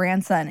that for the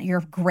grandson?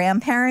 Your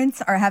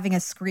grandparents are having a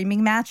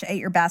screaming match at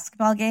your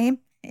basketball game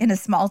in a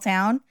small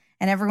town,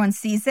 and everyone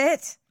sees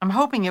it? I'm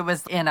hoping it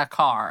was in a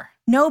car.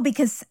 No,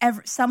 because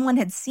someone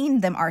had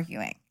seen them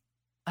arguing.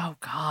 Oh,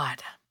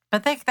 God.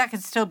 But that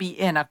could still be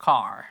in a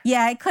car.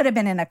 Yeah, it could have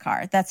been in a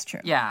car. That's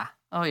true. Yeah.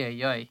 Oh, yeah.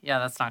 Yeah,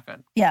 that's not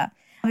good. Yeah.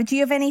 But do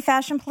you have any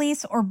fashion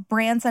police or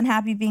brands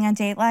unhappy being on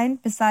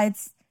Dateline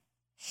besides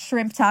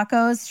shrimp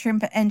tacos,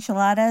 shrimp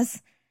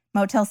enchiladas,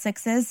 Motel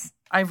 6s?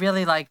 I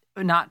really like,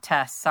 not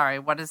Tess, sorry.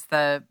 What is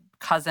the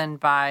cousin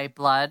by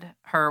blood?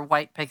 Her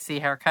white pixie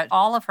haircut.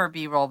 All of her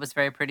B-roll was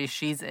very pretty.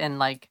 She's in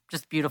like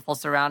just beautiful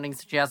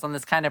surroundings. She has on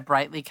this kind of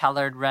brightly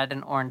colored red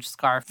and orange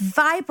scarf.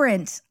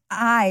 Vibrant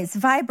eyes,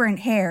 vibrant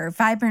hair,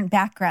 vibrant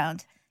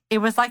background. It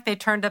was like they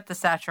turned up the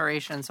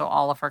saturation so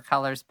all of her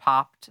colors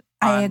popped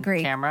on I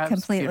agree. Camera.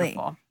 Completely. It was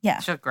beautiful. Yeah.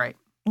 She looked great.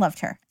 Loved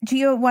her. Do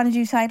you want to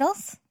do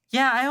titles?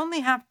 Yeah, I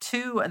only have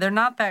 2. They're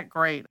not that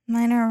great.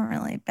 Mine are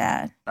really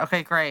bad.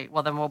 Okay, great.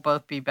 Well, then we'll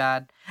both be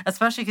bad.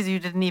 Especially because you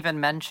didn't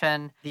even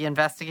mention the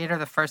investigator,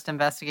 the first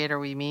investigator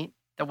we meet,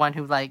 the one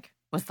who like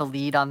was the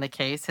lead on the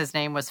case. His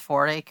name was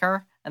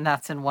Fouracre, and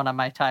that's in one of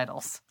my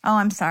titles. Oh,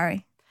 I'm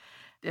sorry.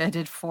 I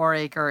did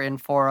Fouracre in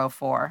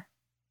 404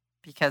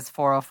 because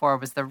 404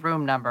 was the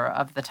room number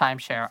of the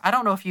timeshare. I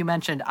don't know if you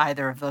mentioned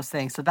either of those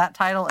things. So that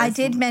title is... I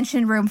did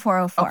mention room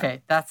 404.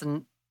 Okay, that's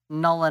a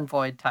null and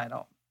void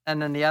title. And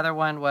then the other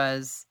one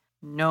was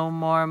No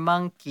More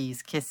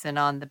Monkeys Kissing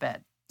on the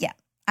Bed. Yeah.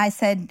 I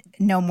said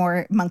no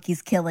more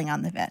monkeys killing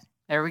on the bed.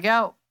 There we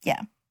go.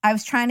 Yeah. I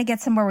was trying to get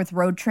somewhere with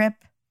road trip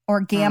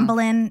or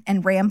gambling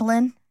and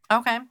rambling.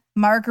 Okay.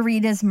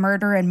 Margaritas,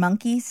 murder, and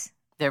monkeys.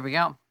 There we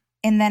go.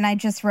 And then I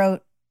just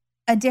wrote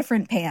a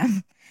different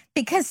Pam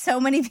because so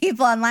many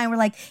people online were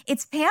like,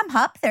 it's Pam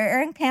Hupp. They're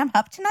airing Pam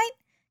Hupp tonight.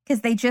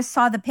 Because they just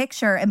saw the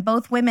picture and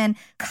both women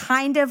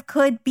kind of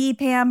could be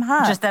Pam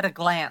Hupp. Just at a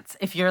glance.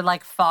 If you're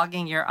like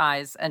fogging your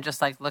eyes and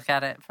just like look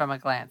at it from a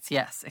glance.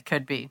 Yes, it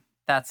could be.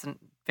 That's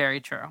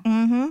very true.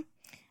 Mm-hmm.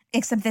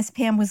 Except this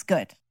Pam was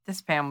good.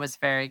 This Pam was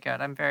very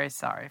good. I'm very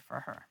sorry for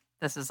her.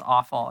 This is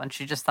awful. And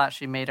she just thought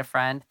she made a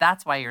friend.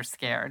 That's why you're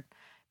scared.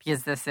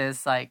 Because this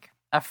is like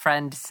a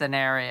friend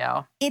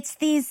scenario. It's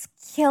these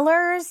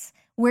killers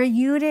where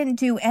you didn't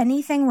do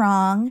anything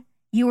wrong.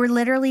 You were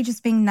literally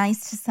just being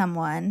nice to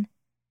someone.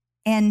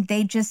 And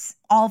they just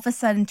all of a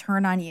sudden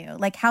turn on you.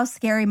 Like, how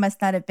scary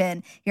must that have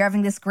been? You're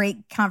having this great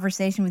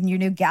conversation with your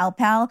new gal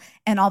pal,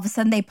 and all of a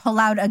sudden they pull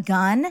out a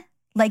gun.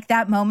 Like,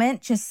 that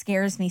moment just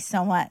scares me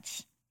so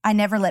much. I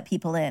never let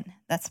people in.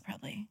 That's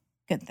probably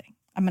a good thing.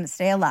 I'm going to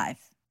stay alive.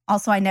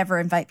 Also, I never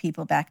invite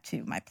people back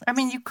to my place. I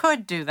mean, you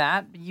could do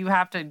that. You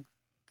have to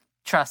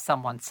trust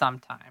someone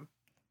sometime.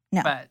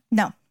 No, but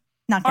not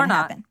going to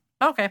happen.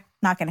 Okay.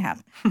 Not going to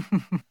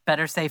happen.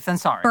 Better safe than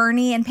sorry.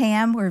 Bernie and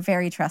Pam were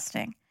very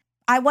trusting.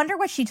 I wonder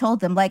what she told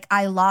them. Like,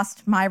 I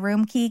lost my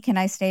room key. Can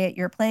I stay at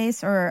your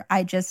place? Or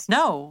I just...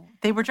 No,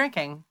 they were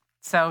drinking.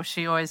 So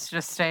she always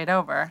just stayed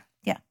over.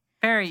 Yeah.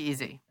 Very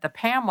easy. The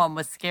Pam one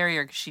was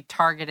scarier because she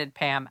targeted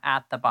Pam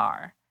at the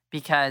bar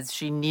because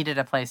she needed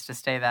a place to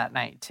stay that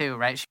night too,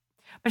 right?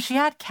 But she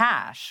had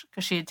cash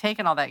because she had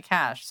taken all that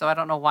cash. So I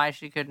don't know why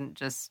she couldn't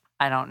just...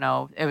 I don't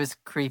know. It was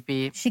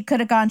creepy. She could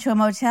have gone to a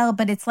motel,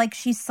 but it's like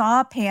she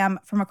saw Pam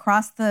from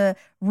across the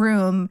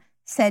room,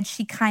 said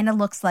she kind of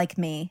looks like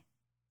me.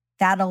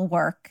 That'll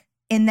work.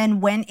 And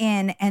then went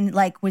in and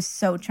like was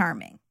so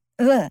charming.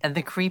 Ugh. And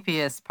the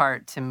creepiest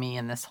part to me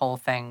in this whole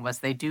thing was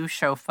they do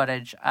show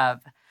footage of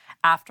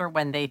after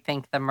when they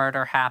think the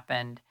murder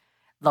happened,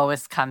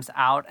 Lois comes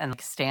out and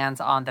like,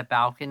 stands on the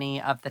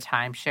balcony of the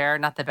timeshare.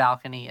 Not the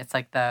balcony. It's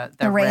like the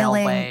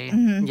railway.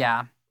 Mm-hmm.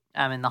 Yeah.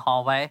 In the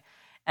hallway.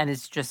 And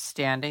it's just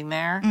standing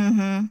there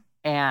Mm-hmm.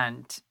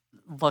 and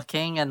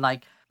looking and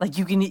like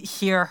you can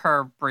hear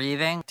her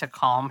breathing to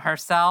calm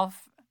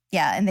herself.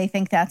 Yeah, and they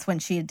think that's when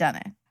she had done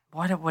it.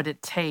 What would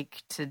it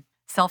take to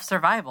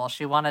self-survival?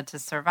 She wanted to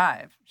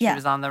survive. She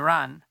was on the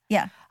run.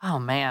 Yeah. Oh,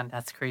 man,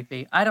 that's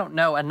creepy. I don't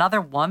know.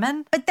 Another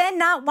woman? But then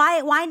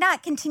why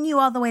not continue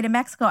all the way to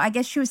Mexico? I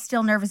guess she was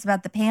still nervous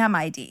about the Pam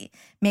ID.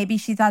 Maybe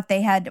she thought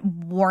they had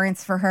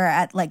warrants for her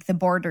at like the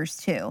borders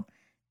too,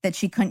 that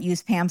she couldn't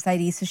use Pam's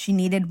ID. So she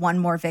needed one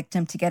more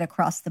victim to get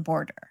across the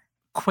border.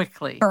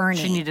 Quickly. Bernie.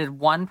 She needed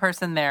one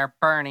person there,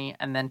 Bernie,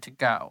 and then to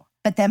go.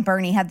 But then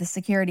Bernie had the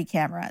security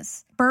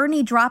cameras.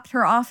 Bernie dropped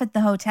her off at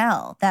the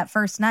hotel that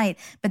first night,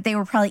 but they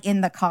were probably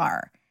in the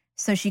car.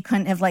 So she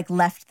couldn't have like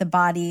left the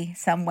body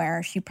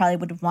somewhere. She probably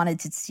would have wanted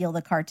to steal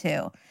the car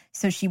too.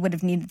 So she would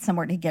have needed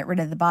somewhere to get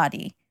rid of the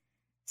body.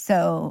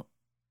 So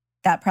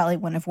that probably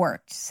wouldn't have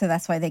worked. So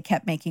that's why they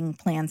kept making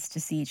plans to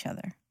see each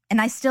other.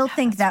 And I still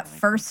think that really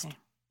first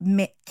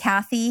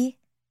Kathy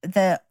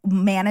the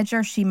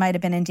manager, she might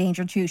have been in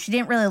danger too. She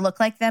didn't really look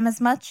like them as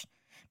much,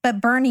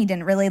 but Bernie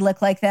didn't really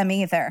look like them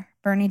either.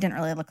 Bernie didn't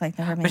really look like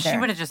them either. But she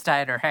would have just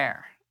dyed her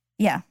hair.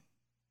 Yeah.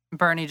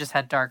 Bernie just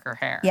had darker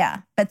hair.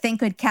 Yeah. But thank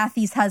good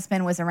Kathy's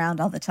husband was around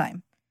all the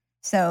time.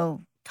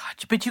 So.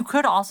 God, but you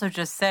could also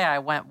just say I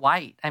went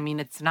white. I mean,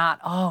 it's not,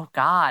 oh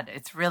God,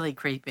 it's really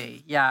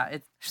creepy. Yeah.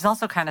 She's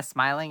also kind of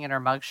smiling in her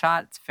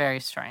mugshot. It's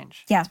very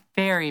strange. Yeah. It's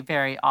very,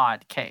 very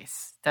odd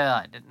case.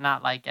 I did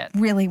not like it.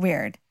 Really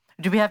weird.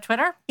 Do we have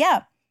Twitter?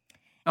 Yeah.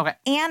 Okay.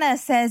 Anna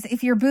says,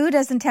 if your boo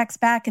doesn't text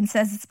back and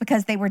says it's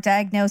because they were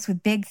diagnosed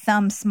with big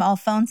thumb, small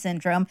phone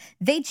syndrome,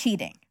 they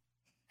cheating.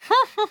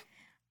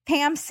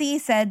 Pam C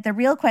said, the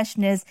real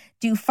question is,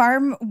 do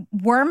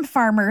worm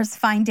farmers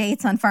find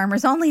dates on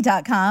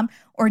farmersonly.com,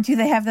 or do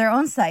they have their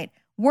own site,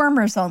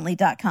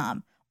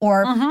 wormersonly.com,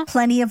 or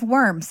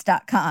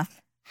plentyofworms.com?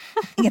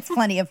 I think it's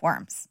plenty of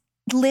worms.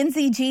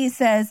 Lindsay G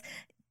says,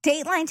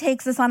 Dateline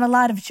takes us on a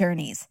lot of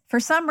journeys. For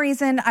some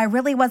reason, I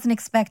really wasn't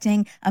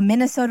expecting a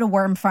Minnesota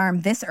worm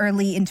farm this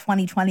early in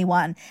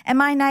 2021.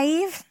 Am I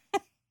naive?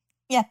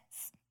 Yes.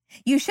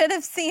 You should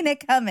have seen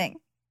it coming.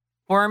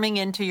 Worming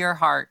into your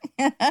heart.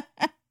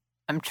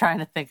 I'm trying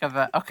to think of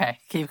okay,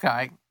 keep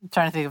going. I'm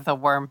trying to think of the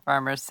worm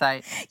farmer's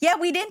site. Yeah,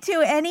 we didn't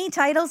do any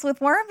titles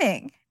with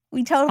worming.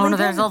 We totally didn't.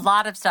 There's a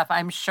lot of stuff.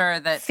 I'm sure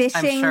that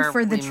Fishing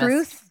for the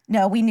truth?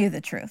 No, we knew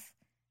the truth.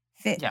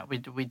 Yeah, we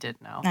did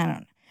know. I don't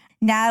know.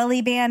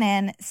 Natalie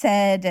Bannon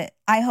said,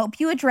 I hope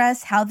you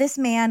address how this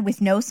man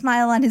with no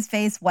smile on his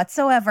face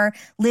whatsoever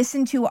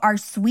listened to our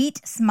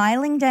sweet,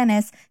 smiling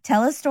Dennis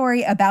tell a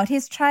story about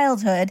his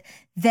childhood,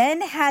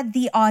 then had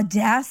the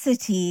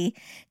audacity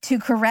to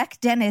correct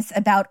Dennis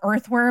about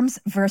earthworms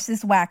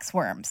versus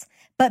waxworms.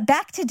 But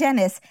back to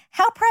Dennis,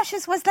 how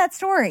precious was that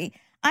story?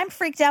 I'm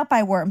freaked out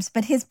by worms,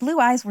 but his blue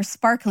eyes were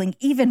sparkling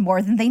even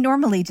more than they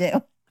normally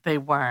do. They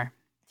were.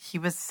 He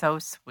was so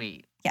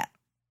sweet. Yeah.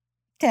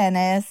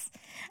 Dennis.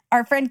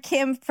 Our friend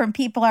Kim from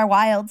People Are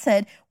Wild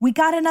said, we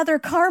got another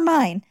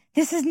Carmine.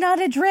 This is not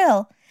a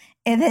drill.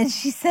 And then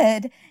she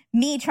said,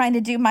 me trying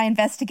to do my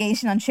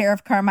investigation on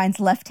Sheriff Carmine's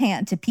left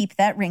hand to peep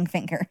that ring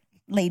finger.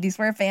 Ladies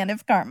were a fan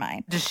of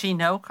Carmine. Does she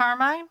know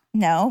Carmine?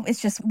 No,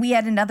 it's just we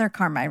had another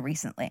Carmine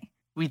recently.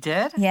 We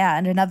did? Yeah,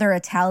 and another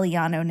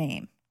Italiano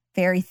name.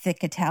 Very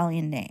thick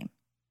Italian name.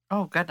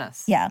 Oh,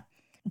 goodness. Yeah.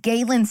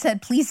 Galen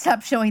said, please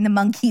stop showing the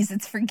monkeys.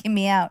 It's freaking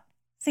me out.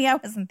 See, I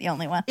wasn't the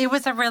only one. It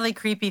was a really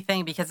creepy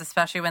thing because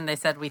especially when they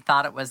said we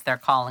thought it was their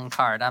calling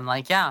card. I'm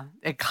like, yeah,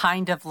 it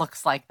kind of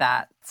looks like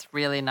that. It's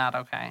really not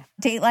okay.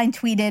 Dateline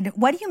tweeted,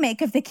 what do you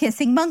make of the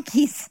kissing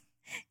monkeys?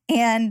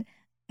 And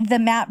the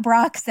Matt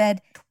Brock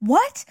said,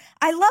 what?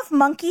 I love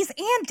monkeys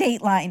and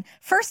Dateline.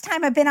 First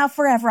time I've been out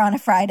forever on a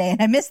Friday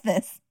and I missed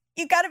this.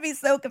 You got to be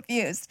so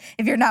confused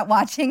if you're not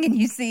watching and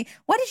you see,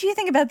 what did you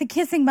think about the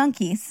kissing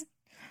monkeys?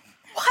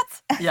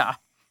 What? Yeah.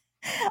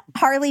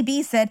 Harley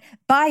B said,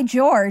 by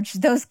George,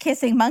 those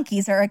kissing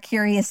monkeys are a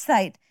curious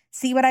sight.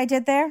 See what I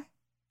did there?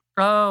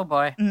 Oh,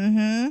 boy.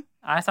 Mm-hmm.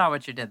 I saw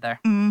what you did there.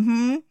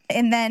 Mm-hmm.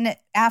 And then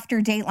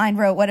after Dateline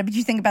wrote, what did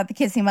you think about the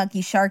kissing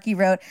monkey? Sharky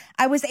wrote,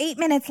 I was 8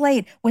 minutes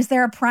late. Was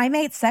there a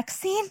primate sex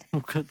scene?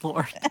 Oh, good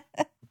Lord.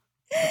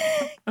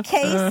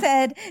 Kay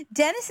said,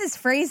 Dennis's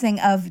phrasing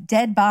of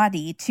dead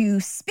body to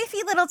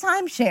spiffy little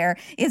timeshare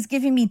is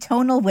giving me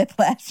tonal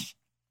whiplash.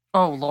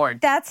 Oh,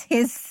 Lord. That's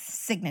his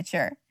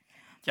signature.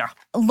 Yeah.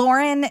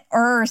 Lauren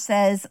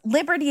says,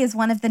 Liberty is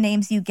one of the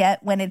names you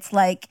get when it's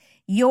like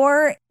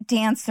your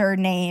dancer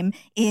name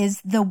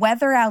is the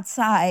weather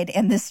outside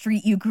and the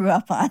street you grew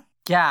up on.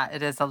 Yeah,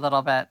 it is a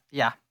little bit.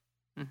 Yeah.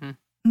 Mm-hmm.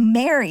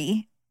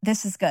 Mary,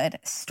 this is good.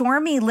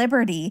 Stormy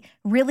Liberty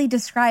really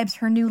describes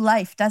her new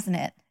life, doesn't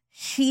it?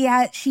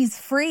 She's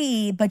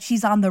free, but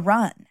she's on the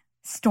run.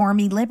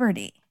 Stormy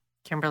Liberty.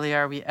 Kimberly,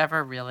 are we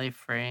ever really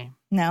free?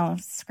 No,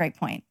 it's a great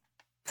point.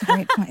 It's a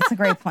great point. It's a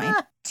great point.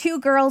 2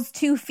 girls,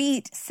 2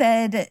 feet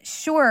said,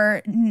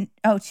 sure.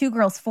 Oh, 2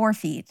 girls, 4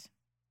 feet.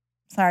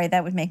 Sorry,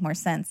 that would make more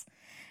sense.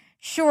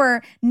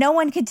 Sure, no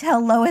one could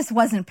tell Lois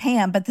wasn't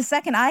Pam, but the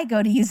second I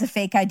go to use a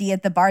fake ID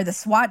at the bar, the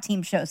SWAT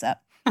team shows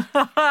up.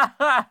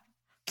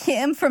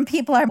 Kim from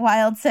People Are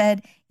Wild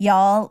said,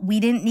 y'all, we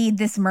didn't need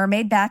this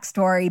mermaid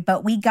backstory,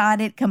 but we got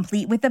it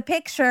complete with a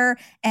picture.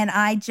 And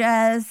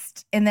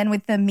then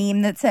with the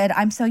meme that said,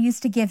 I'm so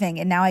used to giving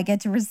and now I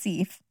get to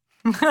receive.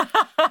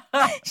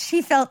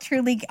 She felt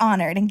truly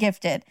honored and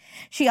gifted.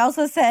 She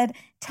also said,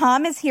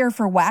 Tom is here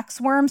for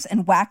waxworms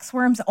and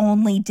waxworms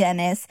only,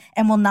 Dennis,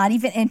 and will not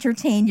even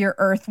entertain your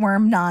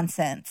earthworm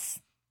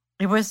nonsense.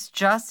 It was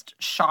just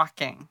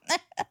shocking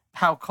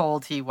how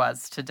cold he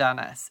was to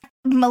Dennis.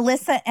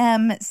 Melissa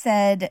M.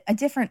 said, a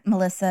different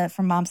Melissa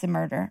from Moms and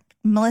Murder.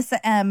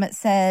 Melissa M.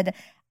 said,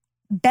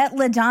 bet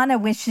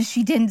LaDonna wishes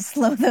she didn't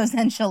slow those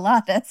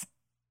enchiladas.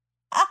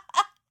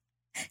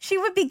 She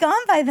would be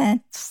gone by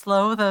then.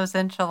 Slow those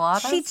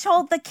enchiladas? She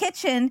told the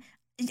kitchen,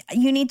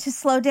 you need to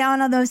slow down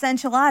on those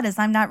enchiladas.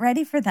 I'm not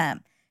ready for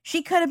them.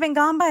 She could have been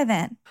gone by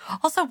then.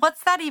 Also,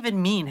 what's that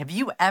even mean? Have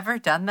you ever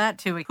done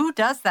that who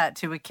does that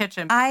to a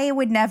kitchen? I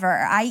would never.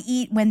 I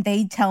eat when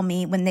they tell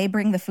me, when they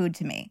bring the food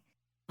to me.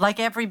 Like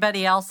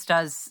everybody else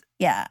does.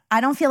 Yeah. I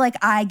don't feel like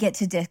I get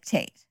to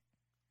dictate.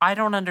 I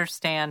don't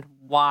understand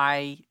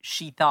why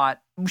she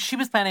thought she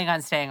was planning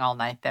on staying all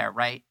night there,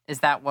 right? Is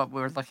that what we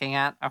were looking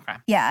at? Okay.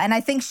 Yeah. And I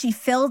think she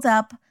filled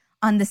up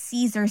on the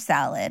Caesar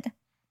salad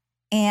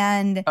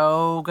and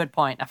oh, good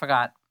point. I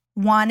forgot.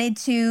 Wanted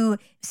to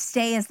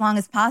stay as long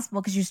as possible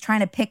because she was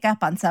trying to pick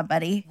up on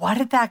somebody. What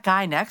did that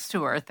guy next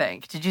to her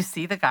think? Did you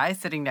see the guy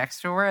sitting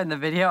next to her in the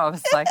video? I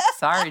was like,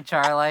 sorry,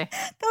 Charlie.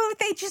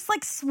 They just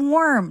like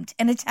swarmed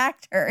and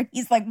attacked her.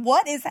 He's like,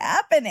 what is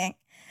happening?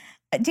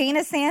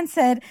 Dana Sand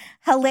said,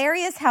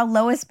 hilarious how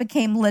Lois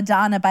became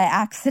LaDonna by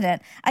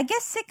accident. I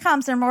guess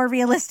sitcoms are more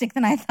realistic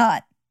than I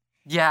thought.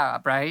 Yeah,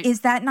 right?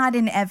 Is that not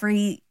in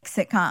every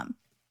sitcom?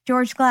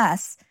 George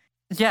Glass.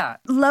 Yeah.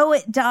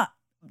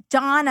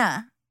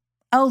 Donna.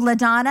 Oh,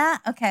 LaDonna?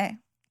 Okay.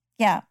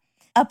 Yeah.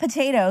 A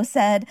Potato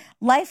said,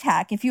 life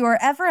hack, if you are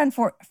ever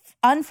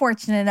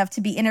unfortunate enough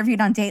to be interviewed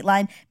on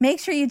Dateline, make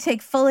sure you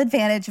take full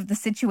advantage of the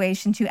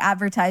situation to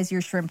advertise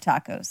your shrimp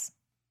tacos.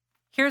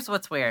 Here's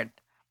what's weird.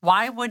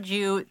 Why would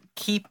you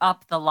keep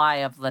up the lie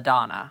of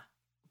LaDonna?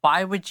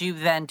 Why would you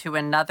then to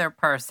another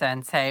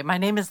person say, my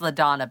name is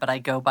LaDonna, but I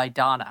go by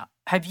Donna?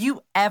 Have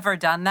you ever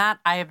done that?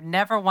 I have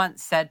never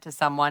once said to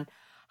someone,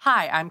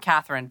 hi, I'm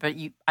Catherine, but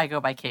I go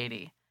by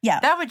Katie. Yeah.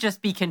 That would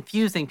just be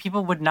confusing.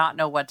 People would not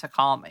know what to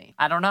call me.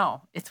 I don't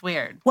know. It's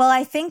weird. Well,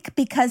 I think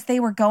because they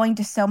were going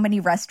to so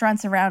many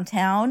restaurants around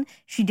town,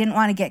 she didn't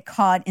want to get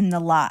caught in the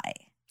lie.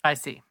 I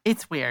see.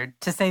 It's weird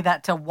to say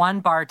that to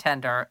one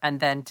bartender and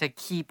then to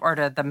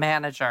the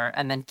manager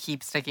and then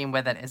keep sticking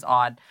with it is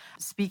odd.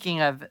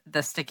 Speaking of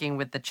the sticking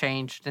with the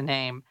changed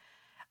name,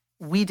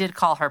 we did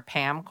call her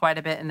Pam quite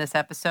a bit in this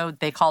episode.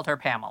 They called her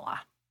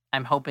Pamela.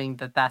 I'm hoping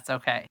that that's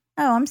okay.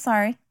 Oh, I'm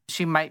sorry.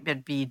 She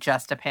might be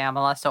just a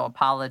Pamela, so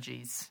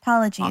apologies.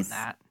 Apologies. On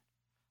that.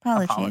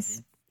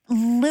 Apologies.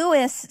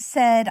 Lewis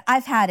said,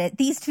 I've had it.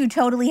 These two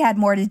totally had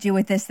more to do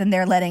with this than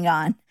they're letting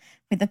on,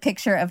 with a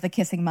picture of the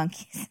kissing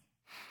monkeys.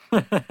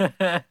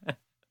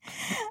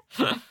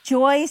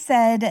 Joy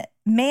said,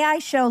 may I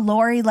show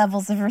Lori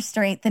levels of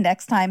restraint the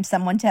next time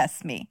someone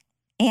tests me?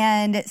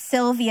 And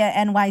Sylvia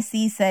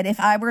NYC said, if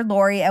I were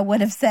Lori, I would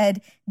have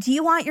said, do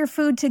you want your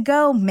food to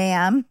go,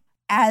 ma'am?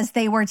 As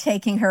they were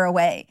taking her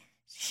away.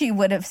 She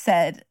would have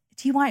said,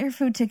 do you want your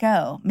food to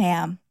go,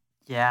 ma'am?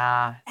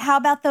 Yeah. How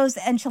about those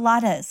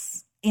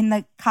enchiladas in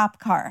the cop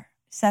car?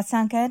 Does that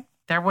sound good?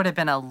 There would have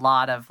been a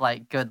lot of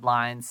good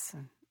lines.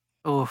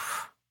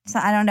 Oof. So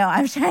I don't know.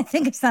 I was trying to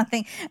think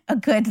of a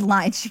good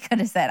line she could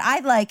have said.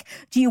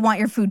 Do you want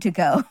your food to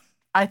go?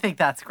 I think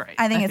that's great.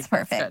 I think it's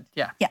perfect.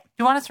 Yeah. Yeah. Do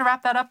you want us to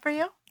wrap that up for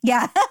you?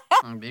 Yeah.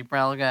 It'd be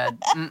real good.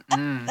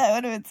 That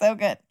would have been so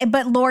good.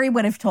 But Lori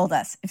would have told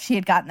us if she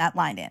had gotten that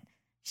line in.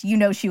 She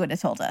would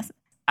have told us.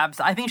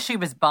 I think she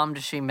was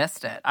bummed she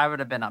missed it. I would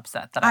have been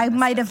upset that I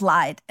might have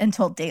lied and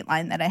told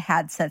Dateline that I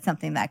had said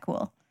something that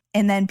cool.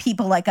 And then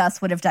people like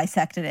us would have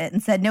dissected it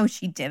and said, no,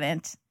 she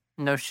didn't.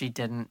 No, she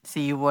didn't.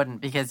 See, you wouldn't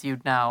because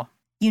you'd know.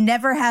 You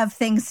never have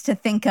things to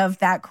think of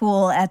that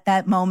cool at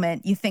that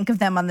moment. You think of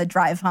them on the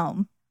drive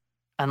home.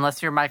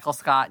 Unless you're Michael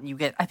Scott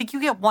and I think you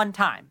get one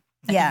time.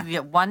 Yeah. You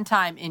get one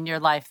time in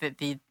your life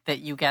that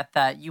you get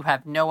that you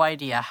have no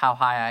idea how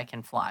high I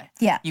can fly.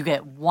 Yeah. You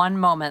get one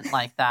moment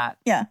like that.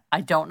 Yeah.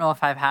 I don't know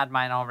if I've had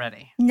mine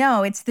already.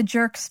 No, it's the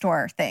Jerk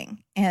Store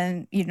thing.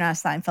 And you're not a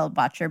Seinfeld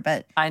watcher,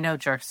 but I know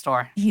Jerk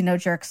Store. You know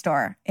Jerk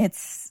Store.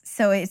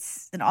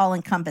 It's an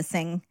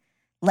all-encompassing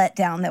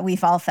letdown that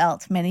we've all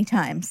felt many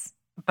times.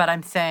 But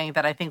I'm saying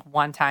that I think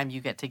one time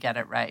you get to get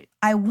it right.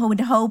 I would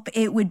hope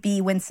it would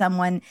be when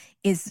someone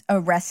is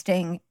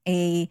arresting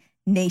a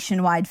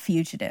nationwide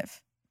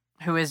fugitive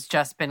who has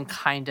just been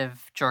kind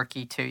of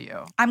jerky to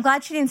you. I'm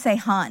glad she didn't say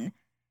hun.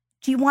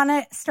 Do you want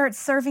to start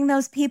serving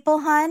those people,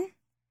 hun?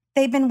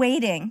 They've been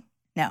waiting.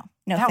 No,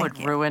 that would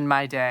ruin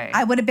my day.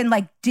 I would have been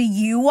like, do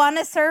you want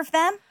to serve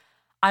them?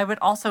 I would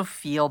also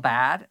feel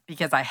bad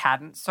because I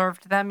hadn't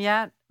served them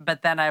yet.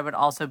 But then I would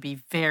also be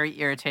very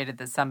irritated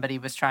that somebody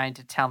was trying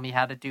to tell me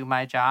how to do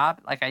my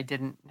job. Like I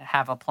didn't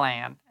have a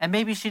plan. And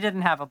maybe she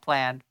didn't have a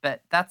plan,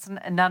 but that's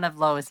none of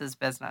Lois's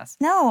business.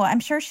 No,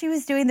 I'm sure she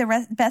was doing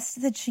the best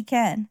that she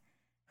can.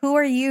 Who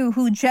are you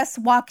who just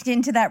walked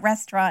into that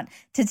restaurant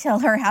to tell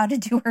her how to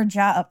do her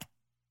job?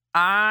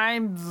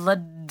 I'm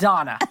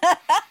LaDonna.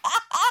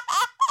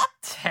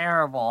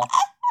 Terrible.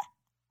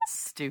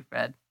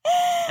 Stupid.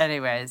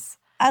 Anyways.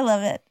 I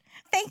love it.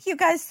 Thank you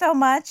guys so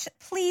much.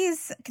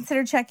 Please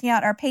consider checking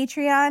out our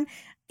Patreon.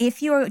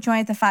 If you join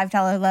at the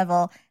 $5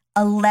 level,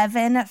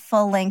 11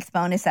 full-length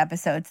bonus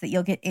episodes that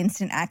you'll get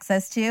instant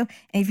access to. And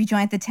if you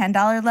join at the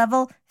 $10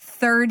 level,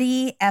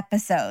 30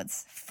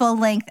 episodes,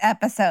 full-length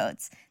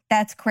episodes.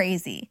 That's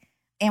crazy.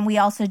 And we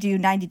also do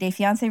 90 Day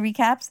Fiancé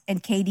recaps.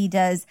 And Katie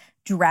does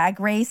Drag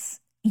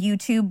Race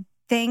YouTube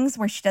things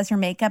where she does her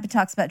makeup and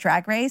talks about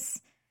Drag Race.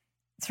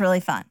 It's really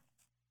fun.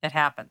 It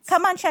happens.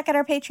 Come on, check out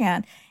our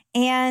Patreon.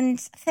 And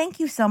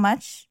thank you so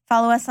much.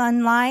 Follow us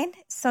online,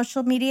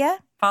 social media.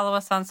 Follow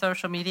us on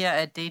social media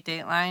at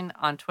Dateline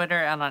on Twitter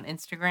and on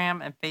Instagram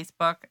and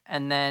Facebook.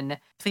 And then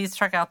please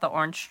check out The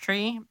Orange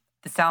Tree.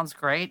 This sounds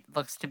great.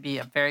 Looks to be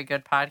a very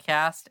good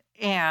podcast.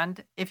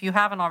 And if you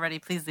haven't already,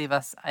 please leave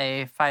us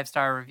a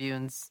 5-star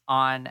reviews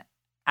on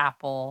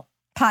Apple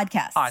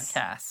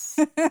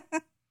Podcasts.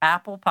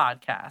 Apple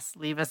Podcasts.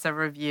 Leave us a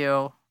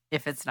review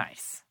if it's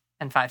nice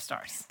and 5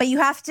 stars. But you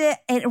have to,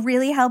 it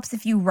really helps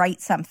if you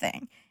write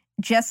something.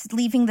 Just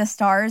leaving the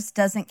stars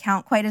doesn't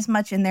count quite as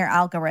much in their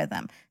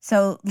algorithm.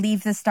 So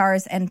leave the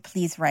stars and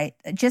please write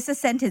just a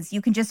sentence.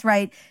 You can just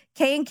write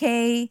K and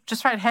K.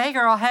 Just write, hey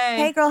girl, hey.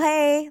 Hey girl,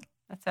 hey.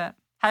 That's it.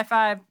 High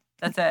five.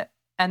 That's it.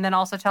 And then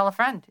also tell a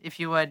friend, if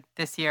you would,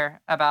 this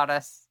year about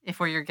us, if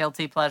we're your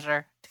guilty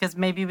pleasure. Because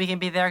maybe we can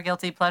be their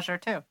guilty pleasure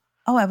too.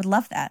 Oh, I would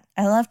love that.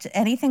 I loved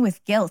anything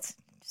with guilt.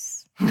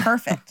 It's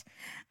perfect.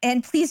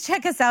 And please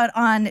check us out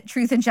on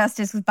Truth and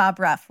Justice with Bob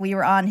Ruff. We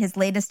were on his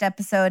latest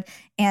episode,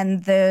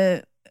 and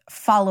the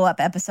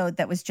follow-up episode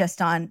that was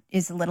just on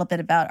is a little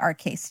bit about our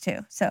case too.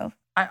 So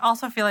I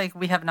also feel like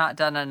we have not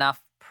done enough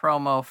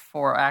promo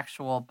for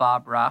actual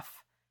Bob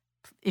Ruff.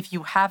 If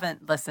you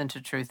haven't listened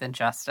to Truth and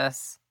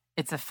Justice,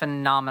 it's a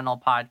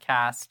phenomenal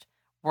podcast,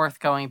 worth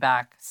going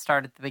back,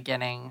 start at the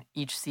beginning.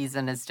 Each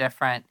season is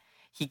different.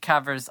 He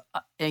covers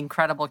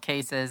incredible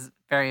cases,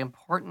 very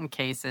important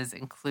cases,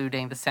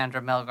 including the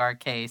Sandra Milgaard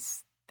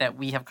case that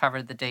we have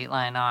covered the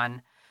Dateline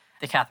on,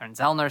 the Catherine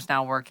Zellner's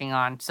now working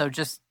on. So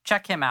just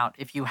check him out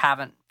if you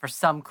haven't, for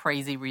some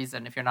crazy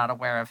reason, if you're not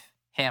aware of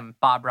him,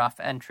 Bob Ruff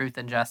and Truth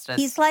and Justice.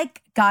 He's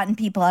like gotten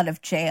people out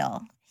of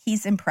jail.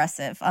 He's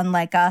impressive.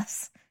 Unlike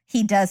us,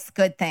 he does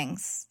good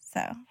things.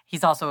 So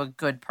he's also a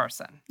good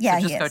person. Yeah,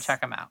 so just go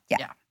check him out.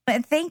 Yeah.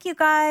 But thank you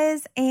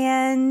guys,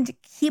 and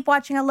keep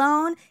watching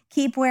Alone.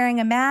 Keep wearing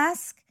a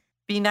mask.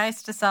 Be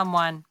nice to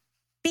someone.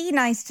 Be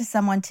nice to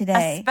someone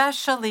today.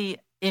 Especially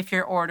if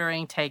you're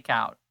ordering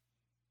takeout.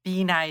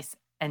 Be nice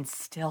and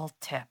still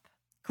tip.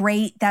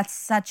 Great. That's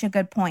such a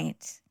good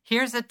point.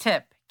 Here's a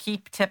tip.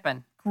 Keep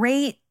tipping.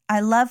 Great.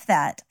 I love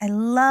that. I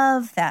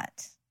love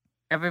that.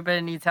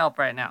 Everybody needs help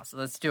right now, so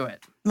let's do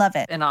it. Love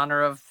it. In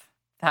honor of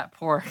that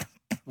poor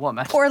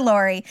woman. Poor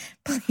Lori.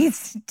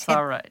 Please tip,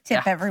 all right.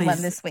 tip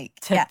everyone this week.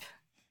 Tip.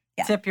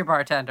 Yeah. Tip your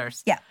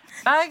bartenders. Yeah.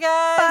 Bye,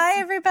 guys. Bye,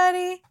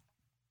 everybody.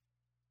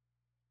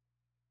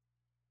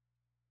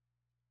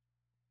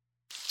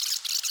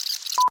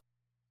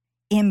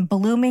 In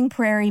Blooming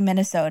Prairie,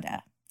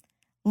 Minnesota,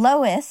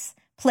 Lois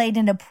played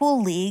in a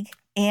pool league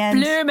and...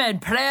 Blooming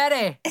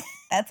Prairie.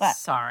 That's what...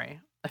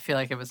 Sorry. I feel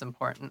like it was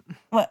important.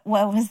 What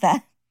was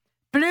that?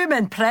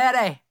 Blooming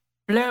Prairie.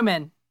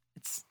 Blooming.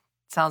 It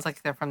sounds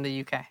like they're from the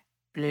UK.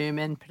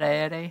 Bloomin'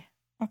 Prairie.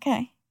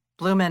 Okay.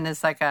 Bloomin'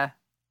 is like a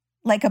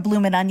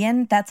bloomin'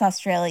 onion? That's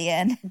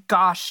Australian.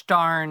 Gosh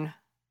darn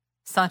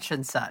such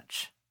and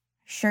such.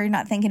 Sure you're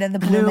not thinking of the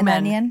bloomin'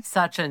 onion?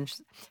 Such and...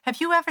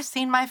 Have you ever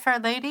seen My Fair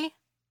Lady?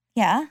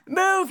 Yeah.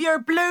 Move your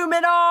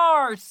bloomin'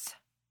 arse!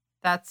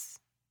 That's...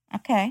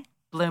 Okay.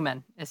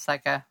 Bloomin'. It's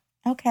like a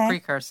okay.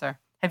 precursor.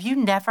 Have you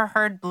never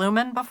heard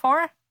bloomin'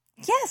 before?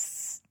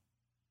 Yes.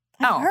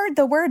 I've heard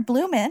the word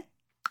bloomin'.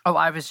 Oh,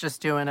 I was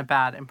just doing a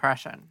bad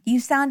impression. You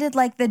sounded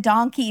like the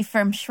donkey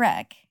from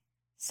Shrek,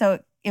 so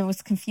it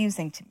was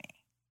confusing to me.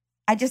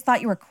 I just thought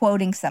you were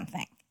quoting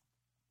something.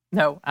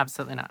 No,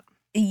 absolutely not.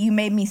 You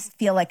made me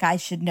feel like I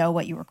should know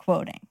what you were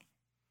quoting,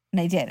 and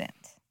I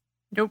didn't.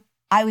 Nope.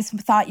 I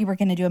thought you were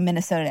going to do a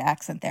Minnesota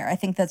accent there. I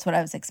think that's what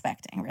I was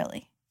expecting,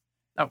 really.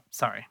 Oh,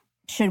 sorry.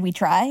 Should we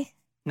try?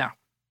 No,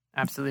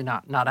 absolutely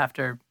not. Not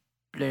after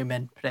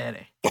Bloomin'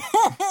 Prairie.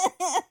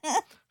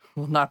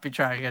 Will not be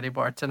trying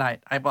anymore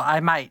tonight. I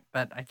might,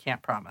 but I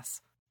can't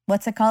promise.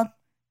 What's it called?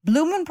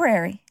 Bloomin'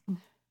 Prairie.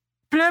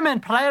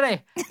 Bloomin'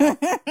 Prairie.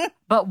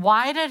 But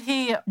why did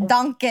he...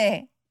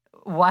 Donkey.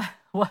 What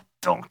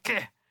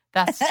donkey?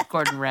 That's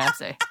Gordon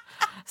Ramsay.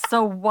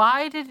 So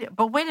why did...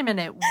 But wait a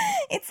minute.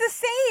 It's the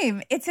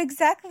same. It's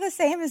exactly the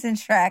same as in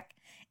Shrek.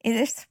 It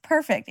is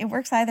perfect. It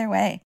works either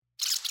way.